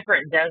far as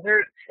different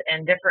deserts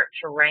and different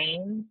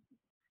terrains,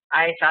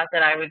 I thought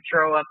that I would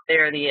throw up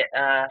there the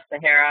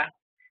Sahara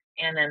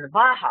and then the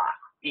Baja,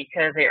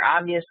 because they're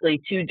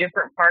obviously two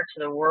different parts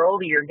of the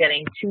world. You're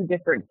getting two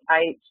different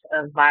types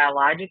of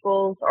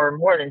biologicals, or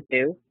more than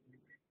two.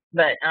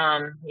 But,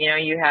 you know,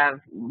 you have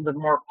the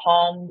more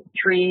palm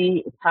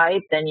tree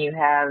type, then you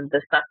have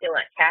the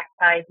succulent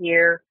cacti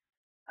here,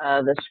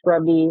 the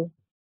scrubby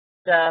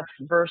stuff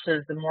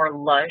versus the more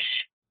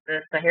lush. The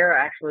Sahara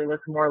actually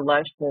looks more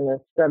lush than the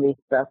scrubby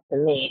stuff to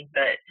me,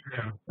 but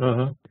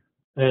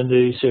and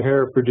the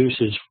Sahara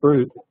produces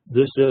fruit.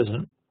 This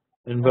doesn't.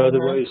 And by the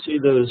way, see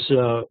those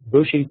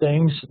bushy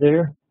things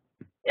there?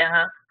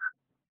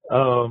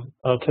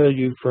 I'll tell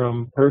you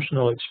from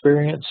personal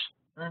experience,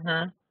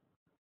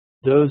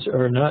 those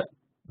are not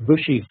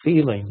bushy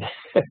feeling.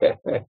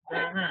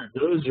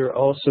 Those are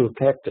also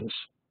cactus.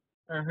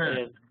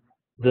 And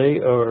they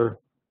are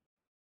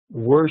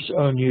worse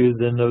on you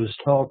than those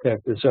tall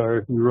cactus are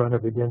if you run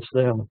up against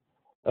them.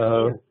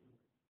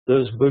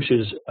 Those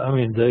bushes, I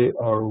mean, they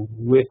are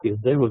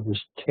wicked. They will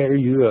just tear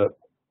you up.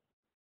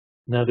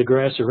 Now, the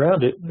grass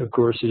around it, of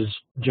course, is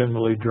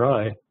generally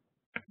dry,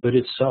 but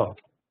it's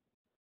soft.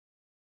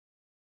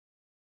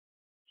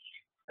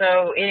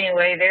 So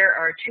anyway, there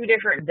are two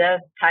different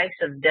types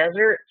of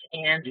deserts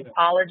and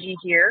topology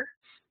here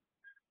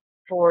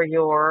for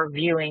your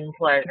viewing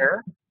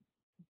pleasure.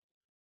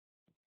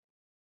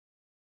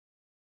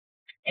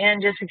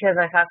 And just because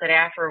I thought that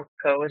Africa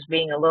was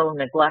being a little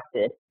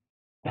neglected,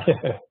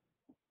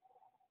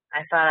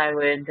 I thought I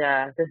would,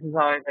 this is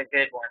always a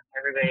good one.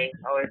 Everybody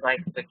always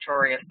likes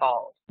Victoria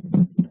Falls.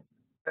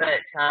 But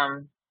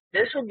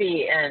this would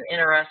be an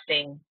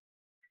interesting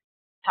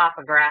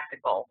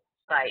topographical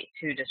site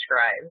to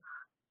describe.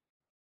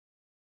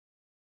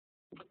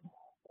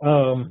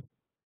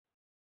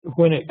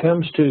 When it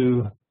comes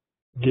to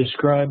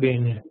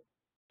describing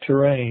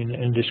terrain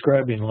and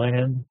describing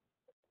land,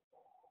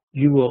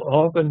 you will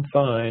often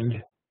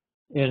find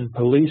in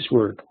police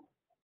work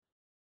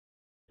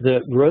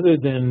that rather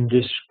than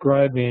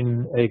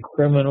describing a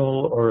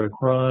criminal or a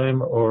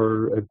crime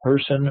or a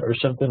person or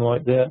something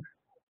like that,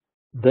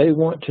 they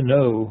want to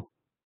know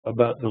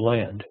about the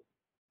land.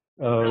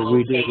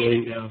 We did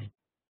a,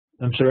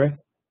 I'm sorry?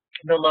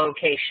 The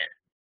location.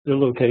 The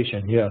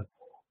location, yeah.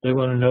 They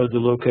want to know the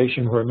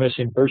location where a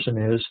missing person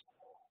is.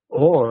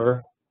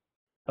 Or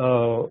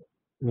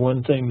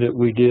one thing that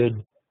we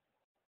did,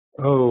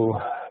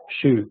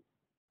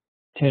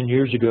 10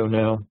 years ago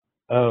now,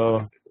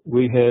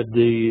 we had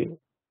the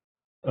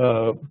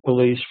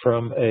police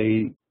from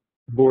a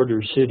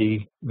border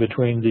city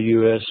between the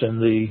U.S.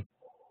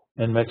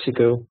 and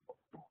Mexico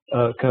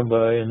come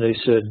by, and they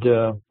said,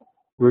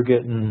 we're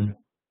getting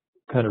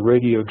kind of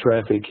radio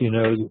traffic, you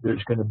know,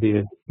 there's going to be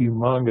a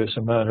humongous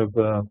amount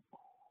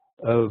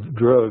of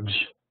drugs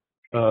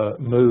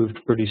moved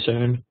pretty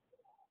soon.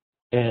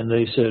 And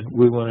they said,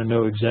 we want to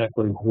know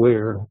exactly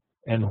where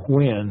and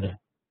when.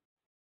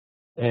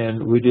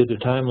 And we did a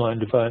timeline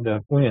to find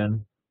out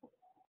when,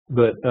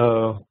 but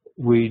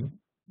we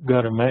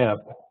got a map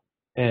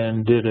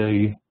and did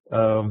a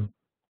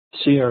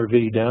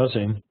CRV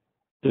dowsing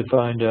to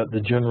find out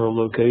the general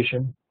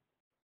location.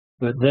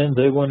 But then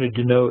they wanted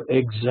to know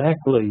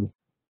exactly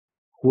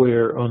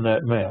where on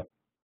that map.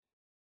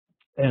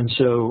 And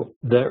so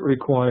that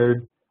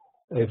required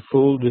a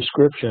full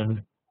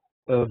description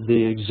of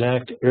the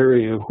exact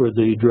area where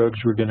the drugs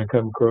were going to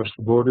come across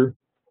the border.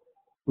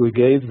 We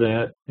gave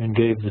that and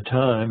gave the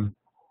time,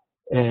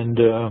 and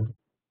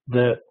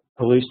that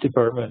police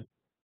department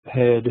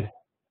had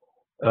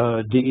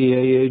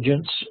DEA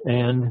agents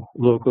and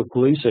local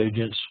police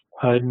agents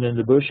hiding in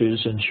the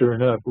bushes, and sure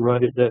enough,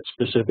 right at that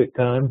specific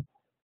time,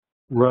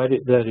 right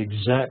at that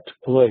exact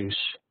place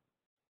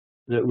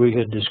that we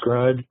had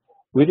described,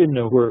 we didn't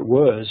know where it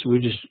was. We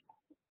just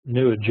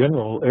knew a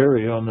general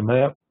area on the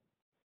map.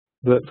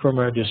 But from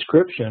our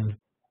description,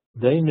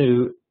 they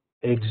knew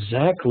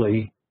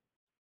exactly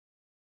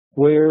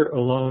where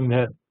along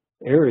that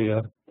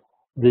area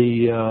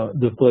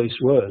the place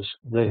was.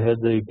 They had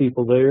the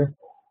people there.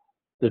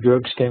 The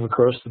drugs came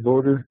across the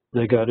border.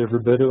 They got every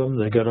bit of them.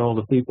 They got all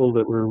the people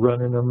that were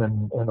running them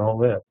and all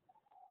that.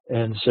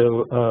 And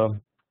so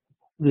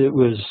it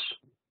was,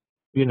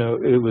 you know,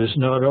 it was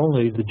not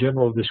only the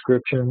general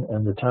description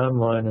and the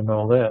timeline and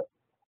all that,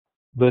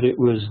 but it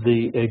was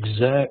the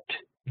exact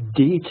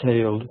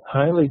detailed,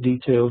 highly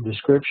detailed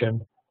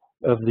description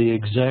of the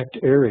exact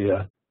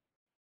area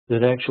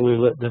that actually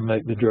let them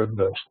make the drug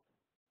bust.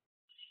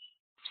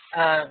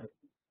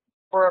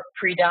 For a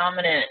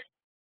predominant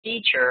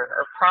feature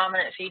or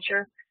prominent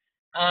feature,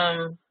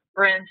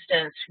 for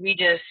instance, we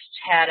just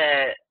had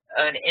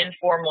an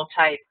informal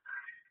type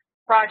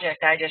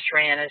project I just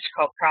ran. It's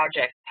called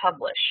Project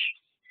Publish.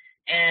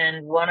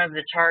 And one of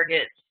the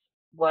targets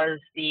was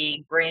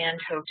the Grand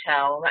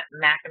Hotel,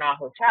 Mackinac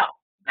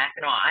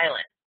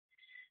Island.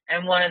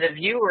 And one of the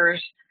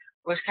viewers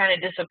was kind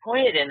of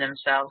disappointed in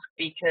themselves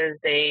because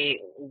they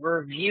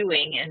were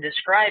viewing and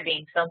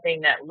describing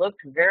something that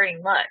looked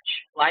very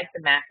much like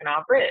the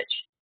Mackinac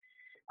Bridge.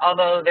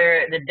 Although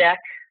the deck,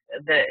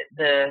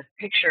 the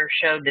picture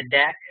showed the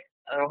deck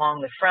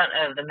along the front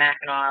of the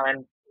Mackinac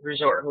Island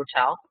Resort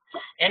Hotel,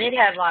 and it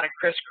had a lot of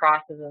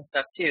crisscrosses and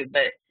stuff too,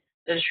 but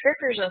the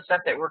descriptors and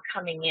stuff that were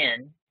coming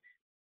in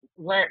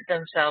lent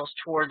themselves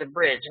toward the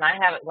bridge. And I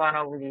haven't gone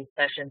over these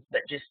sessions,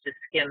 but just to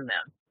skim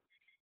them.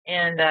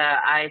 And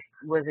I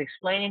was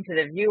explaining to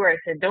the viewer, I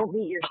said, don't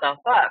beat yourself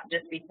up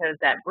just because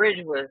that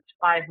bridge was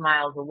 5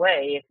 miles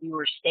away. If you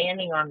were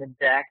standing on the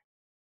deck,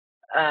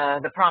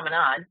 the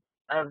promenade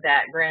of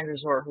that Grand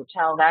Resort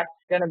Hotel, that's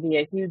going to be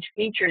a huge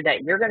feature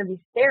that you're going to be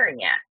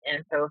staring at.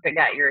 And so if it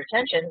got your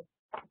attention,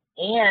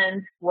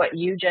 and what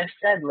you just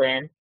said,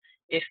 Lynn,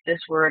 if this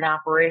were an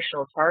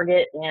operational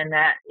target and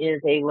that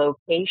is a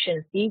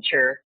location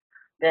feature,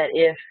 that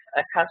if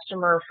a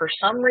customer for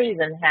some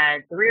reason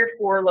had 3 or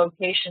 4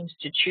 locations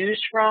to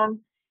choose from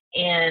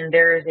and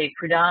there is a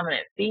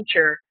predominant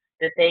feature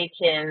that they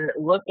can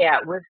look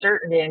at with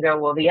certainty and go,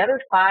 well, the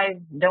other 5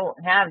 don't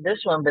have this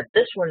one, but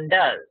this one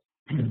does.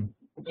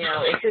 You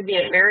know, it could be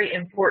a very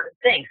important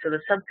thing. So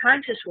the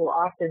subconscious will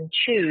often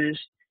choose,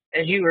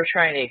 as you were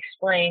trying to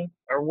explain,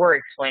 or were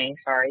explaining,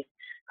 sorry,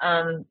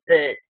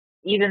 that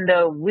even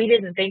though we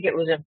didn't think it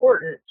was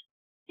important,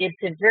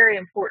 it's a very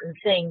important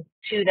thing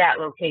to that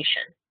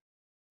location.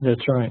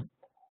 That's right.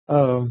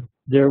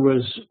 There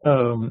was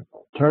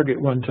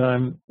Target one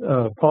time,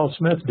 Paul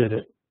Smith did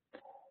it.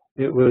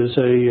 It was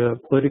a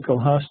political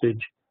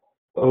hostage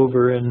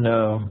over in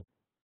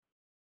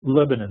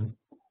Lebanon.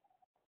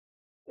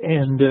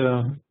 And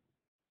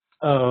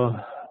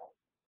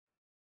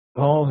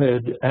Paul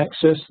had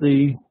accessed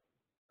the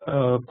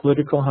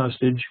political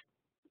hostage,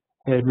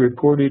 had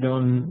reported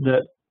on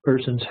that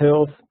person's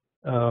health,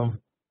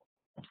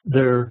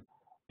 their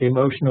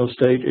emotional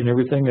state and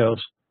everything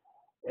else,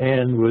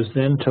 and was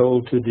then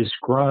told to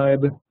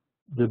describe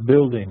the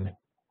building.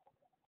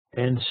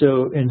 And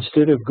so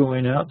instead of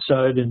going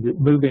outside and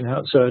moving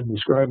outside and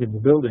describing the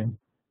building,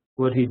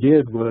 what he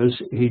did was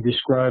he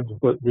described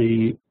what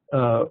the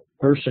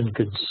person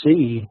could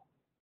see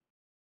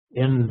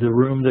in the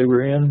room they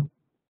were in.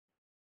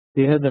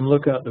 He had them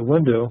look out the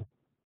window,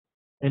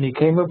 and he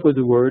came up with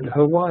the word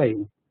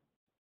Hawaii.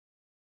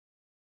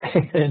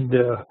 And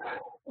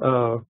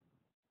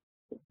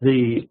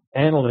the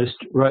analyst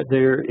right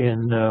there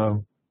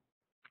in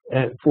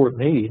at Fort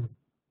Meade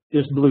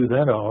just blew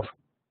that off.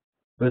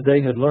 But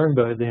they had learned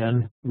by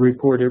then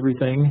report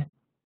everything.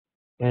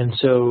 And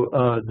so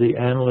the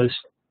analyst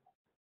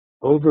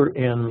over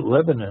in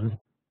Lebanon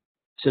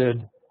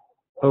said,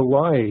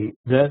 Hawaii,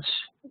 that's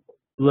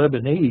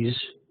Lebanese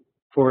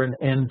for an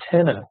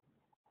antenna.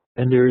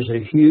 And there's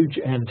a huge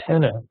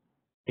antenna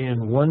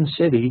in one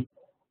city.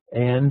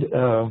 And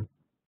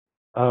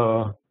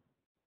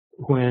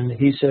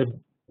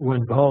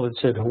when Paul had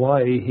said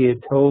Hawaii, he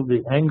had told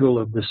the angle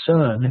of the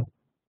sun,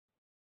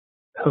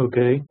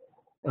 okay,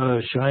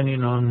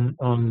 shining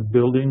on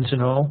buildings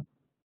and all.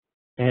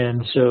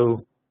 And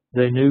so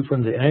they knew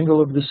from the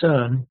angle of the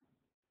sun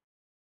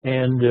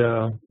and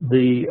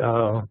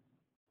the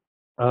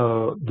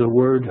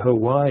word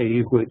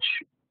Hawaii, which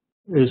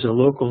is a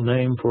local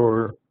name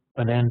for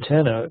an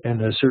antenna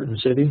in a certain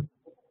city,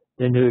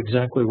 they knew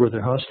exactly where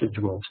the hostage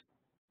was.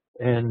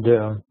 And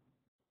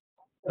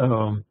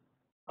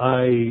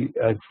I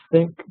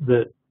think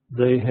that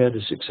they had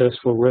a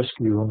successful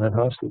rescue on that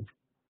hostage.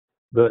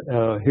 But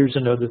here's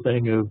another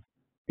thing of,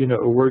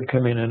 a word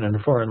coming in a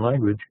foreign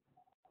language,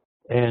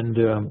 and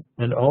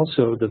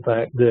also the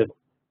fact that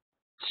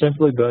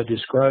simply by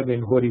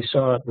describing what he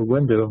saw at the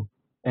window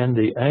and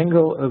the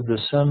angle of the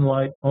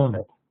sunlight on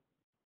it,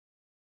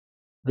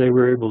 they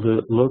were able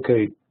to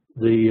locate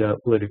the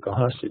political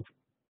hostage.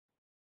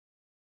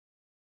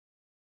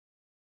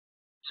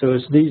 So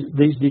it's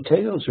these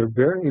details are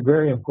very,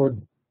 very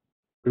important.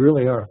 They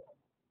really are.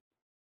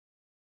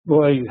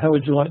 Boy, how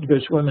would you like to go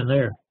swimming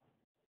there?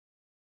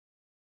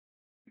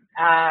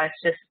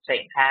 It's just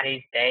St.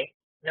 Patty's Day.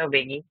 No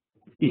biggie.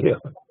 Yeah.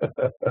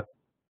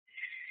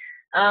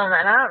 And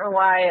I don't know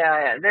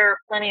why, there are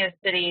plenty of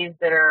cities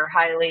that are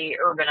highly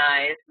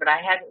urbanized, but I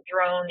hadn't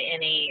thrown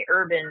any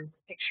urban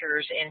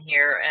pictures in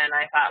here, and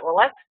I thought, well,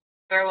 let's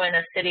throw in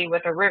a city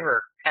with a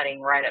river cutting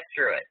right up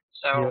through it.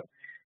 So Yep.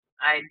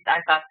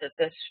 I thought that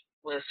this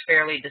was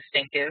fairly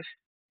distinctive.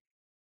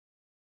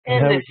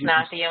 And it's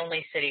not the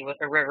only city with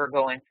a river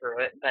going through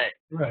it, but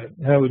right.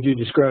 How would you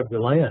describe the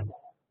land?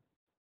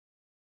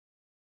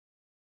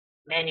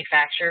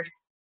 manufactured.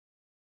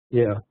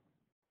 Yeah.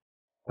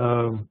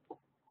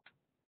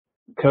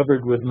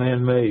 Covered with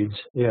man-mades.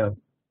 Yeah.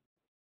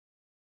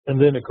 And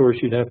then, of course,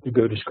 you'd have to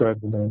go describe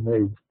the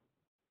man-mades.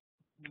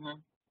 Mm-hmm.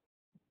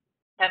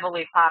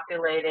 Heavily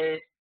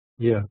populated.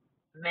 Yeah.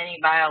 Many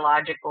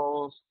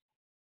biologicals.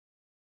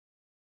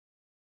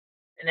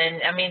 And then,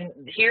 I mean,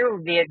 here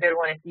would be a good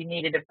one if you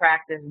needed to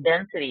practice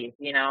densities,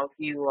 if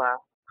you,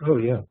 Oh,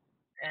 yeah.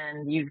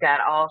 and you've got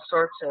all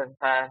sorts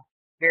of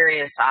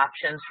various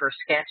options for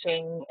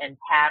sketching and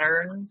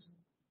patterns.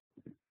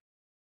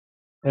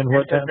 And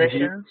what time of year?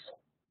 Positions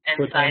and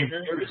What time of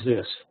sizes. year is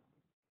this?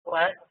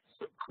 What?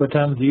 What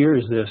time of the year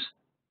is this?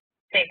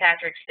 St.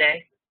 Patrick's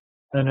Day.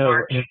 I know,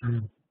 March.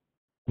 in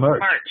March.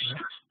 March.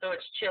 So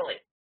it's chilly.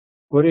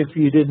 What if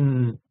you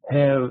didn't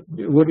know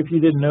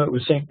it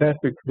was St.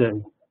 Patrick's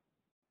Day?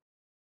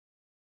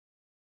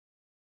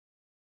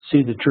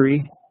 See the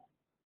tree?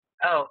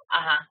 Oh,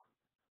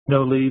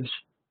 No leaves?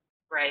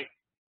 right.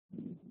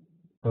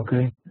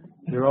 Okay.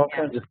 There are all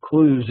kinds of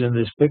clues in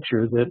this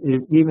picture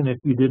that even if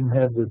you didn't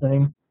have the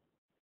thing,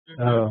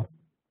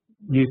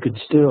 you could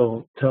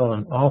still tell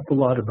an awful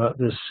lot about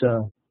this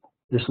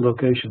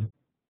location.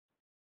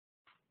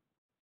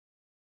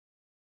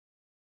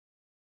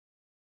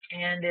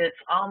 And it's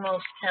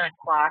almost 10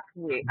 o'clock.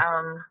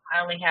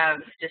 I only have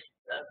just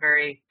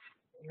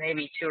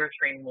maybe 2 or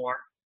 3 more.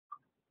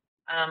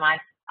 I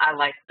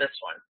like this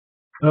one.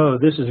 Oh,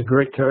 this is a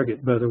great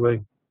target, by the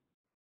way.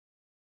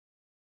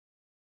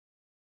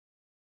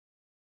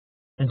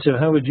 And so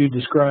how would you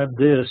describe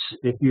this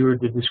if you were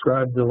to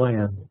describe the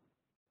land?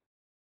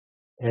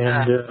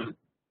 And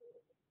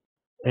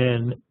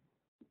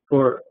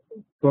for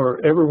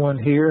everyone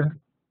here,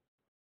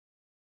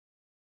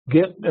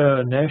 get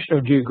National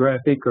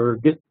Geographic or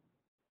get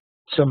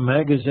some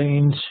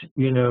magazines,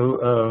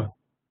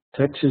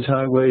 Texas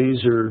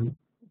Highways or,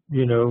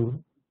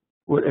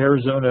 what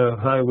Arizona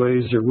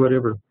Highways or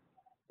whatever,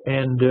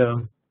 and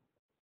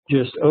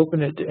just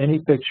open it to any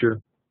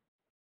picture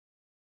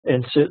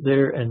and sit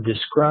there and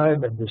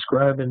describe and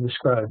describe and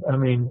describe. I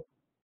mean,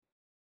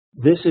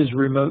 this is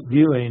remote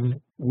viewing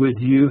with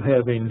you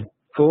having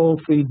full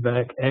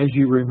feedback as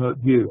you remote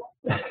view.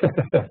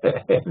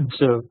 And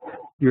so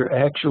you're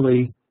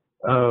actually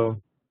able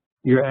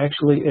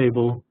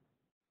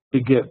to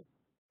get,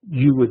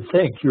 you would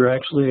think you're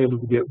actually able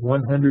to get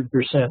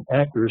 100%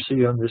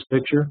 accuracy on this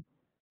picture,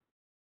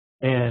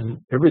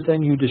 and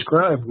everything you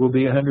describe will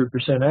be 100%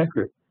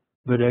 accurate.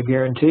 But I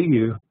guarantee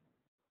you,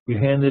 you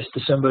hand this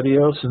to somebody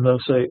else and they'll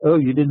say, "Oh,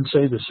 you didn't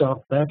say the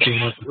soft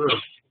vacuum of the verb,"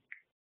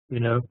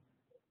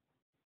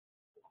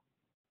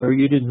 or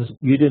you didn't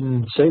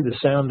say the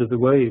sound of the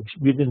waves,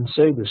 you didn't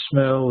say the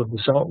smell of the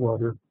salt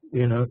water,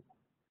 and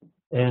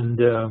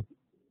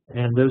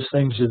those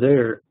things are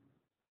there.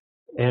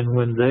 And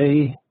when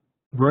they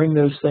bring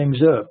those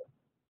things up,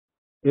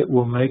 it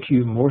will make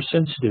you more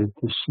sensitive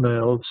to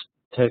smells,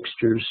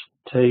 textures,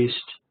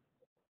 taste,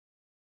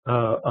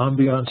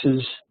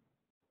 ambiances,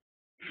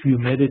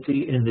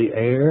 humidity in the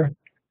air,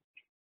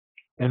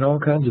 and all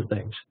kinds of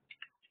things.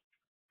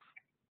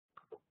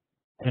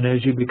 And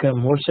as you become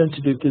more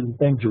sensitive to the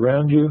things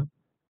around you,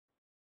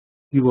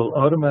 you will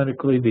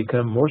automatically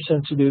become more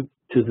sensitive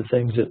to the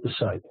things at the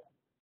site.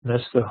 And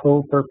that's the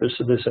whole purpose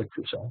of this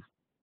exercise.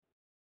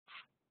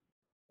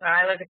 When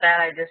I look at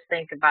that, I just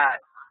think about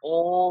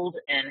old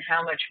and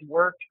how much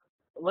work.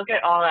 Look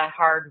at all that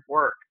hard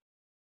work.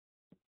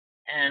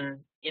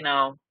 And, I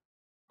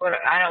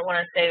don't want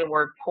to say the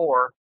word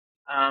poor.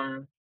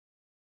 I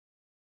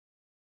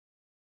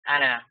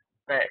don't know,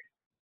 but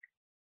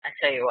I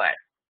tell you what.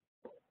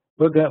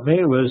 What got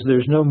me was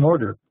there's no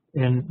mortar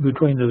in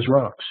between those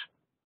rocks.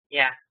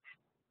 Yeah.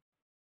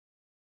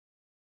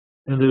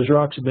 And those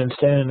rocks have been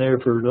standing there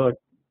for like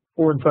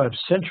 4 and 5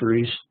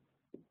 centuries.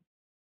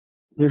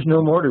 There's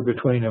no mortar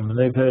between them, and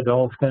they've had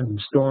all kinds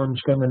of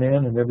storms coming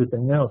in and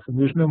everything else, and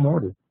there's no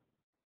mortar.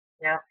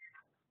 Yeah.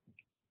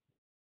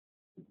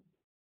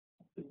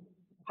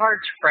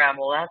 Hard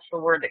scrabble, that's the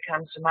word that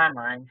comes to my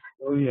mind.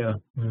 Oh, yeah.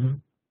 Mm-hmm.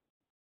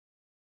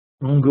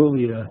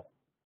 Mongolia.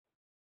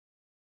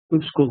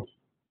 Good school.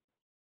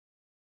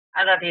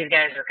 I thought these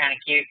guys were kind of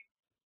cute.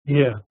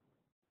 Yeah.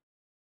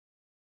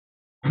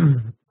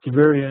 It's a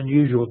very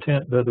unusual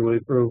tent, by the way,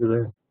 for over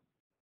there.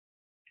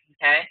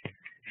 Okay.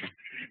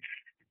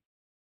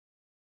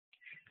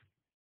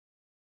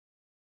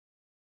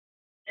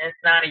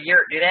 It's not a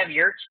yurt. Do they have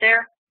yurts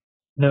there?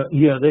 No,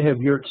 yeah, they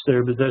have yurts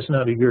there, but that's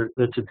not a yurt.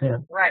 That's a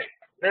tent. Right.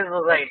 This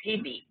looks like a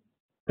teepee.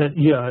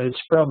 Yeah,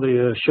 it's probably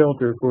a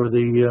shelter for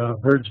the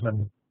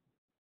herdsmen.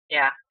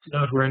 Yeah. It's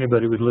not where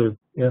anybody would live.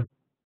 Yeah.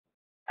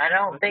 I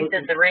don't think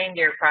that the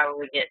reindeer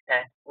probably get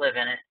to live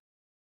in it.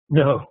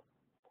 No,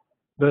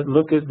 but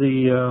look at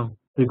the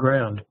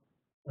ground.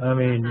 I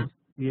mean,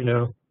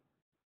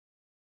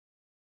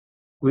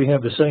 we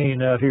have a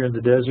saying out here in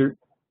the desert.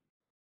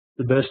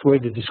 The best way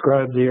to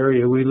describe the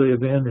area we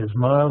live in is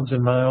miles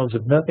and miles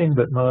of nothing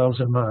but miles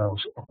and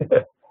miles.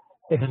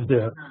 And it's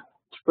a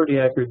pretty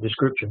accurate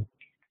description.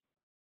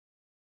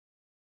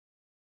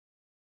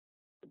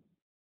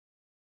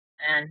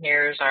 And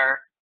here's our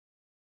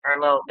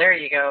little, there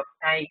you go.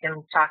 Now you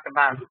can talk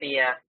about the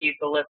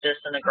eucalyptus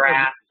and the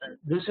grass. And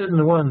this isn't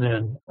the one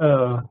then.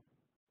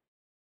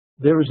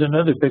 There was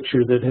another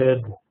picture that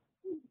had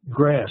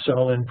grass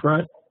all in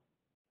front.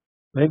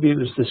 Maybe it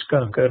was the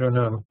skunk, I don't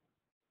know.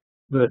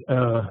 But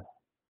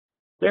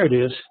there it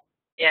is.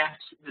 Yeah.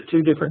 The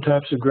 2 different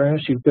types of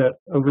grass. You've got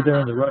over there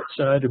on the right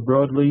side a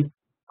broadleaf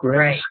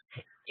grass.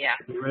 Right. Yeah.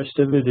 The rest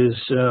of it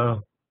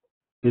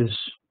is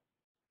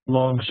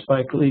long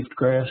spike-leafed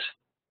grass.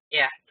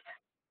 Yeah.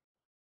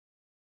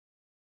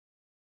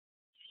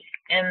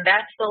 And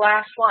that's the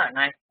last one.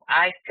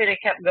 I could have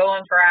kept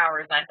going for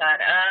hours. I thought,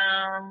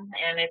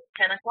 and it's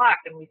 10 o'clock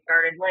and we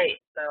started late,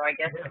 so I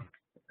guess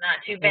it's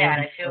not too bad.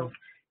 I feel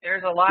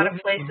there's a lot of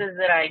places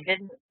that I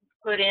didn't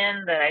put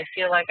in that I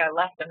feel like I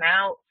left them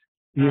out.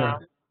 Yeah.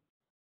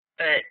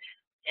 But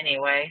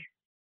anyway,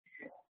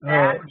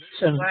 that's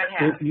what I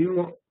have.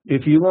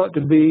 If you want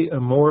to be a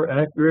more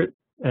accurate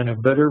and a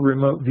better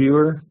remote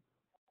viewer,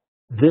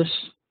 this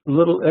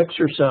little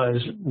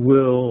exercise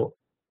will,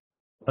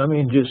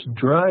 just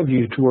drive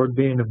you toward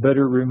being a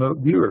better remote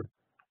viewer.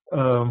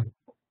 And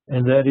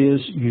that is,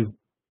 you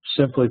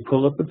simply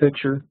pull up a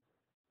picture,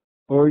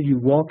 or you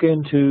walk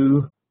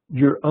into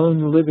your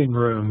own living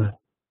room,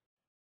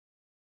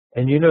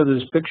 and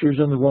those pictures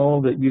on the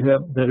wall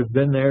that have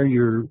been there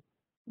your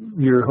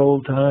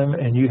whole time,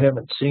 and you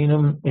haven't seen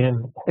them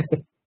in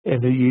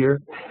in a year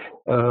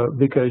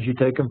because you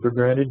take them for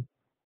granted.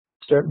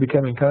 Start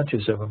becoming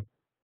conscious of them,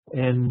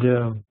 and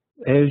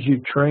as you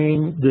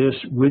train this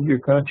with your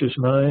conscious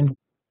mind,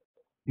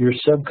 your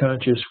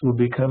subconscious will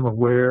become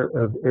aware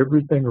of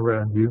everything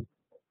around you.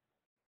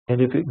 And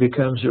if it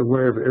becomes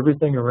aware of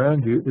everything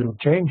around you, it'll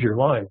change your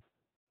life.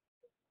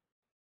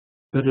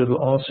 But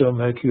it'll also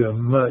make you a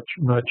much,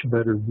 much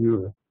better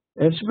viewer.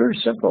 And it's a very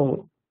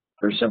simple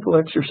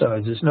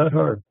exercise. It's not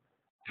hard.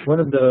 One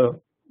of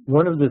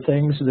the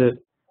things that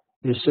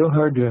is so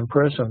hard to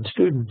impress on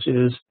students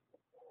is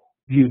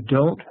you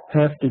don't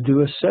have to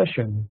do a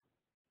session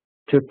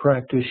to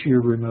practice your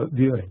remote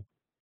viewing.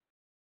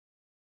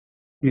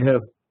 You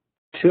have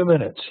 2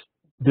 minutes.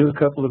 Do a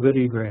couple of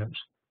videograms.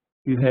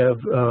 You have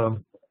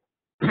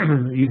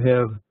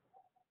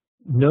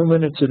no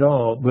minutes at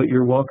all, but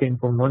you're walking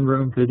from one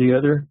room to the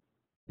other.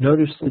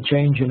 Notice the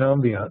change in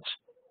ambiance.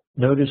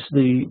 Notice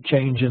the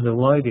change in the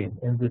lighting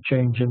and the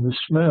change in the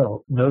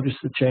smell. Notice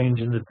the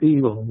change in the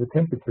feel and the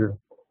temperature.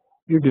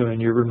 You're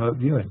doing your remote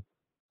viewing.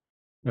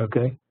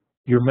 Okay?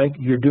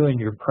 You're doing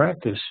your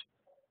practice,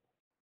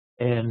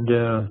 and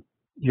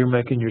you're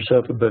making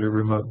yourself a better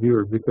remote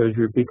viewer because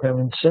you're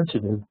becoming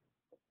sensitive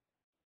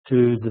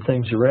to the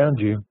things around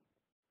you.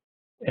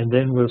 And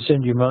then we'll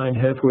send your mind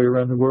halfway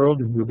around the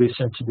world, and you'll be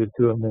sensitive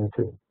to them there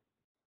too.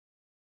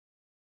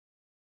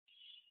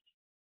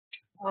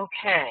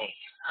 Okay.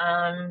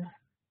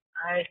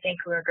 I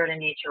think we're going to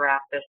need to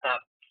wrap this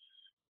up.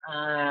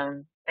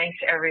 Thanks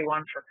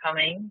everyone for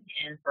coming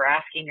and for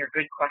asking your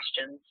good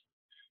questions.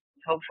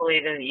 Hopefully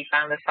that you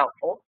found this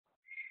helpful.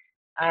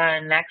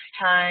 Next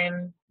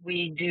time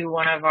we do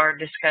one of our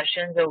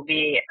discussions, it will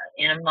be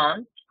in a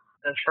month,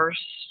 the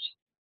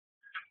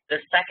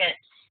second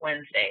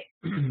Wednesday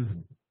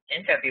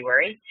in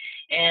February,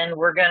 and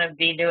we're going to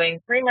be doing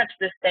pretty much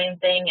the same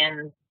thing.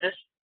 And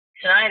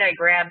tonight I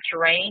grabbed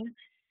terrain,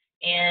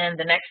 and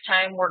the next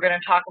time we're going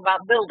to talk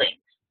about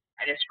buildings.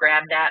 I just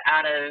grabbed that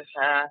out of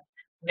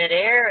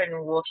midair,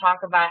 and we'll talk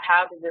about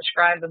how to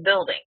describe a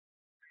building,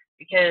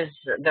 because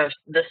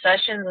the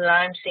sessions that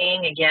I'm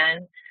seeing,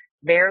 again,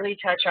 barely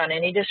touch on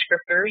any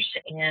descriptors,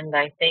 and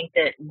I think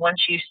that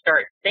once you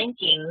start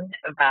thinking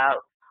about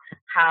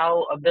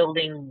how a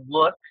building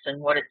looks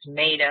and what it's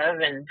made of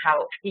and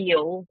how it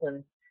feels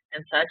and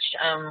such,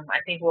 I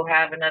think we'll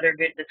have another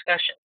good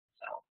discussion.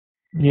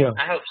 So yeah,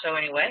 I hope so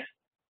anyway.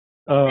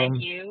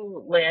 Thank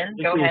you, Lynn.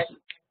 Go ahead.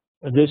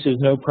 This is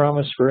no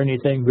promise for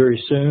anything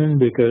very soon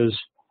because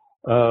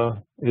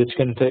it's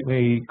going to take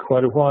me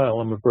quite a while,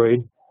 I'm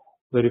afraid.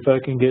 But if I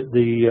can get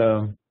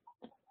the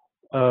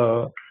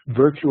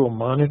virtual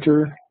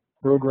monitor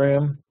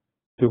program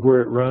to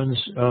where it runs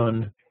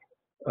on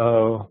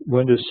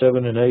Windows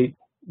 7 and 8,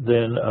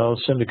 then I'll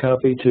send a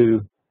copy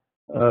to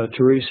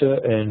Teresa,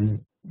 and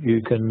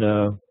you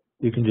can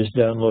just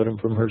download them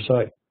from her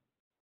site.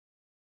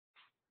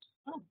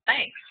 Oh,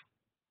 thanks.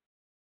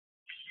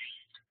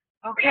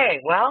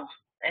 Okay, well,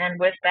 and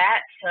with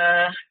that,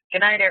 good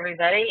night,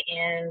 everybody,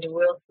 and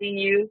we'll see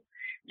you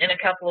in a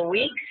couple of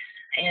weeks.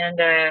 And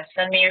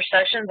send me your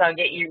sessions. I'll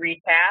get you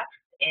retapped,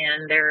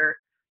 and there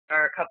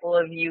are a couple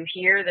of you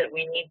here that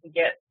we need to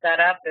get set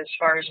up as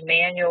far as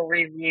manual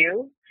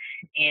review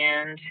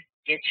and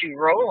get you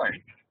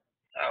rolling.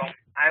 So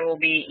I will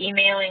be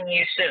emailing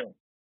you soon,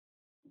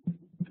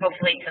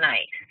 hopefully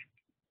tonight,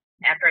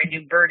 after I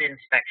do bird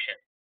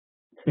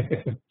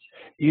inspection.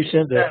 You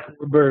sent that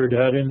poor bird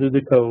out into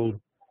the cold.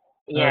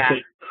 Yeah.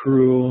 That's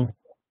cruel.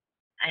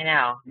 I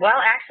know. Well,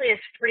 actually,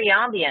 it's pretty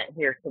ambient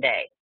here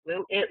today.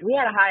 We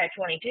had a high of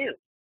 22.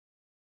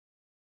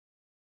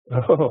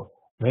 Oh,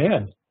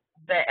 man.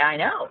 But I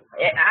know.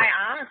 I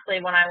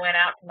honestly, when I went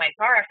out to my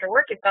car after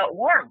work, it felt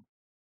warm.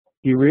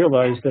 You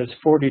realize that's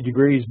 40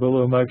 degrees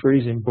below my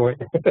freezing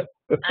point.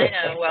 I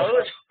know.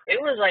 Well,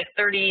 it was like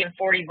 30 and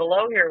 40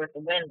 below here with the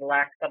wind the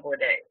last couple of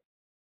days.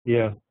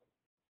 Yeah.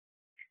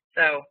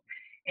 So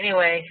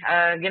anyway,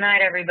 good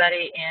night,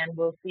 everybody, and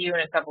we'll see you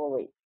in a couple of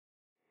weeks.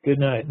 Good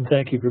night, and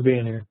thank you for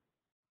being here.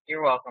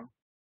 You're welcome.